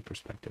security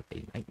perspective,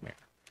 a nightmare.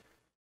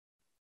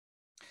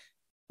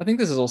 I think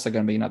this is also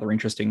going to be another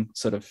interesting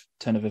sort of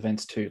turn of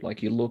events too.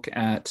 Like, you look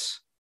at,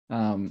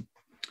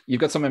 you've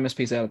got some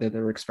MSPs out there that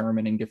are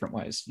experimenting in different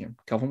ways. You know,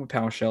 Kelvin with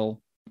PowerShell,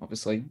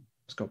 obviously,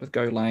 Scott with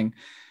Golang,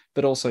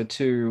 but also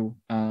too,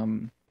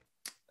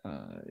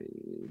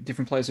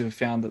 different players who have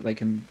found that they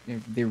can,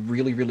 they're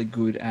really, really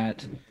good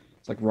at,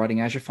 it's like writing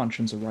Azure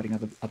functions or writing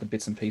other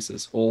bits and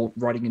pieces, or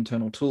writing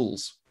internal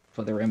tools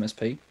for their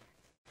MSP.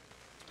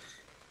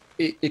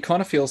 It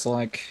kind of feels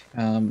like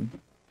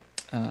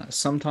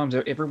sometimes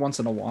every once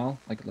in a while,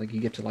 like you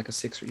get to like a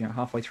 6,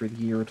 halfway through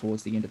the year or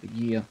towards the end of the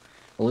year,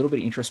 a little bit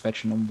of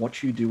introspection on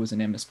what you do as an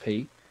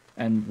MSP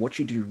and what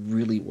you do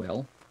really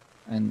well,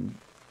 and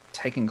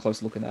taking a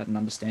close look at that and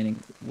understanding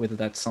whether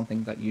that's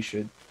something that you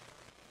should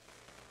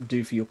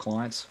do for your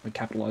clients or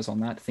capitalize on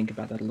that, think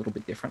about that a little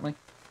bit differently.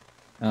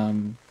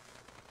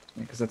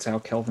 Because that's how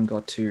Kelvin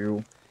got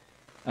to,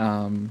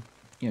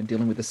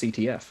 dealing with the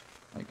CTF.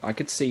 Like, I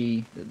could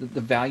see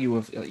the value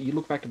of, you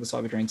look back to the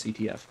Cyberdrain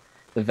CTF,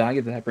 the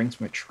value that brings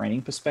from a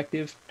training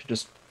perspective to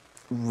just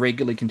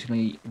regularly,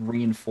 continually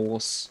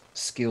reinforce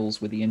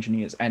skills with the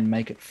engineers and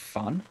make it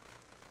fun.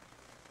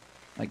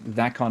 Like,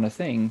 that kind of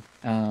thing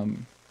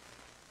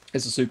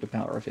is a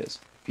superpower of his.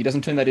 If he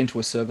doesn't turn that into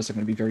a service, I'm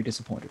going to be very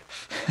disappointed.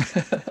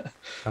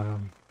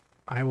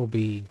 I will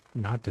be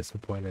not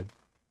disappointed.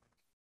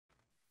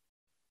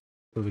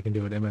 But we can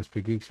do an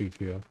MSPGeek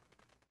CTO.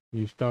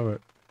 You start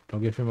it.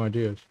 Don't give him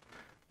ideas.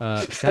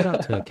 Shout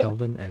out to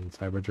Kelvin and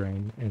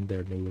Cyberdrain and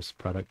their newest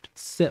product,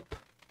 CIP,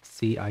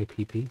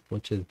 CIPP,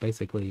 which is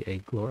basically a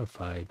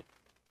glorified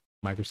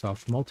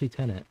Microsoft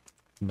multi-tenant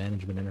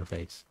management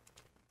interface.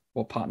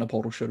 What partner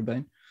portal should have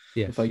been.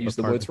 Yes, if I use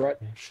the words right.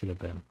 Should have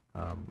been.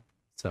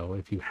 So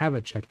if you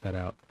haven't checked that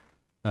out,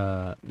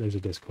 there's a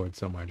Discord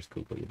somewhere. Just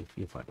Google it if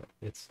you find it.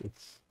 It's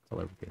all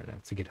over the internet.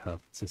 It's a GitHub.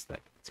 It's this thing.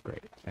 It's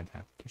great. It's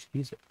fantastic. You should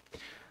use it.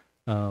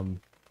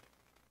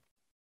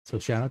 So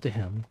shout out to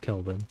him,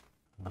 Kelvin,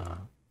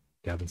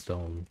 Gavin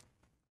Stone,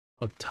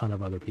 a ton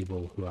of other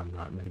people who I'm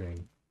not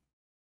mentioning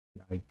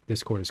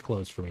Discord is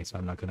closed for me, so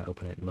I'm not going to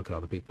open it and look at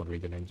all the people and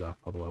read their names off,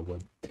 although I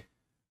would.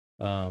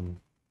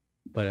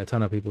 But a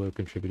ton of people who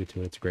contributed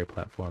to it. It's a great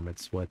platform.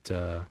 It's what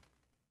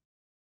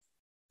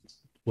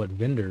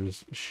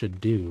vendors should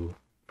do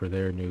for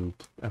their new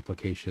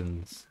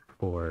applications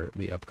for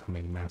the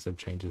upcoming massive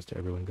changes to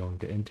everyone going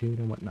to Intune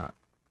and whatnot.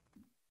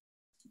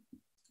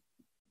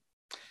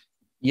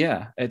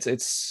 Yeah,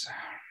 it's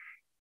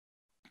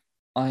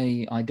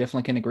I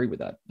definitely can agree with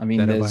that. I mean,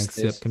 Data there's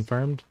buying SIP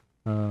confirmed.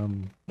 no.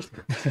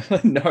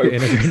 No, I'm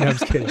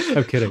just kidding.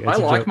 I'm kidding. I It's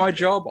a like joke. my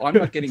job. I'm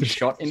not getting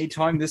shot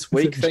anytime this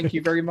week. Thank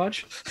you very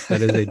much.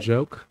 That is a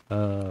joke.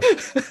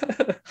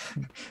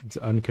 It's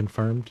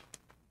unconfirmed.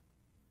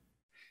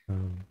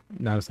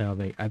 Not a single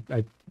thing.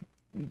 I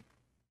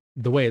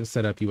the way it's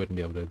set up, you wouldn't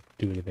be able to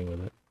do anything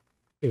with it,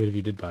 even if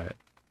you did buy it.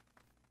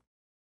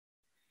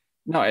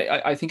 No,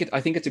 I think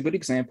it's a good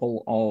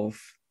example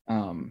of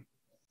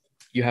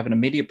you have an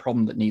immediate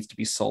problem that needs to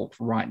be solved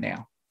right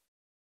now.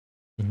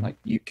 Mhm. Like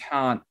you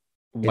can't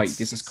wait.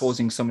 This is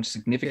causing so much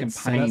significant It's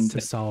set up pain.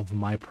 to solve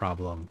my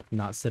problem,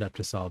 not set up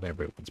to solve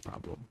everyone's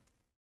problem.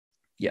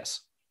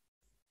 Yes.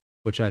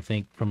 Which I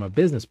think, from a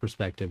business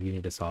perspective, you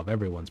need to solve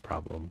everyone's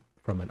problem.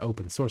 From an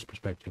open source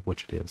perspective,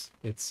 which it is,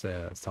 it's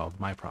solve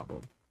my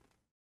problem.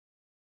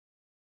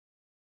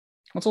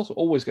 It's also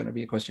always going to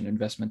be a question of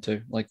investment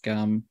too. Like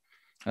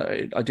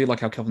I do like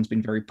how Kelvin's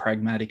been very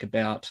pragmatic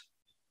about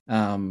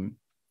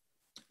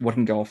what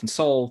can go off and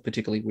solve,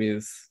 particularly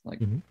with like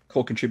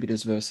core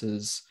contributors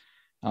versus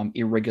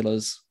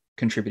irregulars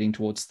contributing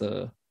towards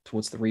the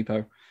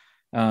repo.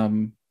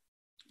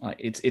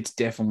 It's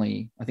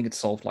definitely, I think it's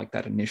solved like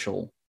that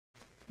initial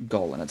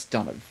goal, and it's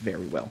done it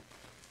very well.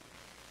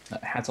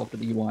 Hats off to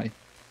the UI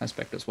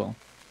aspect as well.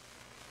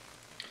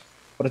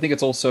 But I think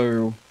it's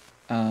also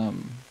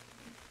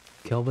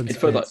Kelvin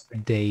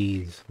spent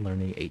days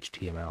learning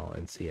HTML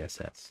and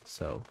CSS,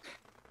 so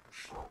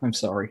I'm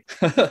sorry.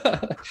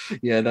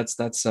 Yeah, that's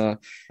HTML,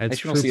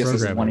 CSS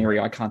is one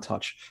area I can't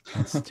touch.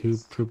 That's too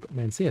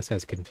man.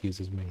 CSS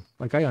confuses me.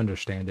 Like, I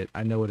understand it,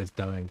 I know what it's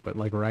doing, but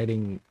like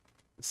writing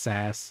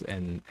SAS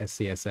and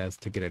SCSS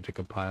to get it to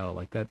compile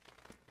like that,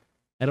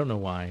 I don't know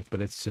why,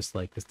 but it's just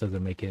like, this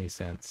doesn't make any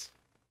sense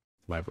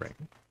to my brain.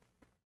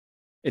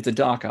 It's a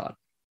dark art.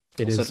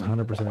 It is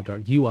 100% a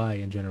dark.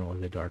 UI in general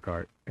is a dark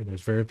art, and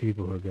there's very few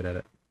people who are good at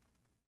it.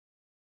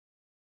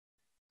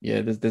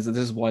 Yeah, this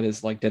is why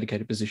there's like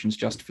dedicated positions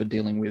just for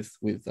dealing with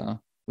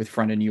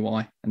front end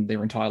UI, and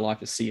their entire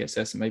life is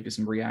CSS and maybe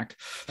some React.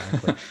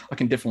 Exactly. I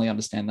can definitely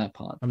understand that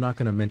part. I'm not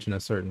going to mention a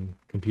certain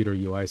computer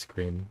UI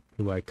screen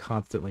who I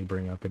constantly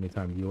bring up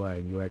anytime UI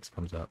and UX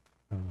comes up,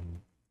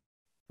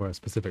 for a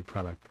specific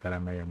product that I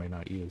may or may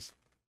not use.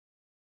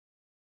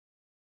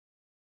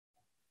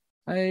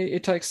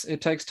 It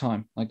takes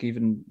time. Like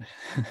even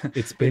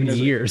it's been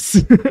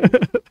years.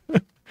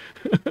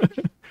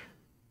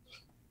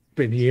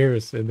 Been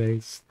years, and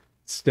they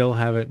still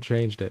haven't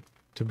changed it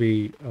to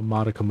be a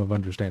modicum of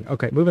understanding.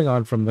 Okay, moving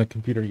on from the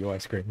computer UI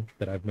screen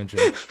that I've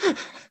mentioned.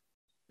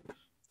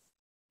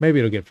 Maybe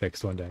it'll get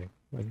fixed one day.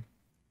 Like,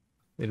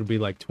 it'll be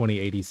like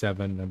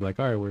 2087, and I'm like,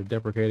 all right, we're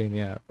deprecating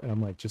the app. And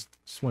I'm like, just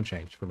one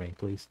change for me,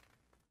 please.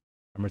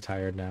 I'm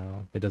retired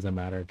now. It doesn't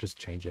matter. Just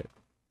change it.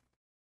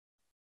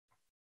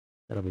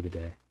 That'll be the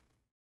day.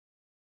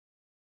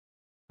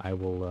 I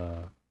will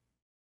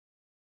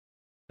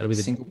that'll be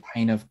the single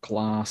pane of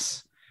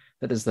glass.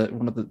 That is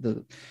one of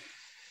the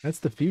that's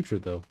the future,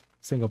 though.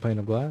 Single pane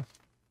of glass.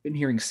 Been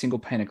hearing single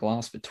pane of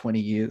glass for 20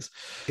 years.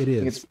 It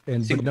is,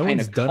 but no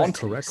one's done it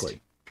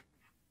correctly.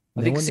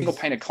 I think single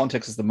pane of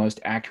context is the most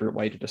accurate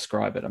way to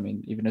describe it. I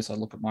mean, even as I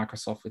look at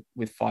Microsoft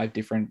with 5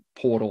 different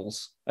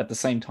portals at the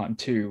same time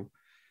too,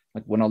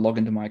 like when I log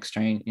into my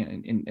Exchange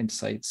in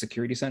say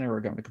Security Center, or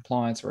go into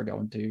compliance, or I go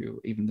into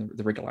even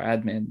the regular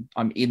admin,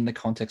 I'm in the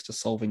context of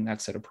solving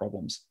that set of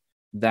problems,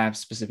 that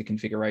specific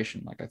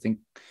configuration. Like I think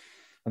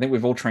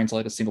we've all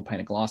translated single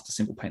pane of glass to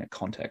single pane of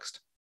context.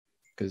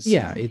 Because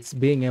it's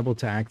being able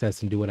to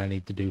access and do what I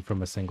need to do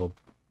from a single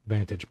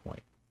vantage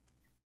point.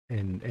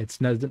 And it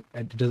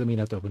doesn't mean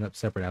I have to open up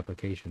separate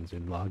applications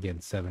and log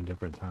in 7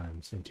 different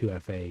times and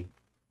 2FA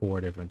 4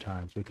 different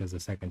times because the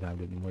second time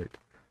didn't work.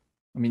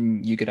 I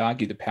mean, you could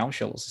argue the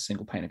PowerShell is a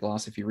single pane of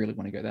glass if you really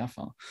want to go that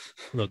far.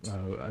 Look,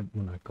 I'm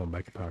not going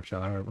back to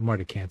PowerShell. I'm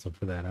already canceled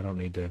for that. I don't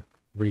need to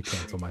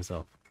re-cancel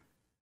myself.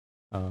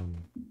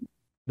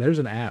 There's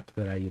an app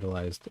that I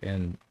utilized,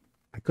 and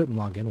I couldn't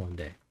log in one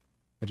day.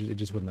 It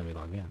just wouldn't let me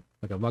log in.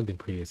 Like, I've logged in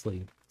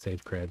previously,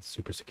 saved creds,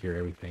 super secure,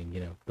 everything,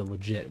 the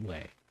legit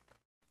way.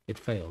 It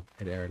failed.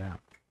 It errored out.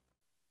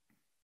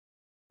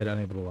 It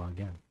unable to log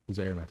in. It was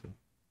an error message.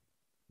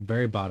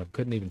 Very bottom.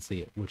 Couldn't even see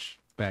it, which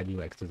bad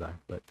UX design.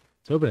 But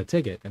so I opened a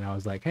ticket, and I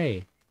was like,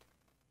 hey,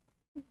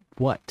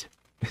 what?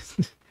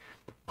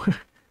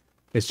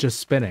 It's just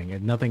spinning,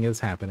 and nothing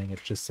is happening.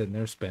 It's just sitting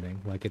there spinning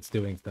like it's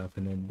doing stuff,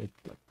 and then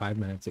like 5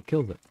 minutes, it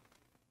kills it.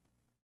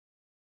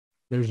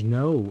 There's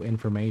no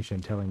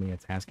information telling me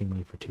it's asking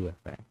me for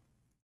 2FA.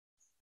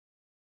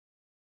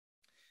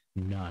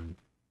 None.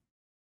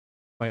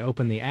 If I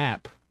open the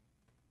app,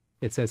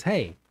 it says,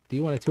 hey, do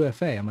you want a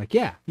 2FA? I'm like,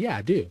 yeah,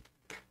 I do.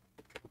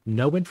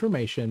 No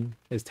information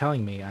is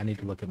telling me I need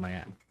to look at my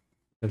app.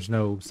 There's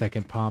no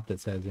second prompt that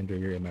says enter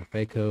your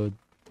MFA code.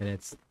 And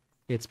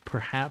it's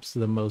perhaps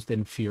the most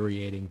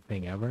infuriating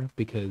thing ever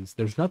because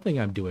there's nothing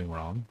I'm doing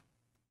wrong.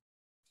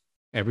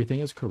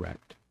 Everything is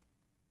correct,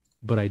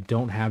 but I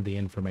don't have the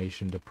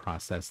information to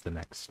process the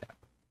next step.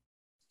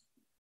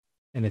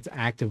 And it's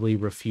actively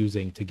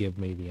refusing to give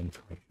me the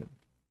information.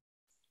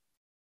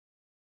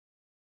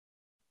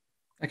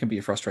 That can be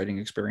a frustrating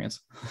experience.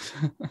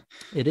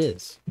 It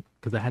is,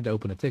 because I had to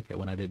open a ticket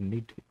when I didn't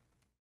need to.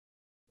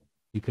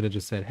 You could have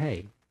just said,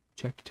 hey,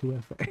 check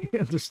 2FA.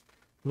 And just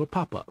a little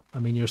pop-up. I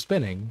mean, you're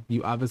spinning.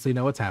 You obviously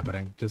know what's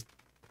happening. Just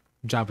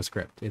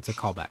JavaScript. It's a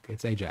callback.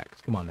 It's Ajax.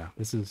 Come on now.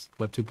 This is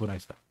Web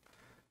 2.0 stuff.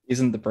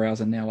 Isn't the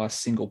browser now a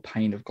single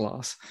pane of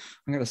glass?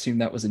 I'm going to assume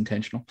that was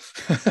intentional.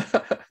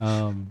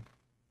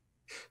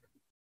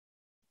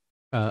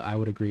 I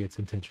would agree it's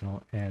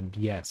intentional. And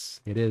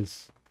yes, it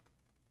is.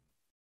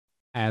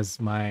 As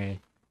my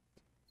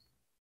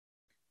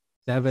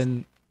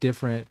 7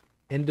 different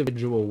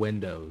individual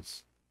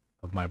windows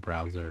of my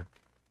browser,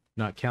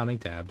 not counting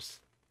tabs,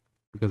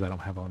 because I don't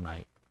have all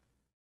night,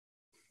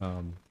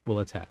 will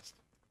attest.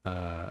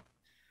 And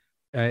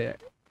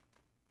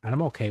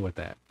I'm okay with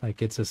that.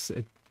 Like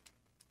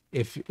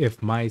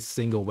if my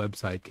single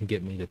website can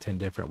get me to 10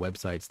 different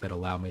websites that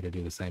allow me to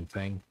do the same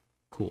thing,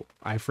 cool.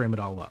 I frame it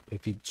all up.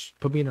 If you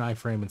put me in an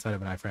iframe inside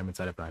of an iframe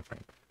inside of an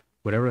iframe,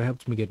 whatever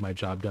helps me get my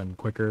job done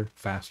quicker,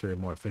 faster, and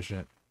more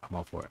efficient, I'm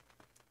all for it.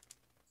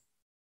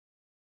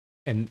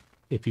 And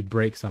if you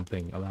break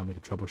something, allow me to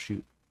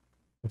troubleshoot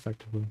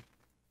effectively.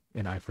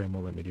 And iframe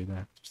will let me do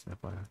that. Just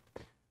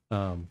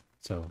FYI.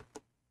 So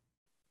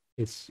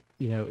it's,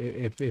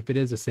 if it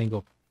is a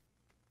single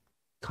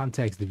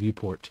context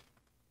viewport,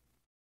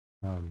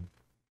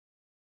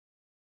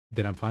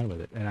 then I'm fine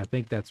with it. And I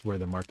think that's where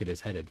the market is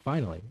headed.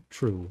 Finally,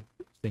 true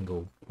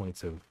single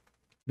points of,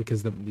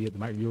 because you're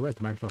right,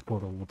 the Microsoft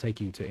portal will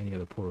take you to any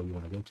other portal you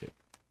want to go to.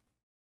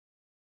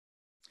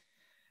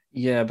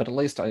 Yeah, but at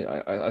least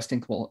I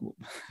think, well,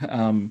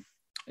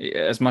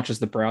 as much as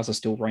the browser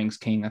still reigns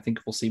king, I think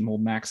we'll see more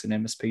Macs and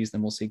MSPs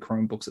than we'll see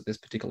Chromebooks at this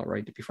particular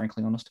rate, to be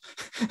frankly honest.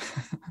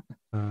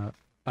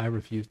 I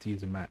refuse to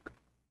use a Mac.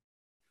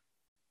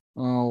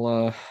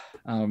 Well,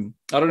 I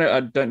don't know. I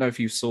don't know if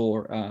you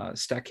saw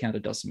Stack Counter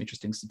does some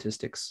interesting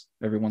statistics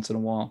every once in a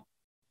while.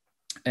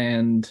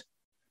 And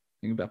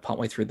I think about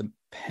partway through the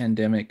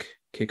pandemic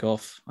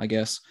kickoff, I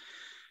guess,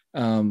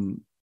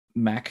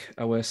 Mac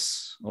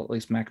OS, or at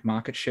least Mac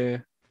market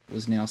share,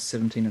 was now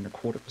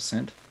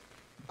 17.25%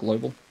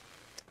 global.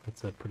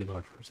 That's a pretty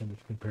large percentage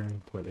comparing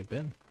to where they've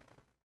been.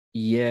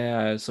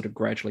 Yeah, sort of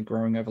gradually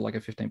growing over like a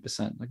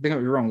 15%. Like, don't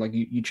get me wrong, like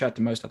you chat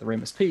to most other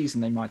MSPs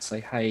and they might say,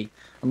 hey,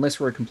 unless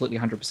we're a completely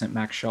 100%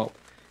 Mac shop,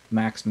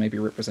 Macs maybe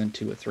represent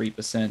 2 or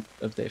 3%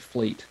 of their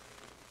fleet.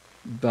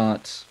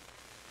 But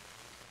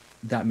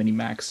that many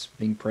Macs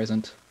being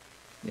present,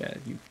 yeah,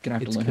 you're going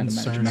to have to learn how to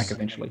manage a Mac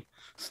eventually.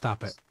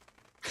 Stop it.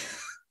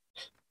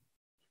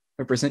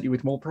 I present you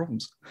with more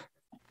problems.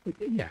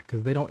 Yeah,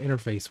 because they don't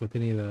interface with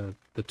any of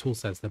the tool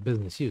sets that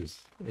business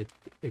use.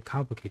 It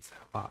complicates that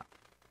a lot.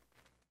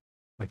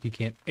 Like, you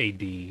can't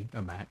AD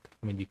a Mac.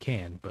 I mean, you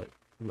can, but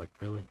like,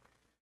 really?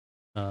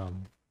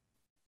 And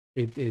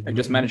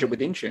just manage it with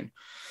Intune.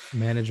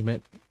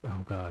 Management.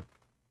 Oh God.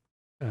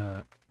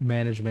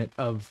 Management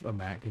of a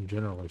Mac in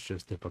general is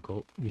just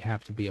difficult. You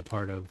have to be a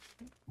part of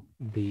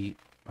the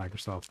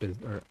Microsoft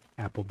business or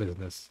Apple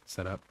business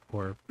setup,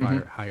 or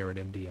hire an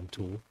MDM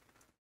tool.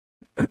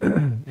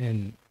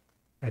 And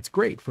that's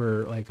great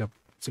for like a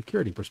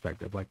security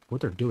perspective. Like,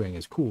 what they're doing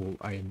is cool.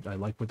 I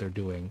like what they're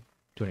doing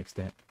to an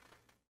extent,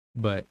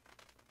 but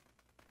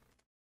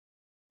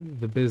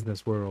the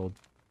business world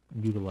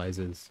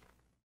utilizes,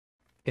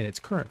 in its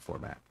current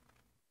format,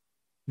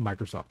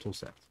 Microsoft tool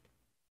sets,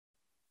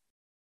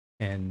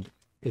 and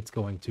it's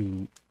going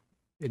to,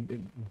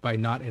 by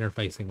not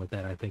interfacing with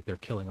that, I think they're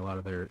killing a lot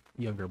of their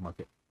younger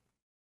market.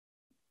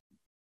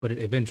 But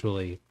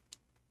eventually,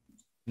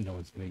 no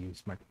one's going to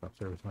use Microsoft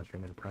Service Mesh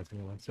in enterprise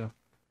anyway. So,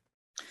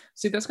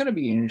 see, that's going to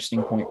be an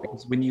interesting point,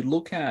 because when you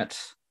look at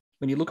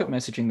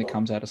messaging that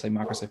comes out of, say,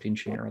 Microsoft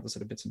Intune or other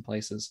sort of bits and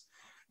places,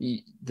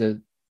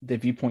 the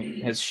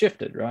viewpoint has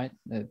shifted, right?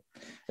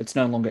 It's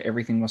no longer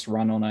everything must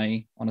run on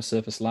a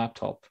Surface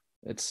laptop.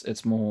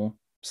 It's more,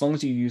 as long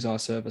as you use our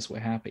service, we're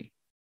happy.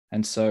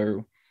 And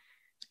so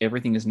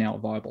everything is now a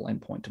viable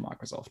endpoint to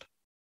Microsoft.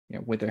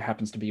 Whether it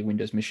happens to be a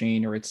Windows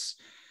machine or it's,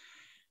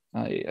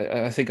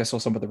 I think I saw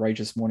some of the rage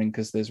this morning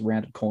because there's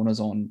rounded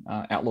corners on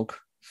Outlook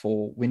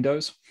for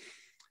Windows.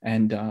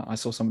 And I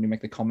saw somebody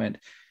make the comment,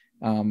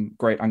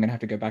 great, I'm going to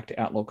have to go back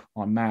to Outlook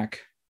on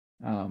Mac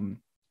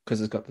because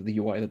it's got the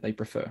UI that they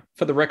prefer.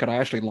 For the record, I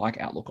actually like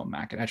Outlook on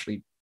Mac. It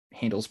actually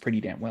handles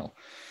pretty damn well.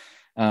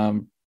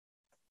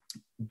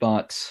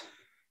 But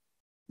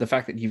the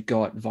fact that you've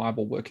got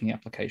viable working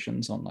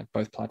applications on like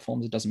both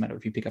platforms, it doesn't matter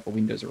if you pick up a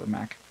Windows or a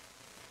Mac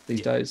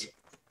these days.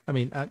 I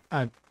mean,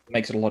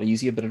 makes it a lot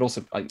easier, but it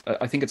also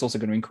I think it's also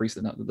going to increase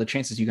the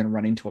chances you're going to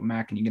run into a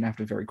Mac and you're going to have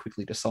to very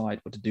quickly decide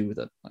what to do with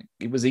it. Like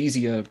it was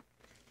easier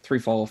 3,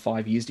 4,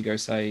 5 years to go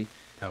say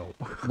Oh,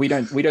 we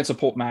don't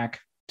support Mac.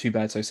 Too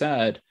bad, so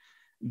sad.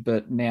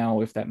 But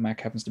now, if that Mac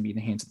happens to be in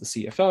the hands of the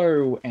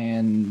CFO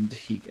and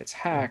he gets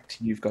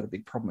hacked, you've got a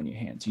big problem in your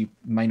hands. You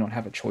may not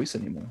have a choice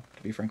anymore,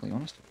 to be frankly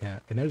honest. yeah.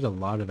 And there's a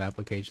lot of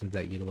applications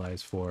that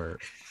utilize for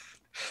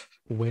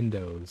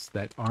Windows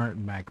that aren't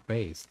Mac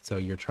based. So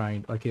you're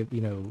trying, like, if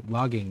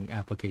logging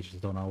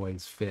applications don't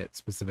always fit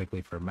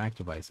specifically for Mac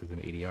devices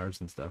and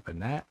ADRs and stuff,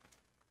 and that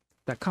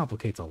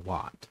complicates a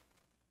lot.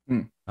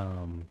 Mm.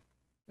 Um,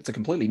 It's a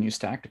completely new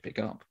stack to pick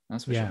up.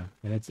 That's for yeah, sure.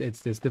 and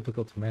it's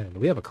difficult to manage.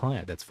 We have a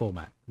client that's full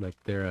Mac, like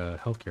they're a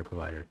healthcare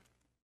provider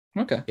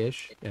Okay.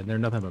 ish, and they're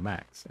nothing but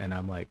Macs, and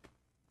I'm like,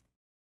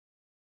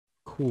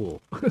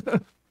 cool,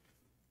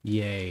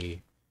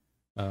 yay.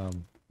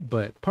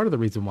 But part of the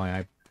reason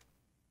why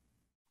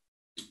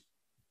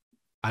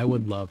I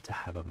would love to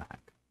have a Mac,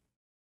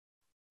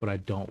 but I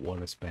don't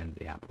want to spend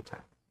the Apple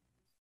tax.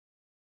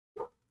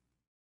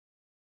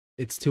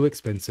 It's too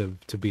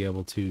expensive to be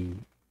able to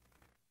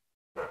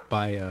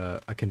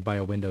I can buy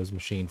a Windows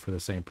machine for the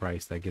same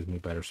price that gives me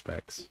better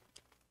specs.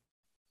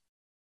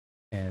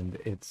 And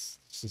it's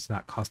just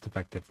not cost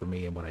effective for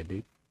me and what I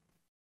do.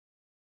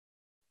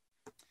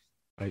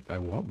 I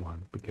want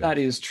one because That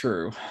is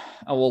true.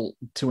 Oh, well,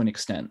 to an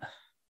extent.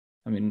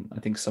 I mean, I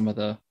think some of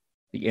the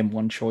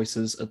M1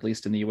 choices, at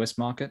least in the US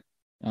market,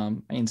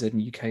 ANZ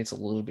and UK, it's a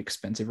little bit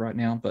expensive right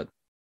now, but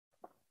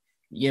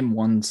the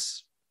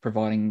M1's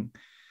providing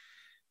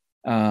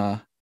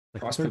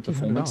like price per $1,300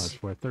 performance.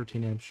 for a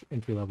 13-inch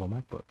entry level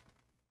MacBook.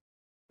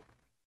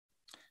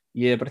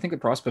 Yeah, but I think the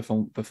price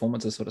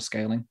performance is sort of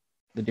scaling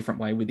the different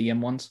way with the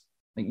M1s.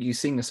 Like you're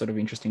seeing this sort of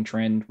interesting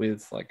trend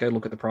with like go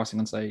look at the pricing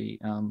and say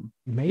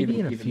Maybe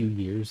in a few even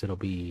years it'll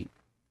be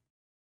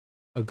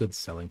a good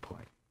selling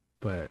point,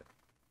 but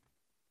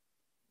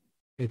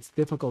it's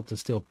difficult to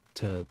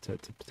to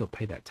still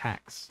pay that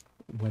tax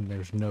when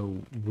there's no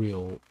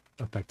real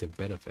effective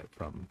benefit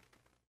from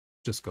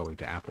just going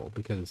to Apple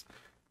because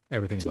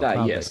everything's all today,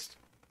 cloud yes, based.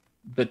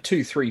 but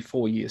 2, 3,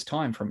 4 years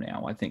time from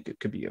now, I think it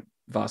could be a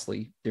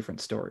vastly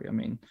different story. I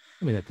mean,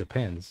 I mean, that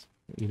depends.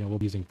 We'll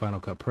be using Final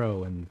Cut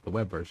Pro and the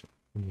web version,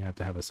 and you have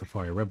to have a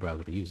Safari web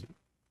browser to use it.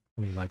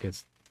 I mean, like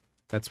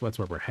that's where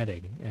we're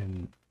heading,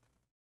 and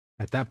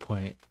at that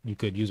point, you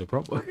could use a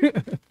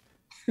Chromebook.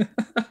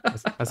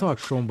 I saw a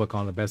Chromebook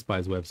on the Best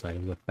Buy's website.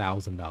 It was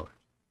 $1,000,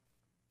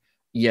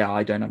 yeah,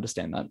 I don't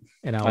understand that.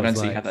 and I I don't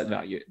was see how like, that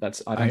value.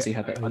 I don't see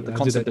how the I did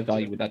concept that. of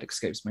value with that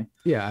escapes me.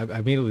 Yeah, I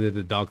immediately did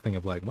the dog thing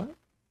of like, what?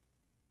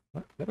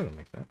 What? That doesn't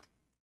make sense.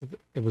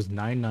 It was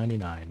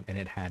 $9.99, and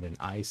it had an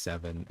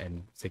i7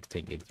 and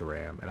 16 gigs of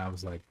RAM, and I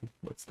was like,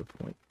 what's the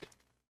point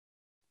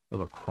of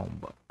a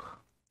Chromebook?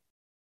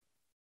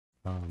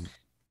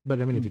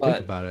 But I mean, if you think But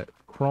about it,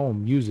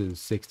 Chrome uses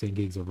 16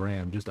 gigs of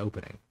RAM just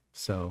opening,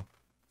 so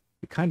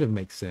it kind of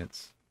makes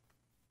sense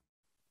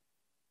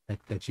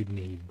that you'd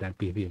need that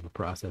beefy of a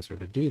processor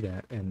to do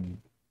that. And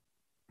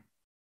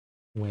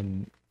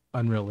when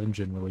Unreal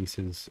Engine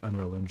releases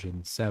Unreal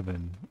Engine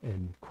 7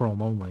 and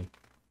Chrome only,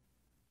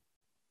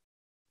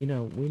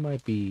 we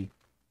might be.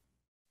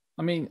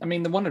 I mean,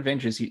 the one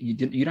advantage is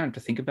you don't have to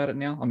think about it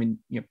now. I mean,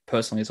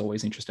 personally, it's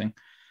always interesting,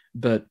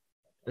 but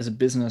as a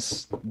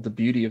business, the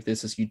beauty of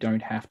this is you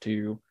don't have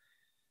to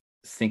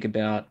think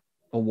about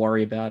or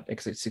worry about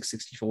x86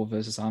 64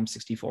 versus ARM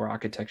 64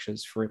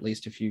 architectures for at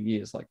least a few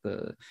years. Like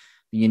the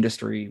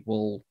industry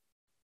will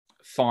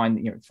find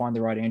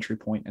the right entry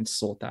point and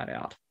sort that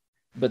out.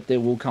 But there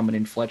will come an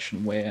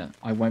inflection where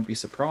I won't be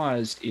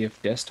surprised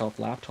if desktop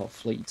laptop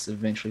fleets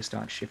eventually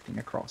start shifting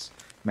across.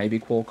 Maybe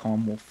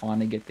Qualcomm will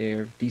finally get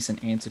their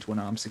decent answer to an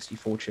ARM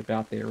 64 chip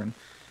out there and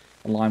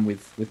align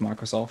with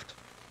Microsoft.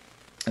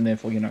 And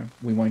therefore,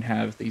 we won't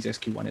have these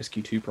SQ1,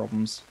 SQ2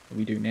 problems that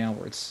we do now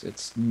where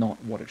it's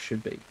not what it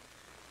should be.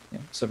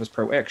 Surface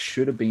Pro X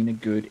should have been a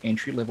good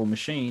entry level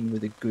machine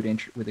with a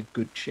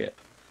good chip.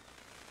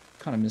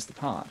 Kind of missed the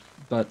part,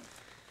 but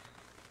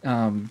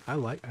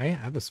I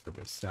have a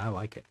Surface. I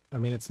like it. I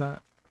mean, it's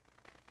not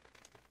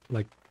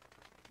like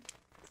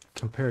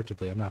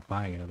comparatively, I'm not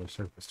buying another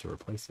Surface to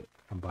replace it.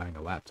 I'm buying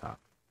a laptop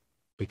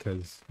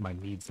because my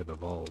needs have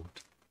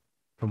evolved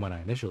from when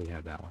I initially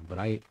had that one.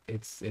 But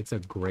it's a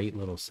great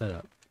little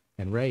setup.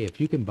 And Ray,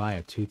 if you can buy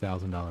a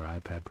 $2,000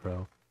 iPad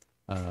Pro,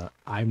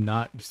 I'm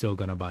not still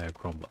gonna buy a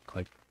Chromebook.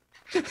 Like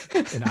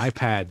an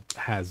iPad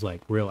has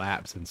like real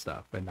apps and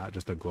stuff, and not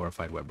just a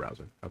glorified web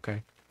browser.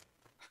 Okay.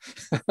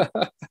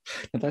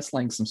 that's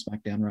laying some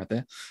smack down right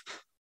there.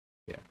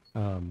 Yeah.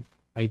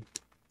 I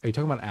Are you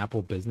talking about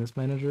Apple Business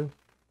Manager?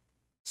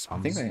 I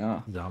think they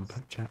are.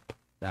 Chap,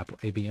 Apple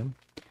ABM.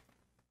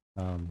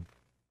 Um,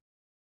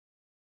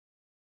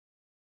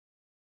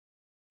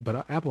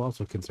 but Apple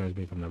also concerns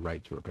me from the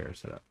right to repair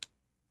setup.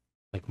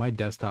 Like my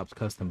desktop's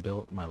custom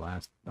built.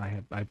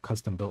 I've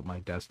custom built my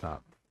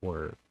desktop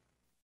for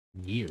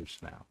years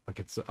now. Like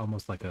it's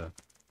almost like a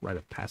rite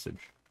of passage.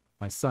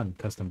 My son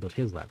custom built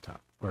his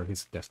laptop or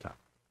his desktop.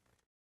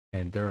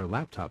 And there are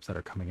laptops that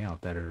are coming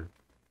out that are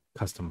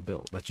custom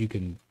built that you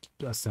can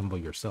assemble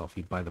yourself.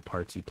 You buy the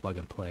parts, you plug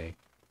and play.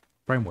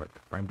 Frame.work.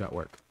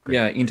 Great.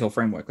 Yeah, Intel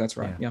framework. That's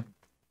right. Yeah.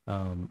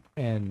 Yeah.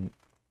 And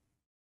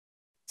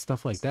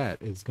stuff like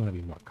that is going to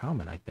be more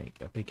common, I think.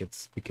 I think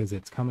it's because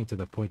it's coming to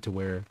the point to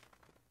where,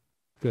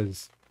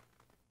 because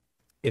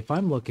if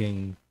I'm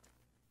looking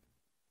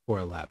for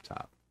a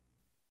laptop,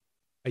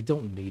 I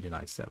don't need an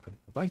i7.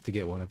 I'd like to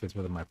get one if it's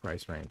within my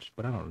price range,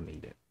 but I don't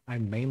need it.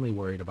 I'm mainly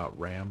worried about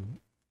RAM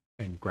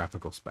and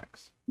graphical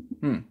specs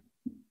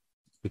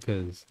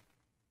because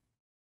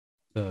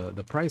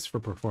the price for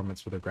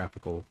performance for the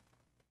graphical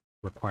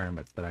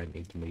requirements that I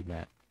need to be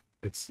met,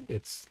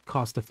 it's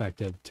cost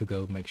effective to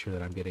go make sure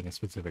that I'm getting a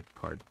specific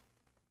card,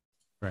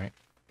 right?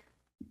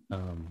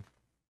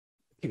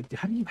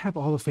 How do you have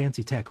all the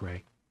fancy tech,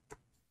 Ray?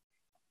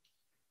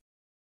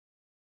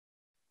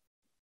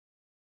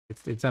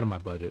 It's out of my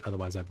budget.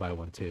 Otherwise, I'd buy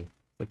one too.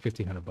 Like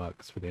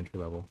 $1,500 for the entry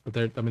level. But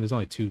there's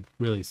only two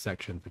really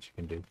sections that you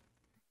can do.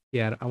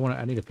 Yeah,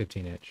 I need a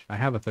 15-inch. I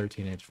have a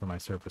 13-inch for my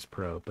Surface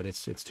Pro, but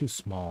it's too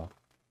small,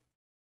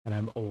 and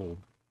I'm old.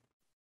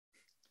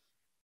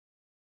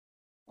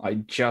 I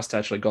just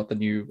actually got the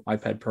new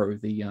iPad Pro,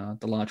 the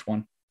large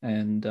one,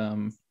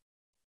 and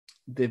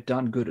they've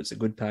done good. It's a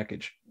good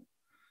package.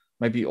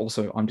 Maybe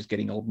also I'm just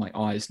getting old. My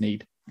eyes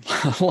need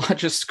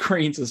larger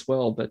screens as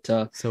well. But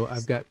so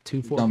I've got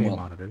two 4K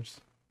monitors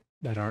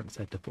that aren't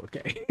set to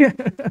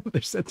 4K.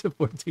 They're set to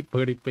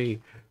 1440p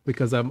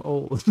because I'm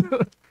old,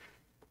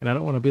 and I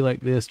don't want to be like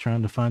this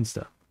trying to find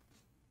stuff.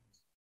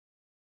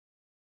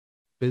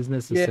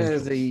 Business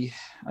Essentials.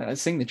 I'm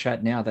seeing the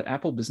chat now that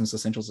Apple Business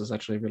Essentials is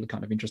actually a really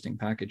kind of interesting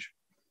package.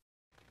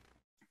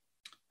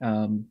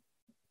 You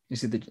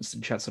see the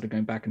chat sort of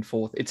going back and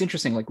forth. It's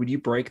interesting. Like, when you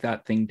break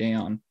that thing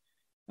down,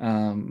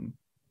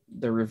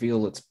 they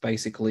reveal it's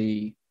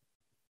basically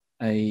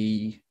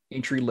a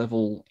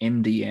entry-level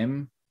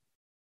MDM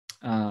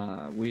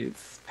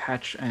with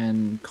patch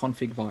and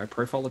config via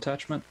profile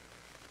attachment.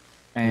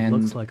 And it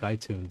looks like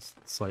iTunes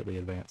slightly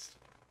advanced.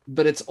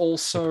 But it's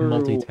also like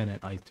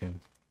multi-tenant iTunes.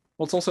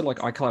 Well, it's also like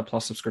iCloud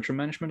Plus subscription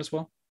management as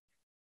well.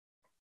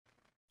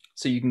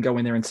 So you can go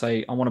in there and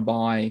say, I want to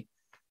buy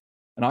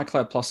an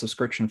iCloud Plus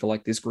subscription for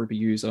like this group of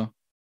user,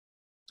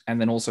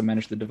 and then also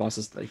manage the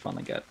devices that they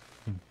finally get.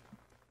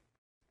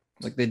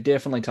 Like, they're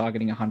definitely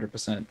targeting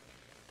 100%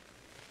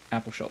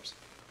 Apple shops.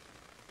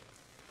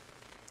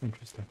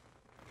 Interesting.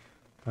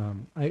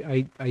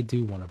 I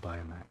do want to buy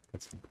a Mac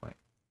at some point.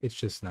 It's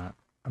just not.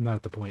 I'm not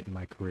at the point in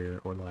my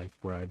career or life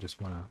where I just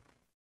want to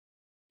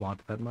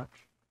want that much.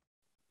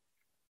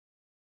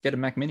 Get a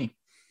Mac Mini.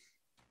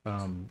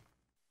 Yeah,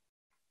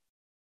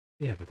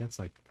 but that's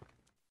like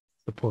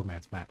the poor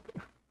man's Mac.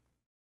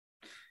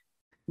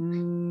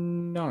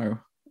 No,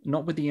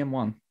 not with the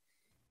M1.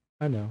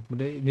 I know, but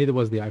neither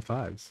was the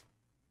i5s.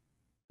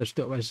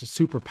 It's a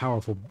super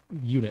powerful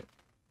unit.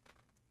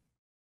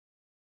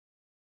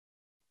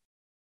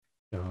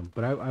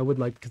 But I would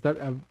like, because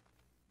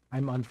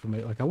I'm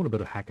unfamiliar. Like, I want to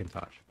build a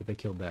Hackintosh, but they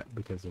killed that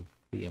because of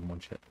the M1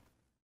 chip.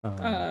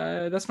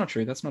 That's not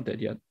true. That's not dead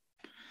yet.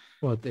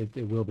 Well,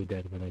 it will be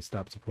dead when they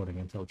stop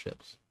supporting Intel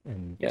chips.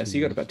 And yeah, so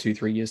you got about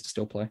 2-3 years to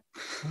still play.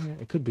 Yeah,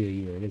 it could be a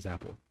year. It is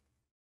Apple.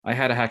 I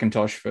had a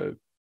Hackintosh for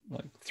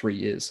like 3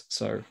 years,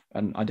 so,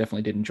 and I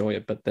definitely did enjoy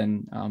it. But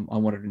then I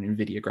wanted an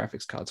NVIDIA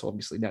graphics card, so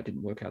obviously that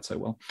didn't work out so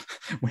well.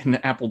 When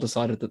Apple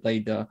decided that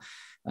they'd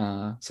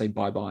say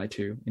bye-bye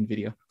to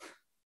NVIDIA.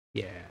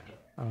 Yeah.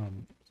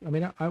 I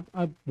mean,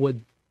 I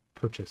would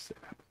purchase an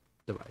Apple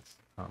device.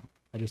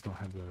 I just don't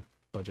have the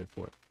budget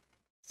for it.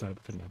 It's not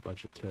within my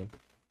budget to,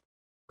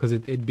 because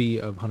it'd be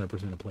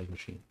 100% a play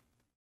machine.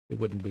 It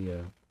wouldn't be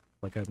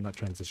like I'm not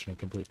transitioning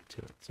completely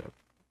to it. So.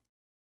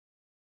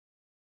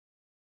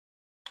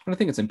 And I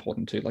think it's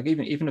important too. Like,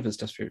 even if it's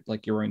just for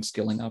like your own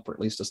skilling up, or at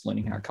least just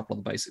learning how a couple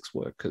of the basics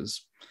work,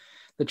 because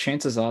the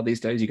chances are these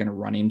days you're going to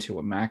run into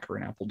a Mac or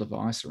an Apple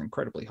device are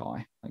incredibly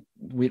high. Like,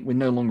 we're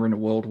no longer in a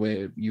world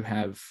where you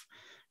have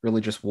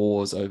religious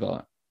wars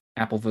over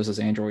Apple versus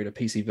Android or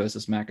PC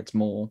versus Mac. It's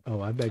more.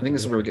 Oh, I think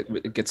this is where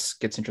it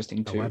gets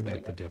interesting too. Oh, I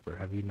beg to differ.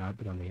 Have you not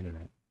been on the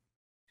internet?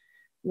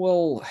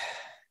 Well,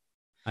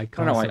 I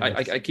don't know.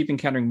 I keep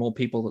encountering more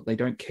people that they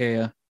don't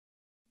care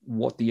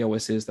what the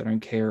OS is. They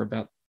don't care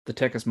about the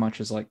tech as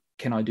much as, like,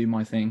 can I do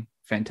my thing?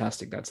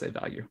 Fantastic. That's their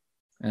value.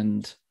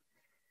 And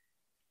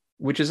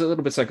which is a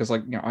little bit sad, because,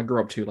 like, I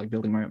grew up too, like,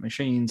 building my own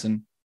machines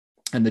and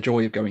the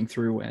joy of going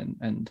through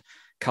and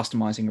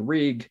customizing a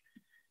rig,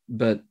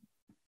 but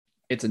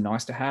it's a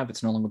nice to have.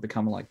 It's no longer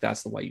become like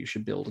that's the way you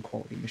should build a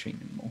quality machine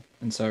anymore.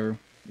 And so,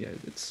 yeah,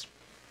 it's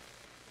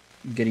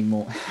getting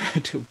more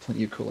to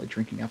plenty of Kool-Aid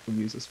drinking Apple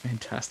users.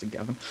 Fantastic,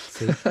 Gavin.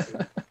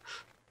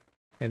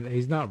 And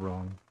he's not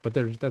wrong, but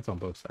that's on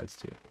both sides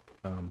too.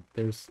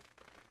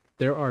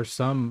 There are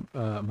some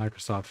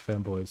Microsoft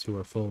fanboys who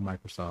are full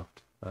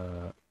Microsoft.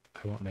 I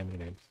won't name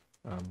any names.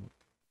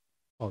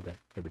 All day,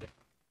 every day.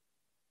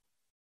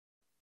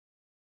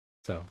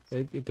 So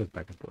it goes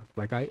back and forth.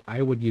 Like,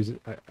 I would use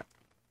it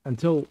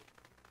until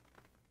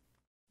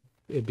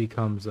it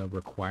becomes a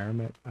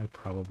requirement, I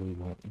probably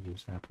won't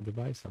use an Apple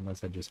device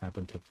unless I just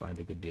happen to find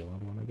a good deal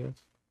on one, I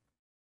guess.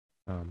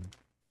 Um,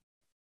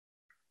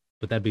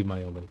 but that'd be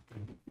my only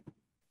thing.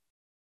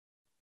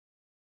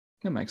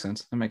 That makes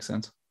sense. That makes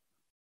sense.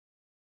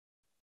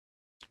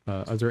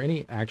 Is there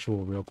any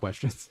actual real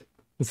questions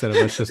instead of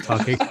us just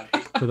talking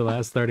for the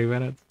last 30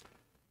 minutes?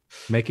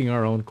 Making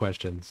our own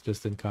questions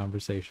just in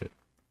conversation.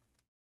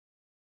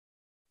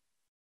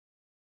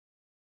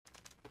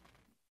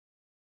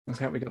 That's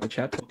how we got the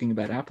chat talking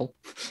about Apple.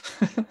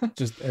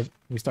 Just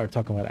we start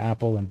talking about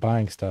Apple and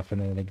buying stuff,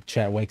 and then the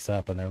chat wakes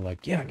up and they're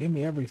like, "Yeah, give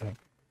me everything."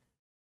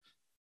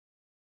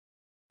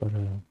 But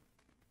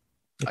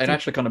it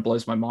actually kind of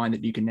blows my mind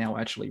that you can now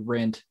actually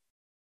rent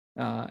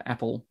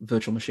Apple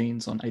virtual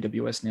machines on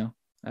AWS now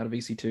out of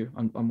EC2.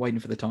 I'm waiting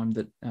for the time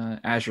that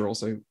Azure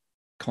also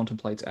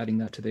contemplates adding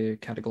that to their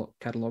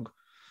catalog.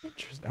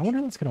 Interesting. I wonder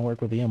how that's going to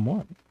work with the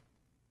M1.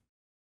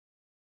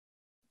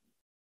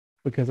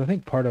 Because I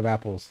think part of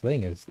Apple's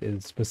thing is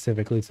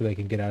specifically so they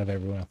can get out of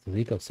everyone else's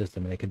ecosystem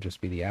and they can just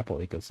be the Apple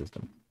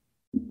ecosystem.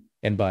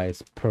 And by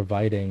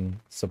providing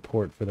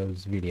support for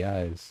those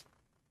VDIs,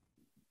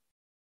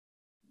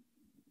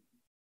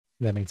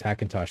 that means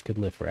Hackintosh could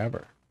live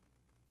forever.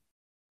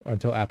 Or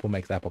until Apple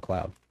makes Apple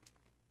Cloud.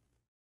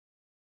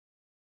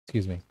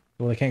 Excuse me.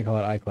 Well, they can't call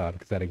it iCloud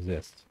because that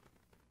exists.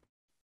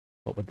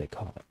 What would they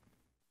call it?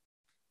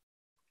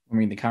 I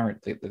mean, the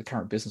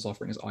current business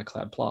offering is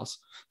iCloud Plus.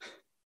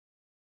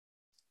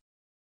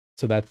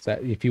 So that's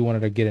that. If you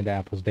wanted to get into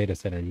Apple's data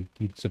center,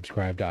 you'd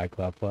subscribe to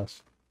iCloud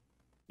Plus.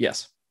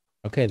 Yes.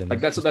 Okay, then.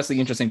 Like that's the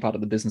interesting part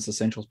of the Business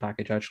Essentials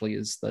package. Actually,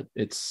 is that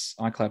it's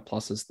iCloud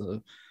Plus is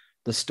the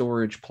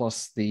storage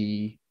plus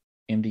the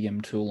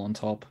MDM tool on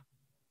top.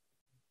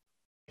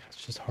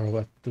 It's just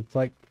horrible. It's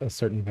like a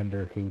certain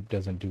vendor who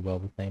doesn't do well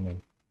with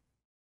naming.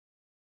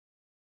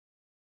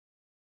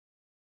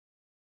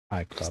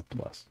 iCloud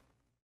Plus.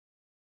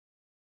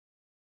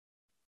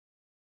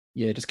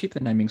 Yeah, just keep the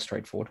naming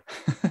straightforward.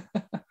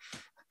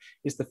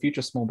 Is the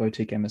future small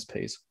boutique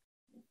MSPs?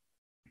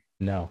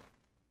 No.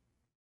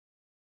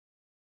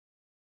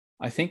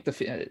 I think the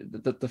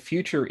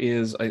future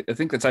is. I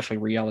think that's actually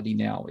reality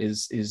now.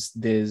 Is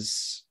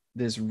there's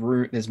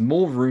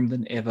more room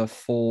than ever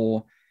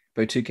for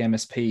boutique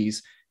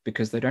MSPs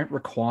because they don't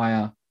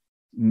require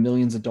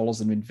millions of dollars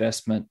of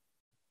investment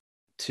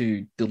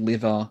to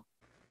deliver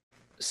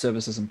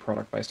services and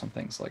product based on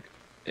things. Like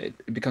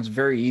it becomes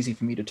very easy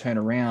for me to turn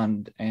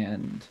around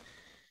and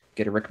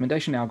get a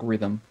recommendation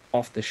algorithm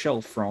off the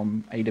shelf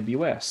from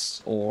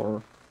AWS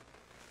or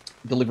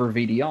deliver a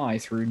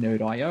VDI through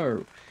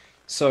Node.io.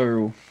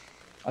 So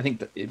I think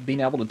that being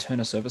able to turn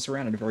a service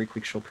around in a very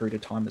quick, short period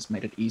of time has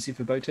made it easy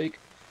for boutique.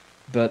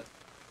 But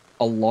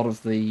a lot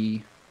of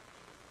the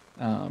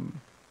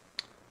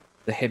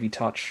heavy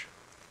touch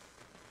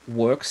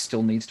work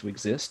still needs to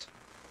exist.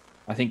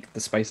 I think the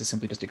space has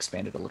simply just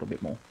expanded a little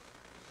bit more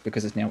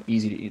because it's now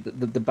easy to.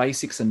 The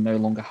basics are no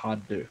longer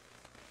hard to do.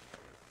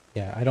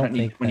 Yeah, I don't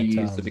think 20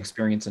 years of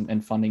experience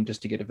and funding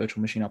just to get a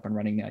virtual machine up and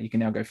running now. You can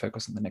now go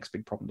focus on the next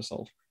big problem to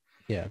solve.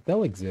 Yeah,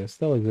 they'll exist.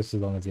 They'll exist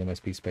as long as the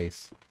MSP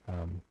space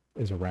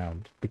is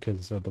around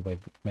because of the way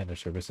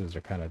managed services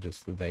are kind of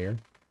just there.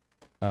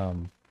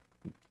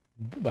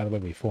 By the way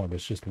we formed,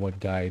 it's just one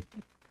guy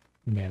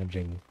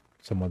managing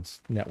someone's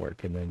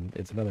network, and then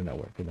it's another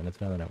network, and then it's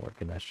another network,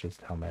 and that's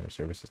just how managed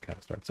services kind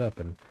of starts up.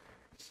 And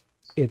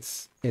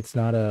it's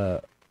not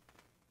a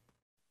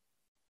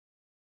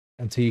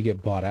until you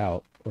get bought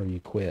out or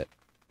you quit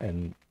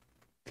and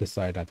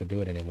decide not to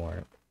do it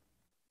anymore.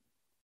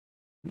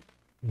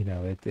 You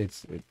know,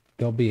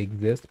 they'll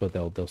exist, but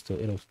they'll still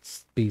it'll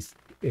be,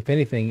 if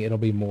anything, it'll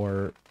be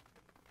more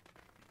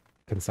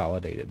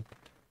consolidated.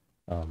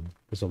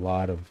 There's a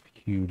lot of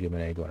huge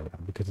M&A going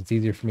around because it's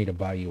easier for me to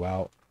buy you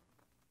out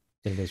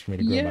than it is for me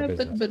to grow my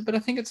business. But I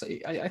think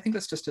I think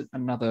that's just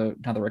another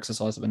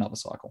exercise of another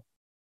cycle.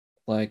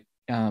 Like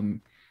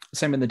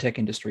same in the tech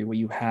industry where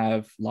you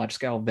have large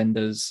scale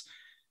vendors,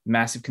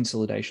 massive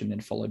consolidation, then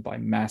followed by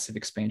massive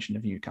expansion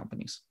of new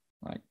companies.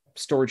 Like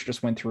storage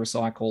just went through a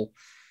cycle.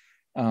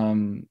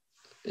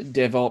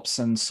 DevOps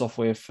and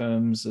software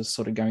firms are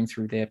sort of going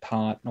through their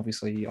part.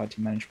 Obviously, IT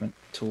management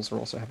tools are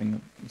also having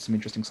some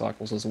interesting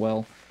cycles as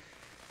well.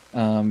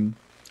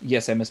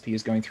 Yes, MSP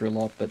is going through a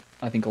lot, but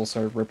I think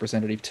also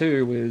representative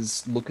too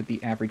is look at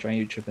the average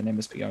age of an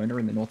MSP owner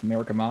in the North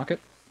America market.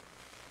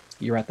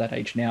 You're at that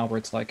age now where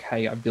it's like,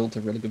 hey, I've built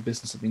a really good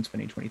business. I've been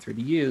spending 20,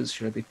 30 years.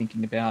 Should I be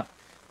thinking about,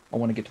 I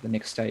want to get to the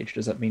next stage.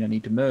 Does that mean I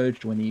need to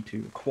merge? Do I need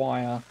to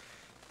acquire?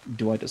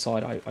 Do I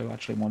decide I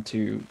actually want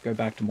to go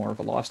back to more of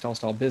a lifestyle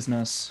style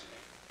business,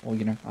 or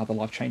other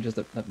life changes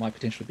that might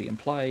potentially be in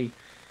play?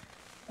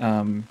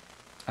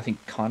 I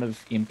think kind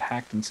of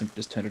impact and simply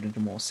just turn it into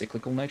more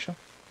cyclical nature.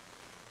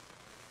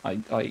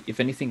 I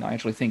if anything, I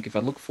actually think if I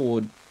look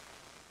forward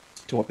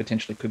to what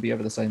potentially could be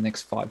over the say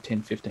next 5,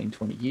 10, 15,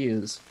 20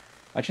 years,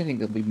 I actually think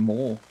there'll be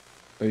more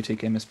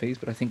boutique MSPs,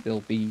 but I think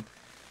there'll be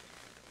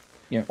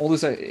all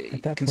this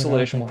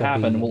consolidation will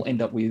happen, and we'll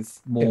end up with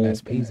more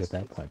MSPs at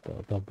that point,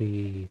 though. They'll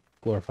be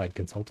glorified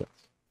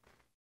consultants.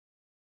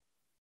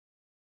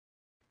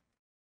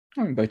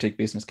 I mean, boutique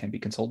business can be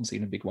consultancy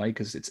in a big way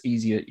because it's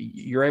easier.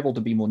 You're able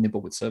to be more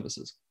nimble with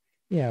services.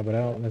 Yeah, but I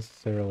don't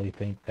necessarily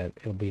think that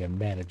it'll be a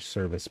managed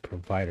service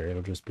provider.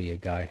 It'll just be a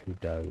guy who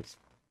does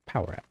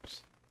Power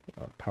Apps,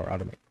 Power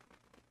Automate.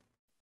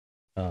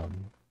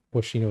 Um,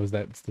 which is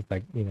that's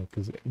like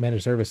because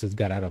managed services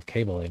got out of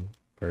cabling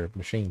for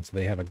machines, so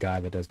they have a guy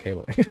that does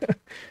cabling,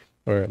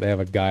 or they have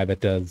a guy that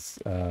does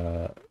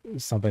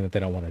something that they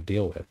don't want to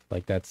deal with.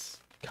 Like that's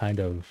kind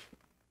of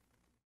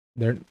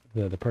they're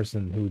the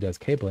person who does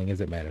cabling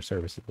isn't managed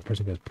services. The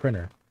person who does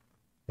printer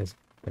is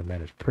they're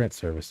managed print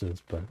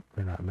services, but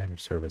they're not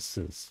managed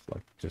services.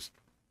 Like just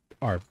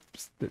are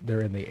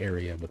they're in the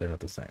area, but they're not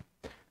the same.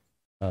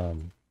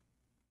 Um,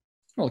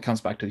 Well, it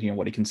comes back to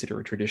what do you consider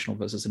a traditional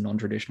versus a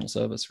non-traditional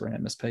service for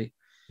an MSP.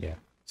 yeah,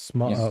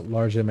 Yeah.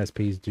 large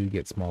MSPs do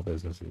get small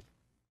businesses.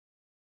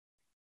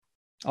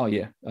 Oh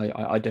yeah,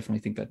 I definitely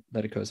think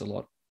that occurs a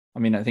lot. I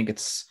mean, I think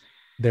it's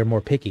They're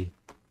more picky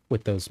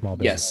with those small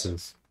yes.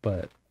 businesses,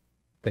 but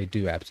they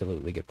do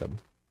absolutely get them.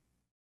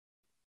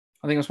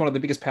 I think it's one of the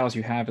biggest powers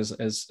you have as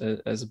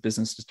a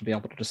business, just to be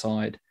able to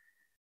decide.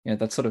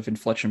 That sort of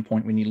inflection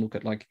point when you look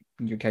at like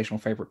your occasional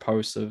favorite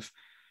posts of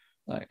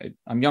like,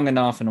 I'm young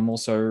enough and I'm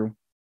also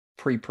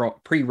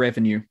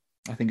pre-revenue,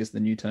 I think is the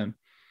new term,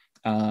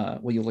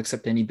 where you'll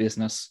accept any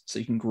business so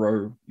you can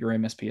grow your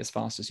MSP as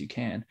fast as you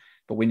can.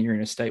 But when you're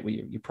in a state where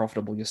you're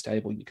profitable, you're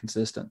stable, you're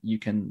consistent, you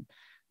can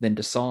then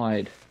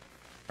decide,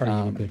 Are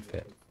you a good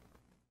fit?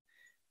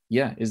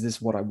 yeah, is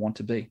this what I want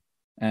to be?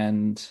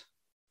 And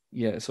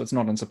yeah, so it's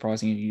not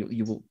unsurprising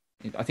you will.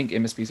 I think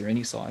MSPs or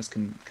any size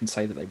can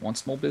say that they want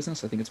small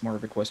business. I think it's more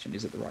of a question: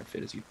 is it the right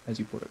fit, as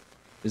you put it?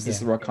 Is this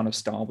Yeah, the right kind of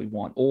style we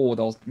want? Or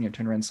they'll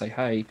turn around and say,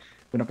 hey,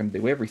 we're not going to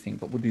do everything,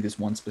 but we'll do this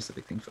one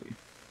specific thing for you.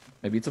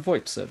 Maybe it's a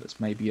VoIP service.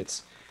 Maybe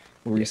it's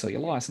we'll yeah. resell your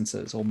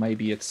licenses, or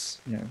maybe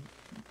it's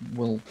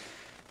well,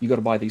 you got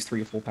to buy these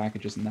 3 or 4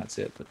 packages and that's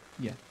it. But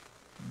yeah,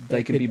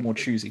 they can be more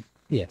choosy.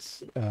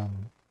 Yes.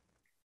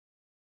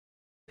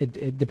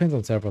 It depends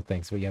on several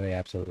things, but yeah, they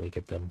absolutely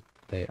get them.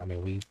 I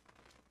mean,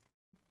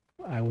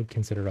 I would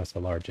consider us a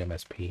large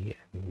MSP,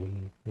 and we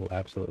will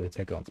absolutely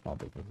take on small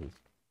businesses.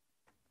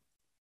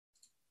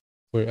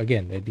 Where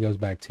again, it goes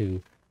back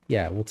to,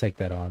 yeah, we'll take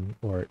that on,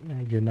 or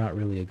you're not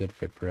really a good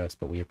fit for us,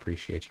 but we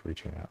appreciate you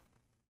reaching out.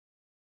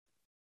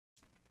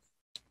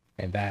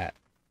 And that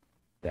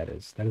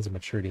is a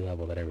maturity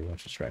level that everyone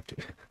should strive to.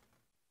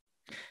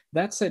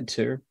 That said,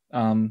 too,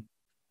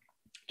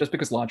 just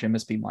because large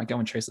MSP might go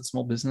and chase a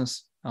small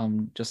business,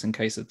 just in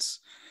case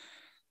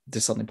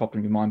there's something popping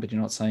in your mind, but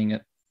you're not saying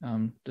it.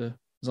 The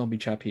zombie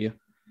chap here.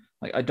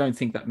 Like, I don't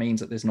think that means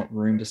that there's not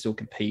room to still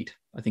compete.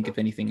 I think if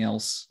anything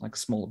else, like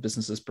smaller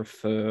businesses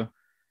prefer,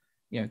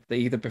 they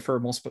either prefer a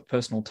more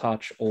personal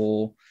touch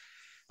or,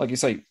 like you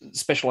say,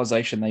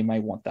 specialization. They may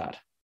want that.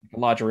 A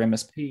larger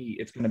MSP,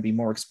 it's going to be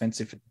more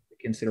expensive to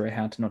consider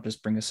how to not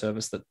just bring a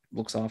service that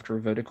looks after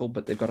a vertical,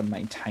 but they've got to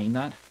maintain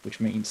that, which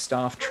means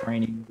staff,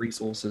 training,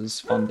 resources,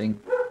 funding,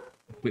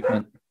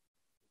 equipment.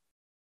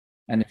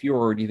 And if you're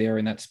already there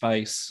in that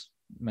space,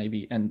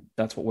 maybe, and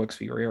that's what works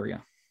for your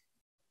area.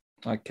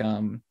 Like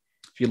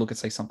if you look at,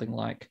 say, something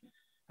like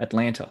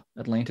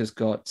Atlanta's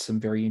got some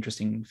very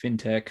interesting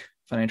fintech,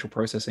 financial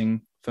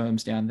processing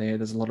firms down there.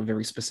 There's a lot of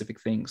very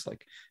specific things.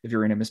 Like if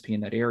you're an MSP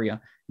in that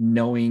area,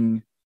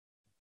 knowing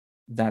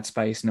that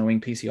space, knowing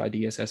PCI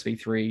DSS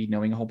v3,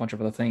 knowing a whole bunch of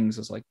other things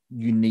is like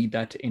you need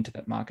that to enter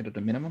that market at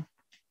a minimum.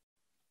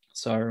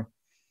 So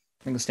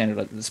I think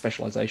the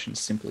specialization is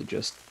simply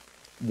just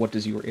what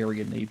does your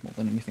area need more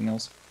than anything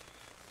else.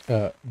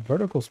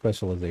 Vertical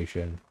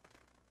specialization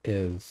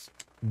is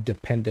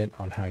dependent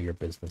on how your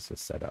business is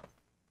set up.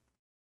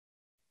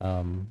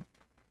 Um,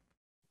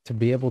 to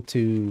be able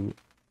to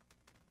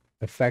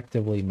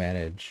effectively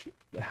manage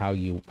how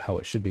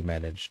it should be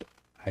managed,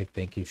 I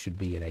think you should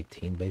be in a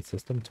team-based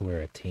system to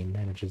where a team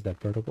manages that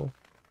vertical.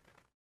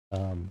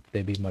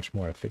 They'd be much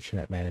more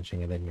efficient at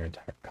managing it than your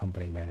entire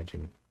company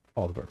managing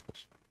all the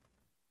verticals.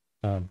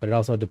 But it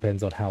also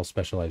depends on how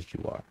specialized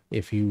you are.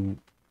 If you're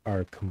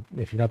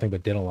nothing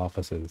but dental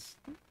offices,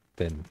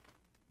 then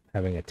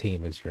having a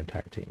team is your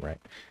entire team, right?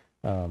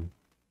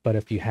 But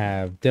if you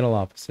have dental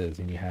offices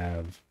and you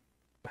have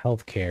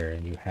healthcare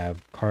and you have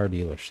car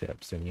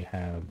dealerships and you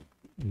have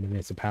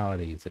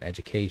municipalities and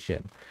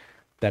education,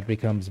 that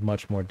becomes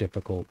much more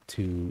difficult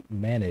to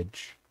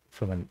manage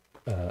from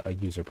a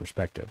user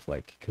perspective.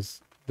 Like,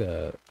 because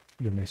your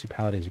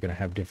municipalities are going to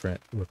have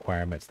different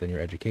requirements than your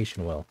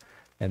education will,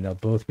 and they'll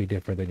both be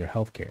different than your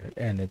healthcare.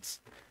 And it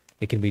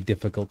can be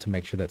difficult to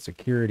make sure that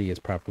security is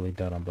properly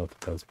done on both of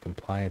those,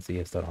 compliance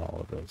is done on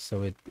all of those.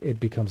 So it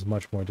becomes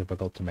much more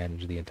difficult to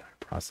manage the entire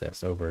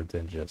process over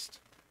than just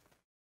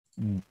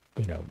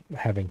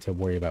having to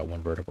worry about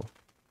one vertical.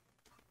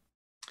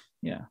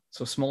 Yeah.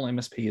 So a small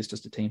MSP is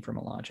just a team from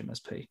a large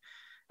MSP.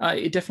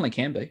 It definitely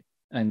can be,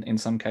 and in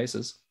some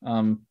cases.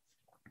 I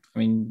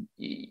mean,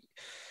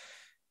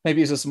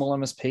 maybe as a small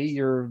MSP,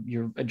 you're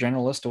a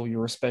generalist or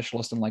you're a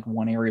specialist in like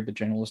one area, but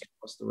generalist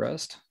across the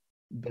rest.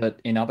 But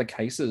in other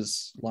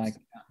cases, like,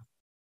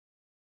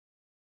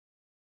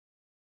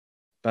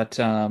 but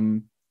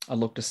I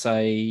look to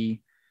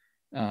say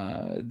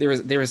there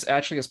is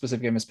actually a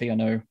specific MSP I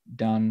know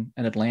down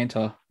in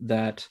Atlanta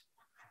that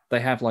they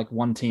have like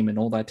one team, and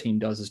all that team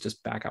does is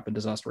just backup and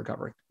disaster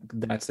recovery.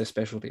 That's their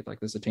specialty. Like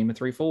there's a team of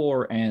 3,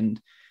 4, and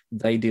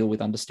they deal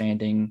with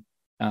understanding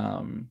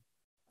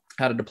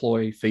how to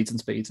deploy feeds and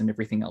speeds and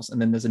everything else.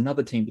 And then there's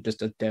another team that just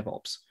does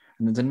DevOps,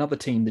 and there's another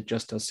team that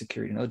just does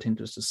security, another team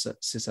that just does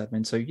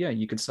sysadmin. So yeah,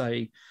 you could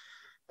say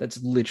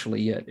that's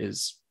literally it.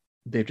 Is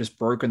they've just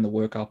broken the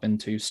work up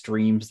into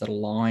streams that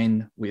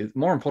align with.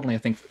 More importantly, I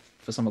think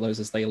for some of those,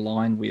 is they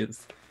align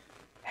with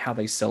how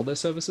they sell their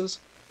services.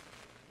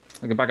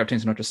 Like a backup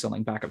team's not just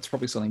selling backup; it's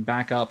probably selling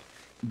backup,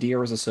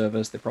 DR as a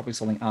service. They're probably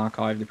selling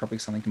archive. They're probably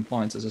selling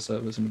compliance as a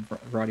service, and a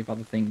variety of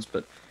other things.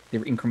 But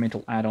they're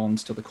incremental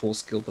add-ons to the core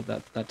skill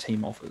that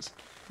team offers.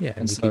 Yeah,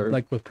 and so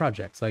like with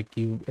projects, like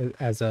you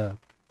as a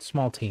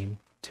small team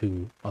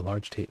to a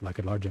large team, like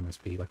a large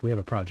MSP, like we have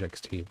a projects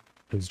team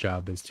whose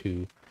job is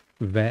to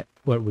vet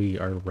what we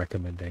are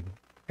recommending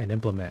and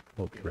implement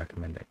what we're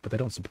recommending, but they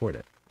don't support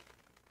it.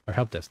 Our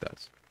help desk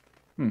does.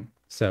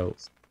 So,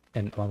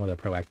 and along with a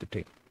proactive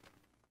team,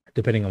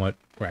 depending on what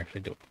we're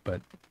actually doing.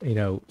 But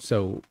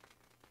so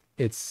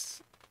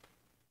it's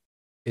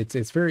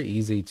very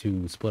easy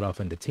to split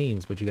off into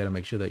teams, but you got to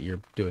make sure that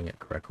you're doing it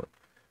correctly.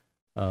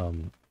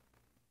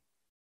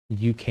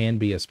 You can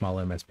be a small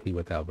MSP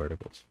without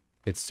verticals.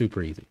 It's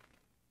super easy.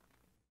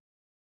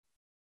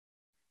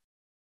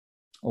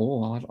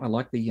 Oh, I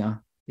like the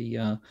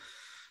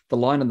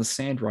line in the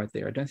sand right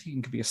there. I don't think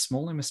you can be a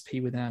small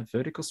MSP without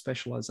vertical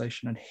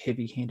specialization and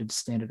heavy-handed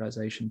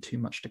standardization. Too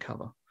much to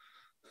cover.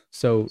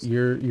 So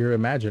you're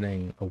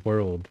imagining a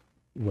world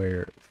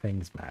where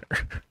things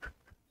matter.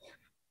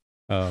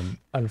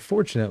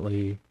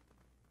 Unfortunately,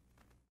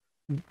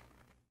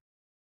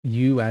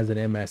 you as an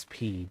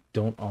MSP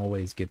don't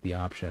always get the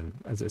option,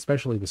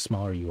 especially the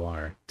smaller you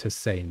are, to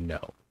say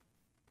no.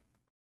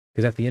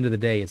 Because at the end of the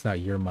day, it's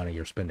not your money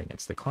you're spending,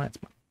 it's the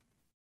client's money.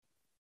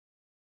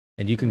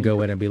 And you can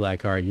go in and be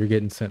like, all right, you're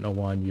getting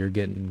SentinelOne, you're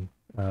getting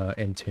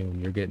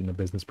Intune, you're getting the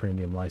business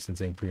premium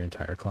licensing for your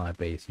entire client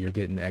base, you're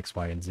getting X,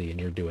 Y, and Z, and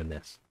you're doing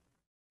this.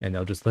 And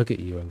they'll just look at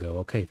you and go,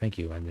 okay, thank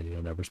you. And then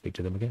you'll never speak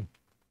to them again.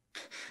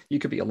 You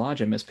could be a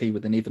large MSP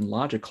with an even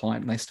larger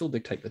client, and they still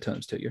dictate the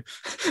terms to you.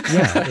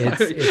 Yeah,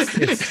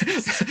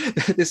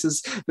 this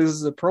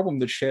is a problem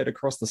that's shared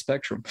across the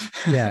spectrum.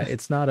 Yeah,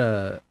 it's not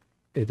a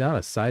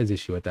size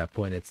issue at that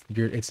point.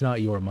 It's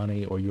not your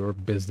money or your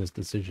business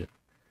decision.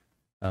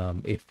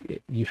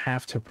 You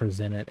have to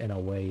present it in a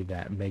way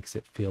that makes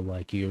it feel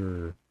like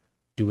you're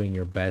doing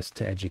your best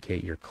to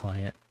educate your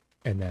client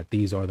and that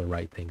these are the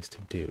right things to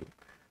do.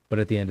 But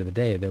at the end of the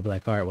day, they'll be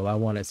like, all right, well, I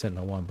want it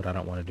SentinelOne, but I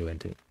don't want to do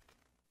Intune.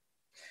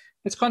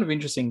 It's kind of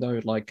interesting though.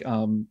 Like,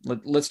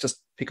 let's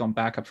just pick on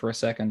backup for a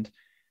second.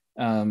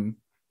 One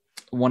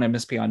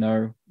MSP I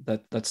know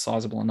that's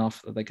sizable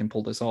enough that they can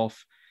pull this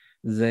off.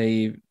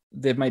 They've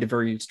made a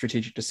very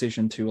strategic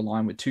decision to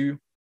align with 2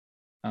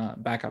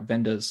 backup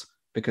vendors,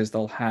 because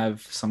they'll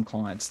have some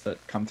clients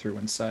that come through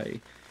and say,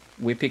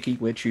 we're picky,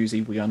 we're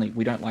choosy, we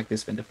don't like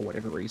this vendor for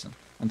whatever reason.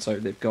 And so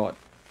they've got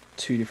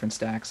 2 different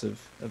stacks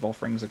of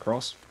offerings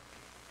across.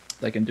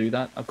 They can do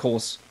that. Of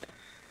course,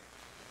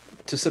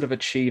 to sort of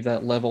achieve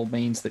that level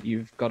means that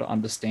you've got to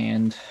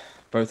understand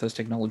both those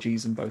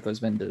technologies and both those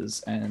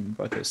vendors and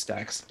both those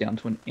stacks down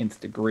to an nth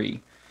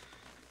degree.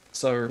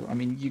 So, I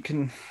mean, you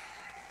can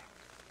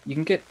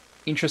get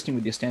interesting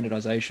with your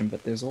standardization,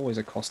 but there's always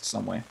a cost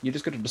somewhere. You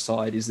just got to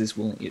decide, is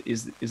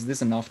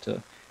this enough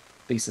to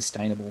be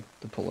sustainable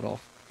to pull it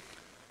off?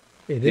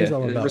 It is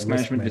all about risk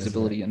management,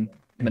 visibility, and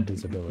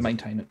visibility.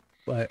 Maintain it.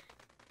 But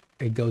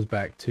it goes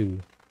back to,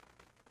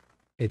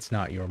 it's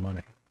not your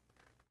money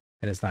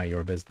and it's not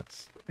your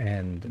business.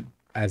 And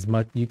as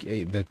much you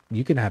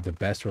can have the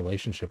best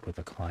relationship with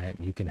a client,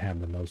 you can have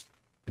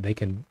they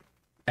can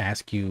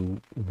ask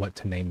you what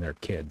to name their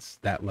kids,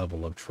 that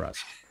level of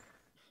trust.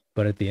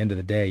 But at the end of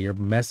the day, you're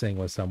messing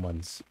with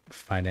someone's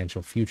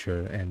financial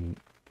future, and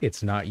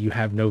it's not, you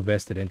have no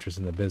vested interest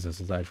in the business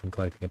aside from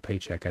collecting a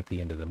paycheck at the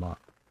end of the month.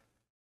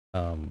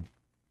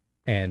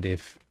 And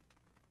if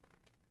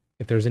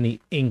there's any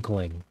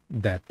inkling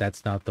that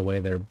that's not the way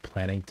they're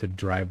planning to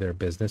drive their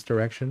business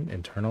direction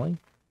internally,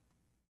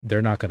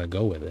 they're not going to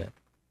go with it,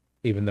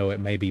 even though it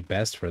may be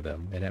best for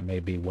them and it may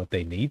be what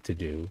they need to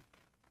do.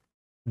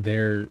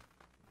 They're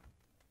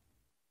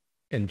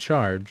in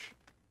charge,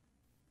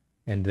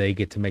 and they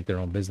get to make their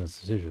own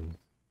business decisions.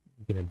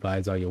 You can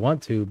advise all you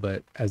want to,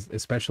 but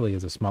especially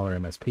as a smaller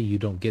MSP, you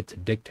don't get to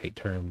dictate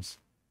terms.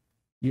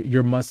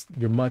 You're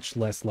much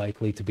less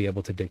likely to be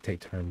able to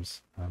dictate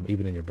terms,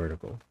 even in your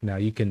vertical. Now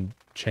you can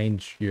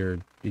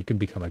you can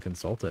become a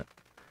consultant.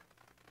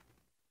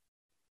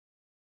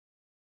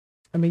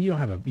 I mean, you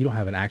don't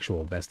have an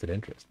actual vested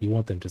interest. You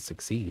want them to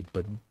succeed,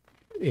 but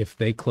if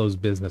they close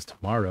business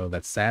tomorrow,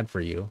 that's sad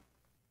for you.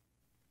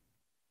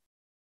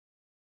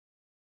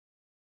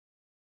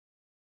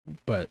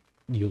 But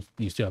you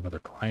still have other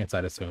clients,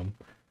 I'd assume.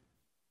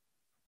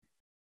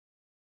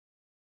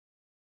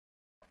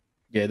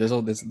 Yeah, there's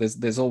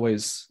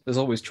always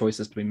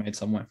choices to be made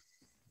somewhere.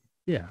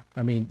 Yeah,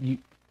 I mean,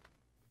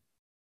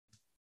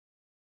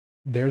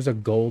 there's a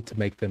goal to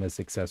make them as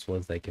successful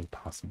as they can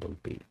possibly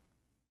be.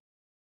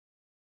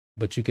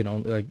 But you can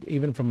only, like,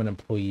 even from an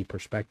employee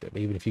perspective,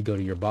 even if you go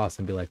to your boss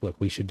and be like, look,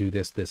 we should do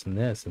this, this, and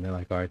this, and they're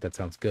like, all right, that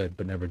sounds good,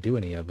 but never do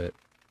any of it.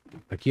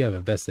 Like, you have a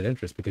vested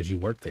interest because you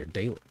work there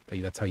daily.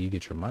 That's how you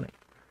get your money.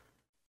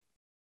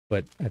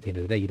 But at the end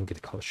of the day, you don't get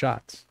to call the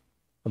shots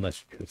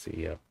unless you're the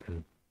CEO.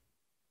 And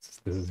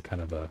this is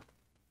kind of a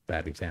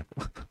bad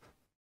example.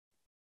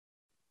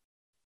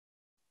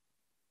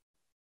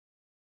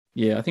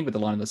 Yeah, I think with the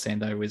line in the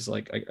sand though is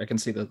like I can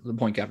see the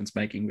point Gavin's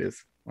making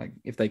with like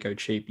if they go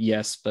cheap,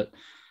 yes, but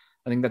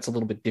I think that's a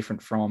little bit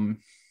different from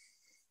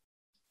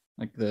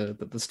like the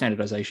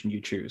standardization you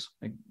choose.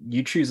 Like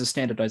you choose a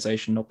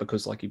standardization not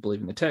because like you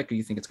believe in the tech or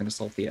you think it's going to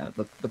solve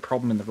the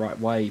problem in the right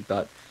way,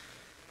 but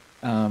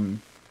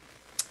um,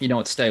 you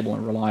know it's stable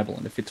and reliable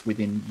and it fits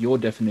within your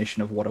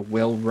definition of what a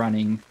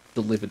well-running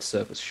delivered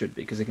service should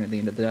be. Because again, at the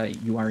end of the day,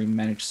 you are a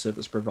managed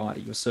service provider.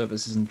 Your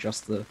service isn't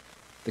just the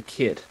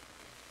kit;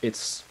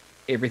 it's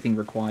everything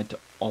required to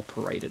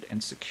operate it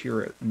and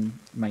secure it and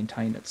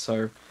maintain it.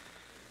 So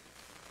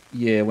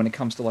yeah, when it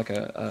comes to like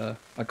a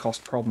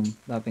cost problem,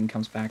 that thing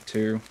comes back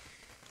to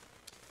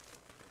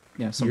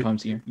You're,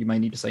 sometimes you may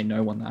need to say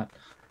no on that.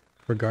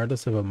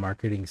 regardless of what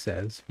marketing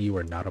says, you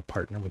are not a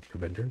partner with your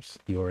vendors.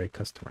 You are a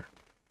customer.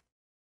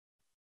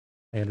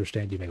 I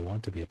understand you may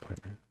want to be a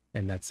partner,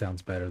 and that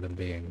sounds better than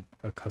being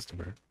a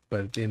customer. But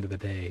at the end of the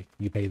day,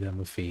 you pay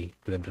them a fee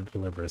for them to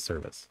deliver a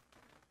service.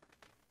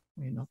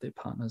 We're not their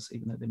partners,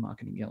 even though their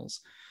marketing yells.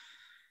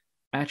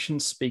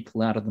 Actions speak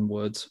louder than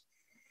words.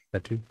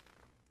 That too.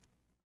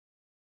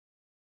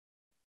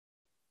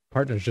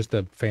 Partner is just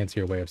a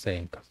fancier way of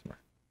saying customer.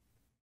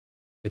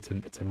 It's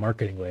a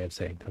marketing way of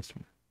saying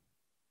customer.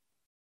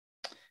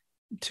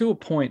 To a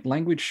point,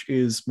 language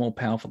is more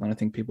powerful than I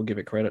think people give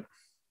it credit.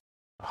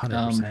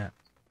 100%.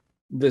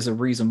 There's a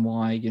reason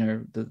why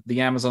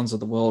the Amazons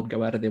of the world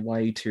go out of their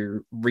way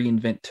to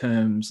reinvent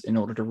terms in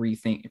order to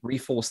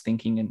reforce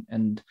thinking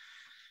and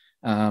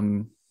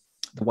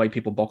the way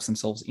people box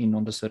themselves in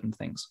onto certain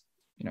things.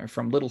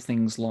 From little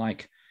things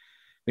like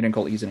we don't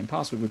call it username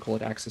password, we call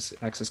it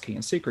access key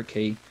and secret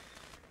key,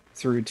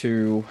 through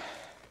to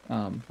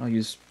I'll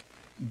use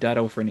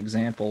Datto for an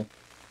example.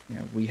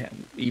 We have,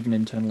 even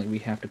internally, we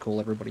have to call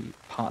everybody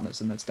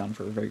partners, and that's done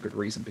for a very good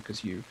reason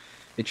because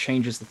it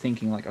changes the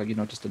thinking. Like, oh, you're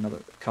not just another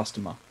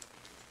customer.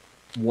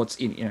 What's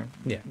in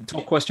Yeah.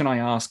 Top question I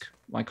ask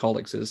my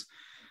colleagues is,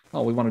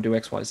 oh, we want to do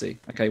X, Y, Z.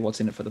 Okay, what's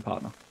in it for the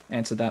partner?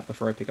 Answer that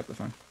before I pick up the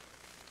phone.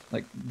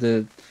 Like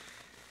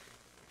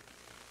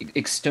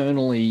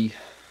externally,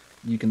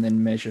 you can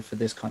then measure for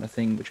this kind of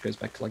thing, which goes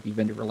back to like your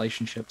vendor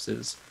relationships.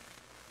 Is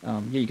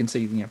you can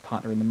see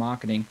partner in the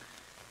marketing.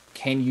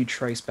 Can you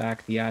trace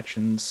back the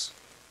actions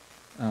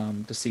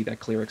to see that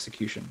clear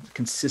execution,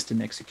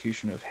 consistent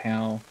execution of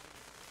how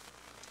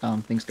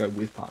things go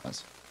with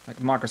partners? Like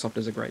Microsoft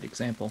is a great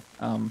example.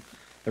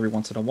 Every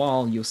once in a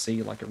while, you'll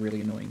see like a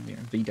really annoying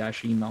V-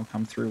 email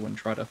come through and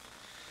try to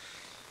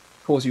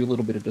cause you a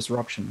little bit of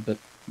disruption. But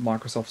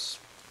Microsoft's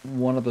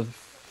one of the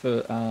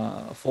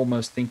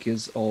foremost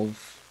thinkers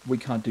of we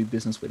can't do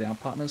business without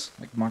partners.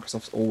 Like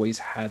Microsoft's always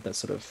had that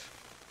sort of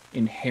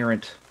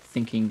inherent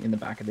thinking in the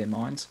back of their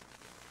minds.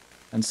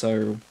 And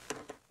so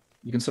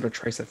you can sort of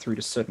trace that through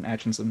to certain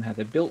actions and how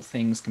they built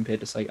things compared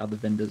to, say, other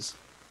vendors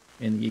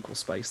in the equal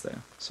space there.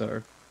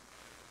 So,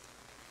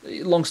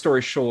 long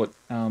story short,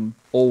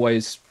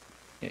 always,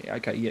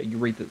 you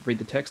read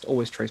the text,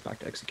 always trace back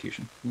to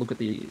execution. Look at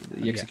the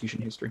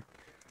execution history.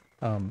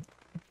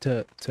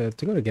 To go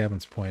to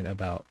Gavin's point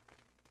about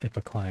if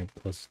a client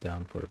closes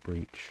down for a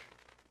breach,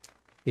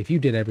 if you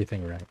did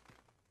everything right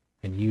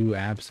and you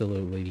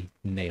absolutely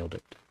nailed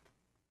it,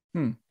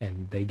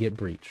 and they get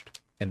breached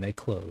and they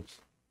close,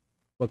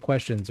 what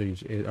questions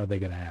are they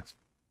going to ask?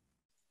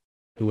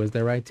 Who was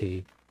their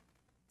IT?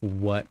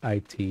 What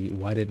IT?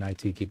 Why didn't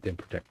IT keep them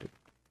protected?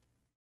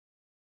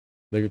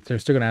 They're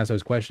still going to ask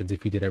those questions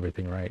if you did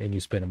everything right and you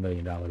spent $1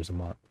 million a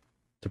month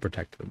to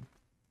protect them.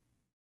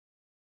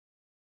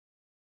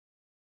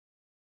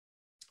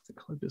 The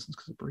closed business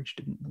because the breach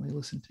didn't really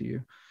listen to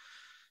you.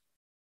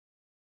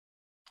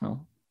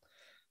 Well,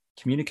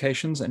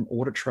 communications and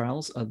audit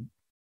trails are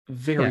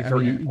very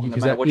important. No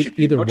matter what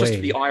you do, not just for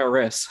the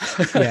IRS.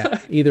 Yeah,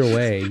 either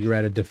way, you're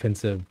at a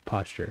defensive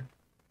posture,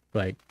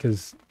 like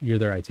because you're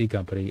their IT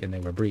company and they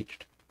were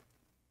breached.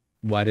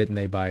 Why didn't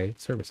they buy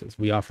services?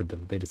 We offered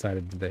them. They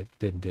decided they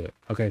didn't do it.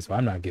 Okay, so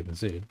I'm not getting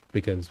sued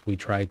because we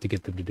tried to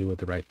get them to do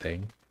the right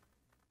thing.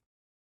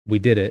 We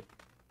did it.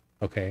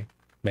 Okay,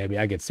 maybe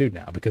I get sued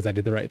now because I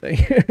did the right thing.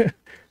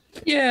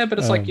 Yeah, but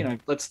it's like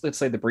let's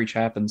say the breach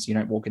happens. You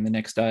don't walk in the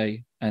next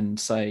day and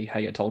say,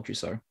 "Hey, I told you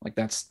so." Like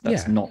that's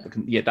not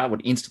that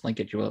would instantly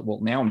get you. Well,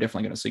 now I'm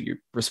definitely going to sue you.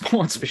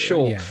 Response for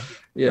sure.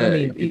 Yeah, I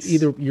mean,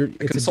 either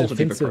it's a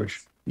defensive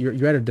approach.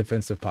 You're at a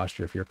defensive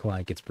posture if your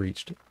client gets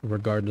breached,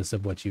 regardless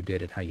of what you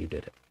did and how you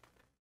did it,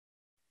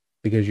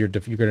 because you're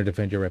going to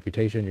defend your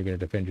reputation. You're going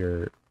to defend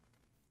your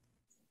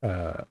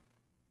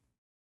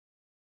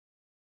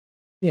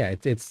Yeah,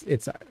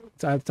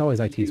 it's always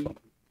IT's You, fault.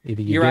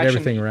 Either you your did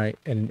everything action, right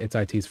and it's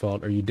IT's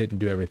fault, or you didn't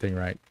do everything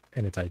right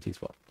and it's IT's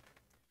fault.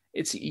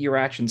 it's your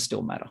actions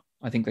still matter.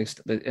 I think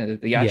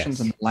the actions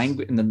and Yes. the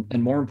language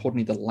and more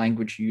importantly the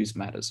language used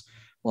matters.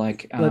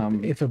 Like But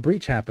if a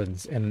breach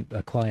happens and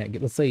a client,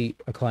 let's say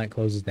a client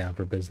closes down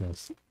for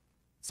business,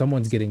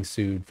 someone's getting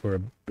sued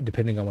for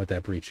depending on what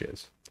that breach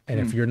is. And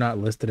if mm, you're not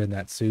listed in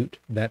that suit,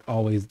 that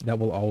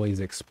will always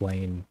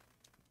explain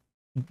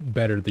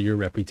better your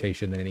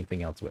reputation than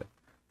anything else with.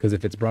 Because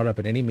if it's brought up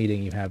in any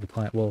meeting you have the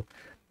client, well,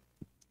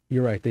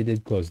 you're right, they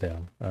did close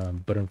down.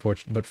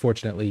 But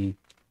fortunately,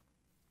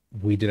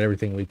 we did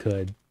everything we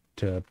could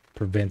to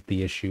prevent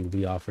the issue.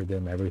 We offered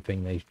them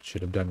everything they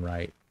should have done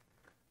right.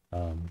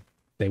 Um,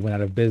 they went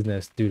out of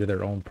business due to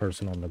their own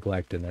personal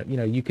neglect, and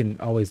you can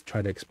always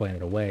try to explain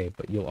it away,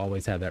 but you'll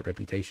always have that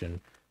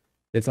reputation.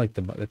 It's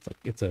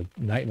a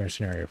nightmare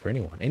scenario for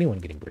anyone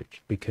getting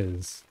breached,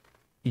 because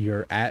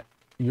you're at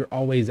you're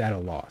always at a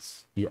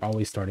loss. You're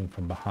always starting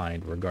from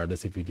behind,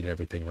 regardless if you did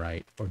everything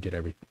right or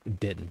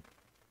didn't.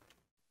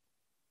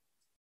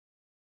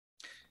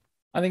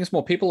 I think it's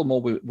more people are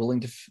more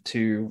willing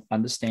to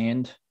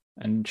understand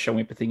and show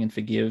empathy and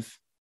forgive,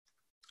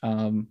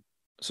 um,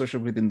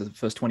 especially within the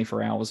first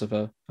 24 hours of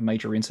a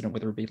major incident,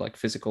 whether it be like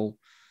physical,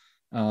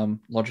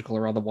 logical,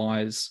 or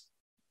otherwise.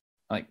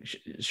 Like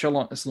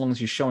as long as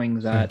you're showing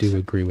I that do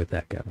agree with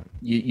that, Gavin.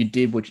 you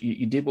did what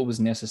you did what was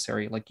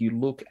necessary. Like you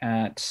look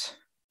at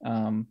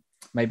um,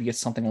 maybe it's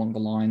something along the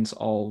lines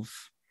of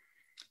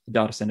the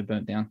data center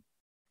burnt down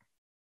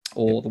Yep.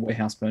 or the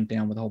warehouse burnt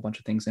down with a whole bunch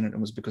of things in it. It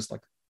was because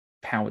like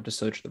power just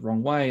surged the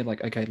wrong way.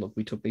 Like, okay, look,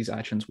 we took these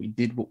actions, we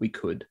did what we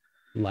could.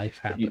 Life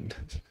But you, happened.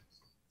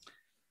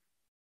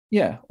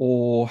 yeah,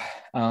 or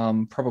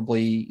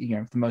probably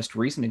the most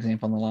recent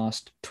example in the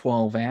last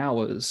 12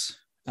 hours,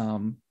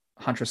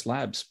 Huntress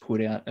Labs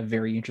put out a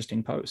very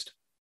interesting post.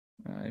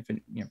 If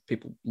it,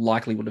 people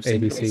likely would have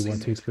seen it. ABC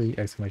 123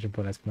 exclamation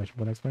point exclamation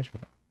point exclamation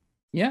point.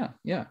 Yeah,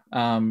 yeah.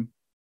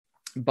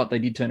 But they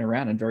did turn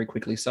around and very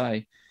quickly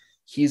say,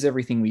 "Here's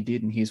everything we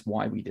did, and here's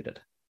why we did it,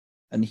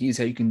 and here's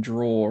how you can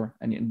draw."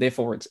 And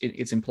therefore,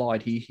 it's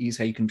implied here. Here's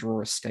how you can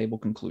draw a stable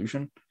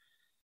conclusion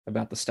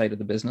about the state of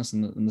the business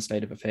and the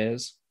state of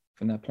affairs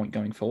from that point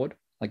going forward.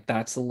 Like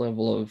that's the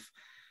level of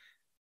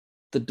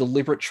the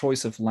deliberate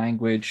choice of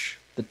language,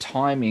 the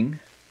timing,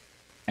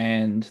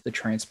 and the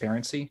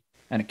transparency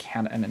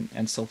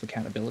and self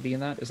accountability in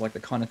that is like the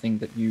kind of thing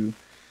that you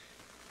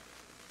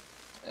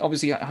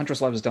obviously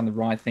Huntress Lab has done the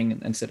right thing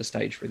and set a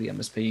stage for the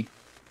MSP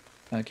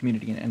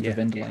community and Yeah,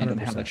 for Vendorland and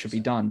how that 100%. should be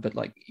done. But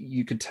like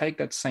you could take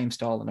that same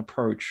style and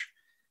approach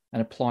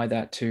and apply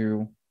that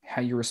to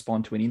how you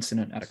respond to an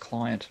incident at a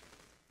client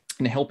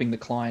and helping the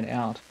client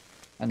out.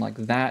 And like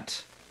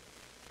that,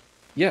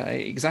 yeah,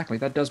 exactly.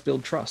 That does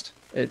build trust.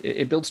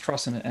 It builds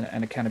trust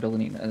and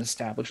accountability and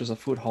establishes a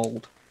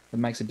foothold that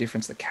makes a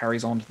difference that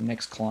carries on to the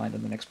next client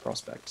and the next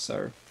prospect.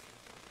 So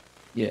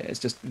yeah, it's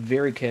just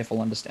very careful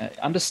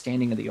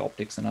understanding of the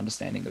optics and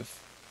understanding of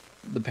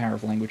the power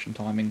of language and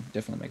timing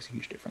definitely makes a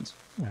huge difference.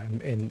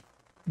 And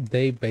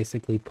they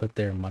basically put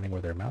their money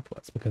where their mouth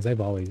was, because they've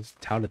always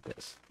touted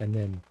this, and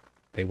then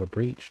they were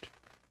breached,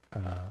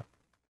 and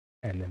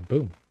then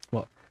boom.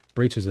 Well,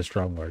 breach is a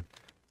strong word.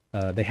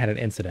 They had an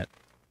incident.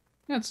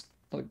 Yeah, it's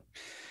like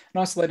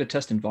an isolated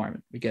test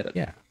environment. We get it.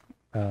 Yeah,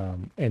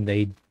 and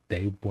they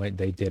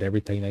did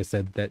everything they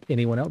said that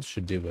anyone else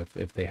should do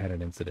if they had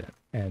an incident,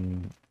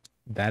 and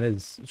that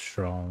is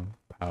strong,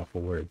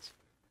 powerful words.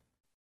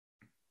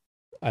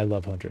 I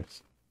love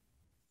Huntress.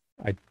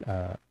 I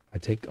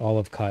take all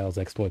of Kyle's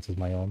exploits as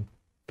my own,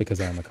 because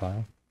I am a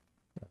Kyle,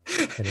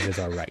 and it is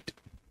our right.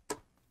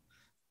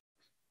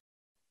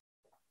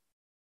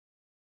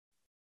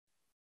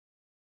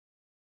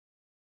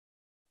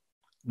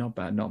 Not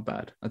bad, not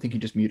bad. I think you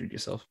just muted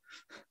yourself.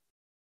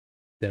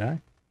 Did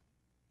I?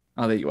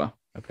 Oh, there you are.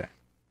 Okay.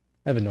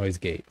 I have a noise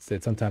gate, so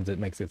sometimes it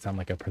makes it sound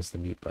like I pressed the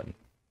mute button.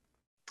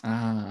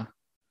 Ah,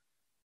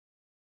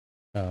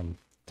 Um,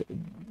 t-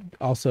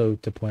 Also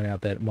to point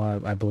out that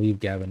while I believe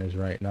Gavin is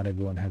right, not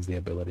everyone has the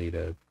ability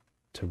to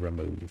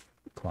remove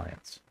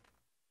clients,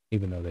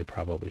 even though they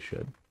probably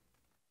should.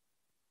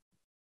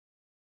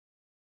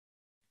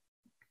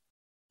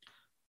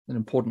 an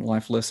important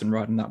life lesson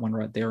right in that one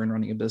right there in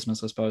running a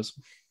business, I suppose.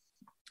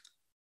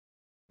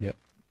 Yep.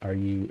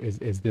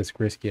 Is this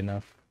risky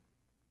enough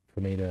for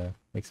me to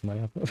make some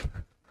money off of?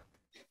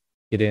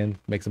 Get in,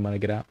 make some money,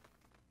 get out.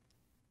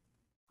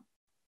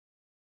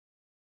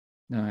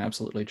 No,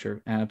 absolutely true.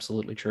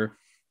 Absolutely true.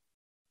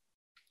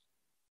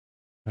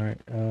 All right.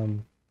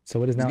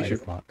 So it is now Is 8 your,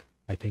 o'clock.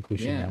 I think we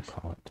should now yeah,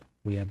 call it.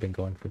 We have been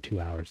going for 2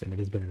 hours, and it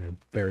has been a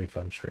very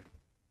fun stream.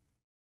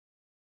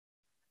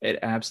 it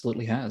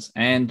absolutely has,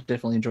 and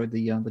definitely enjoyed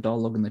the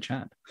dialogue in the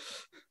chat.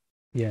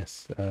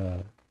 Yes.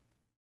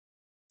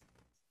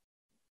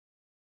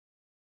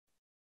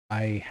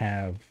 I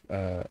have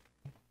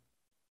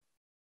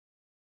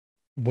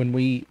when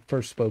we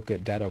first spoke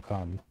at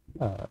DattoCon,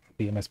 the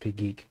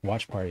MSPGeek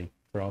watch party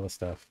for all the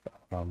stuff,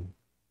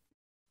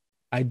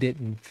 I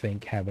didn't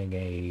think having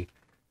a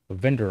a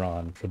vendor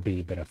on would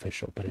be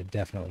beneficial, but it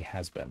definitely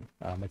has been.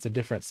 It's a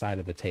different side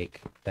of the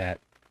take that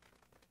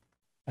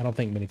I don't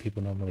think many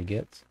people normally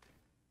get.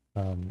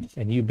 And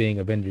you being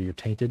a vendor, you're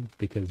tainted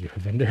because you're a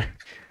vendor.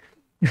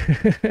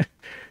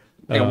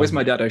 Hang on, where's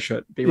my um, Dado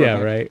shirt? Be right yeah,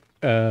 back.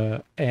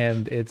 right.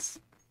 And it's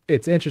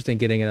interesting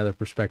getting another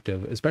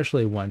perspective,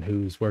 especially one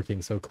who's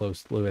working so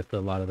closely with a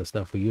lot of the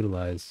stuff we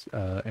utilize,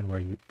 and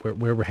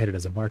where we're headed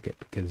as a market,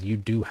 because you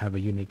do have a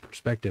unique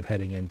perspective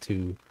heading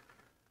into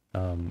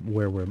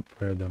where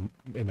the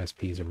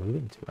MSPs are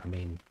moving to. I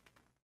mean,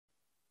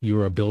 you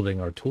are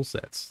building our tool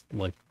sets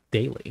like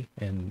daily,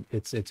 and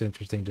it's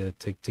interesting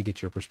to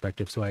get your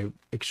perspective. So I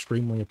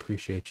extremely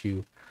appreciate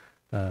you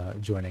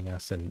joining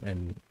us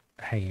and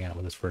hanging out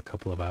with us for a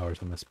couple of hours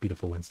on this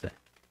beautiful Wednesday.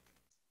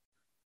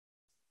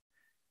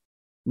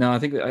 No, I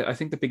think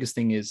the biggest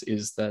thing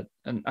is that,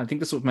 and I think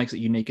this is what makes it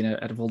unique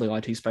out of all the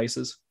IT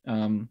spaces.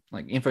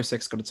 Like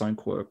InfoSec's got its own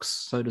quirks,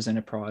 so does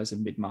enterprise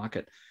and mid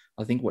market.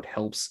 I think what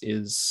helps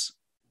is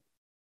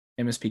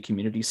MSP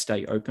communities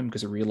stay open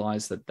because I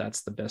realize that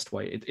that's the best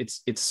way.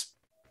 It's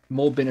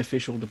more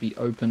beneficial to be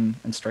open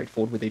and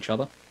straightforward with each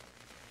other.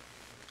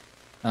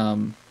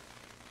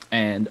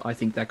 And I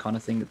think that kind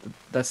of thing,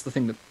 that's the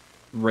thing that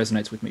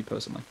resonates with me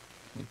personally.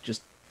 Like,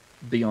 just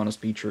be honest,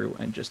 be true,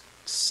 and just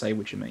say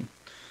what you mean.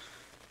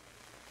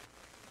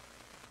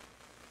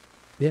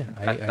 Yeah,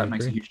 I That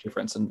makes a agree. huge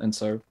difference. And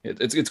so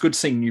it's good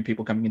seeing new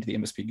people coming into the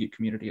MSPGeek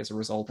community as a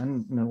result,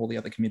 and all the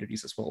other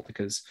communities as well,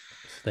 because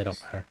They don't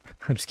matter.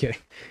 I'm just kidding.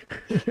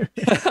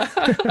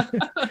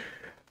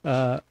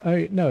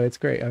 No, it's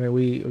great. I mean,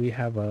 we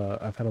have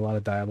I've had a lot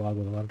of dialogue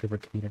with a lot of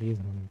different communities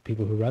and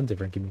people who run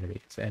different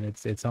communities, and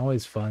it's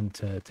always fun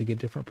to get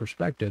different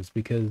perspectives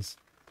because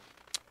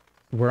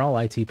we're all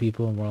IT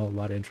people and we're all a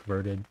lot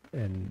introverted,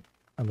 and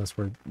unless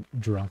we're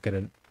drunk at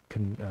a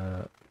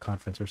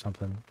conference or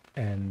something,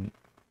 and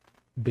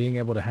being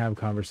able to have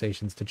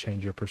conversations to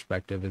change your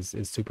perspective is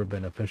super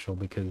beneficial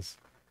because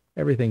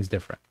everything's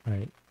different,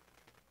 right?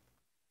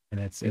 And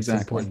it's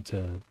exactly. important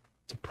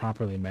to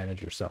properly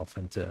manage yourself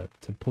and to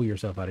pull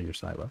yourself out of your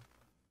silo.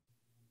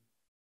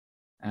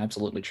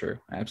 Absolutely true.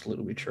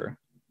 Absolutely true.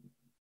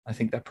 I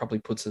think that probably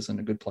puts us in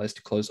a good place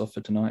to close off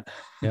for tonight.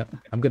 Yep.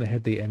 I'm gonna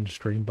hit the end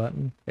stream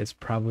button. It's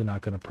probably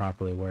not gonna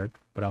properly work,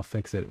 but I'll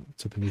fix it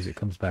so the music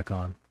comes back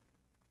on.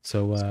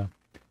 So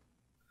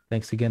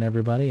thanks again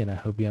everybody, and I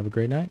hope you have a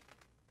great night.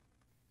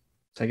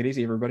 Take it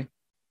easy, everybody.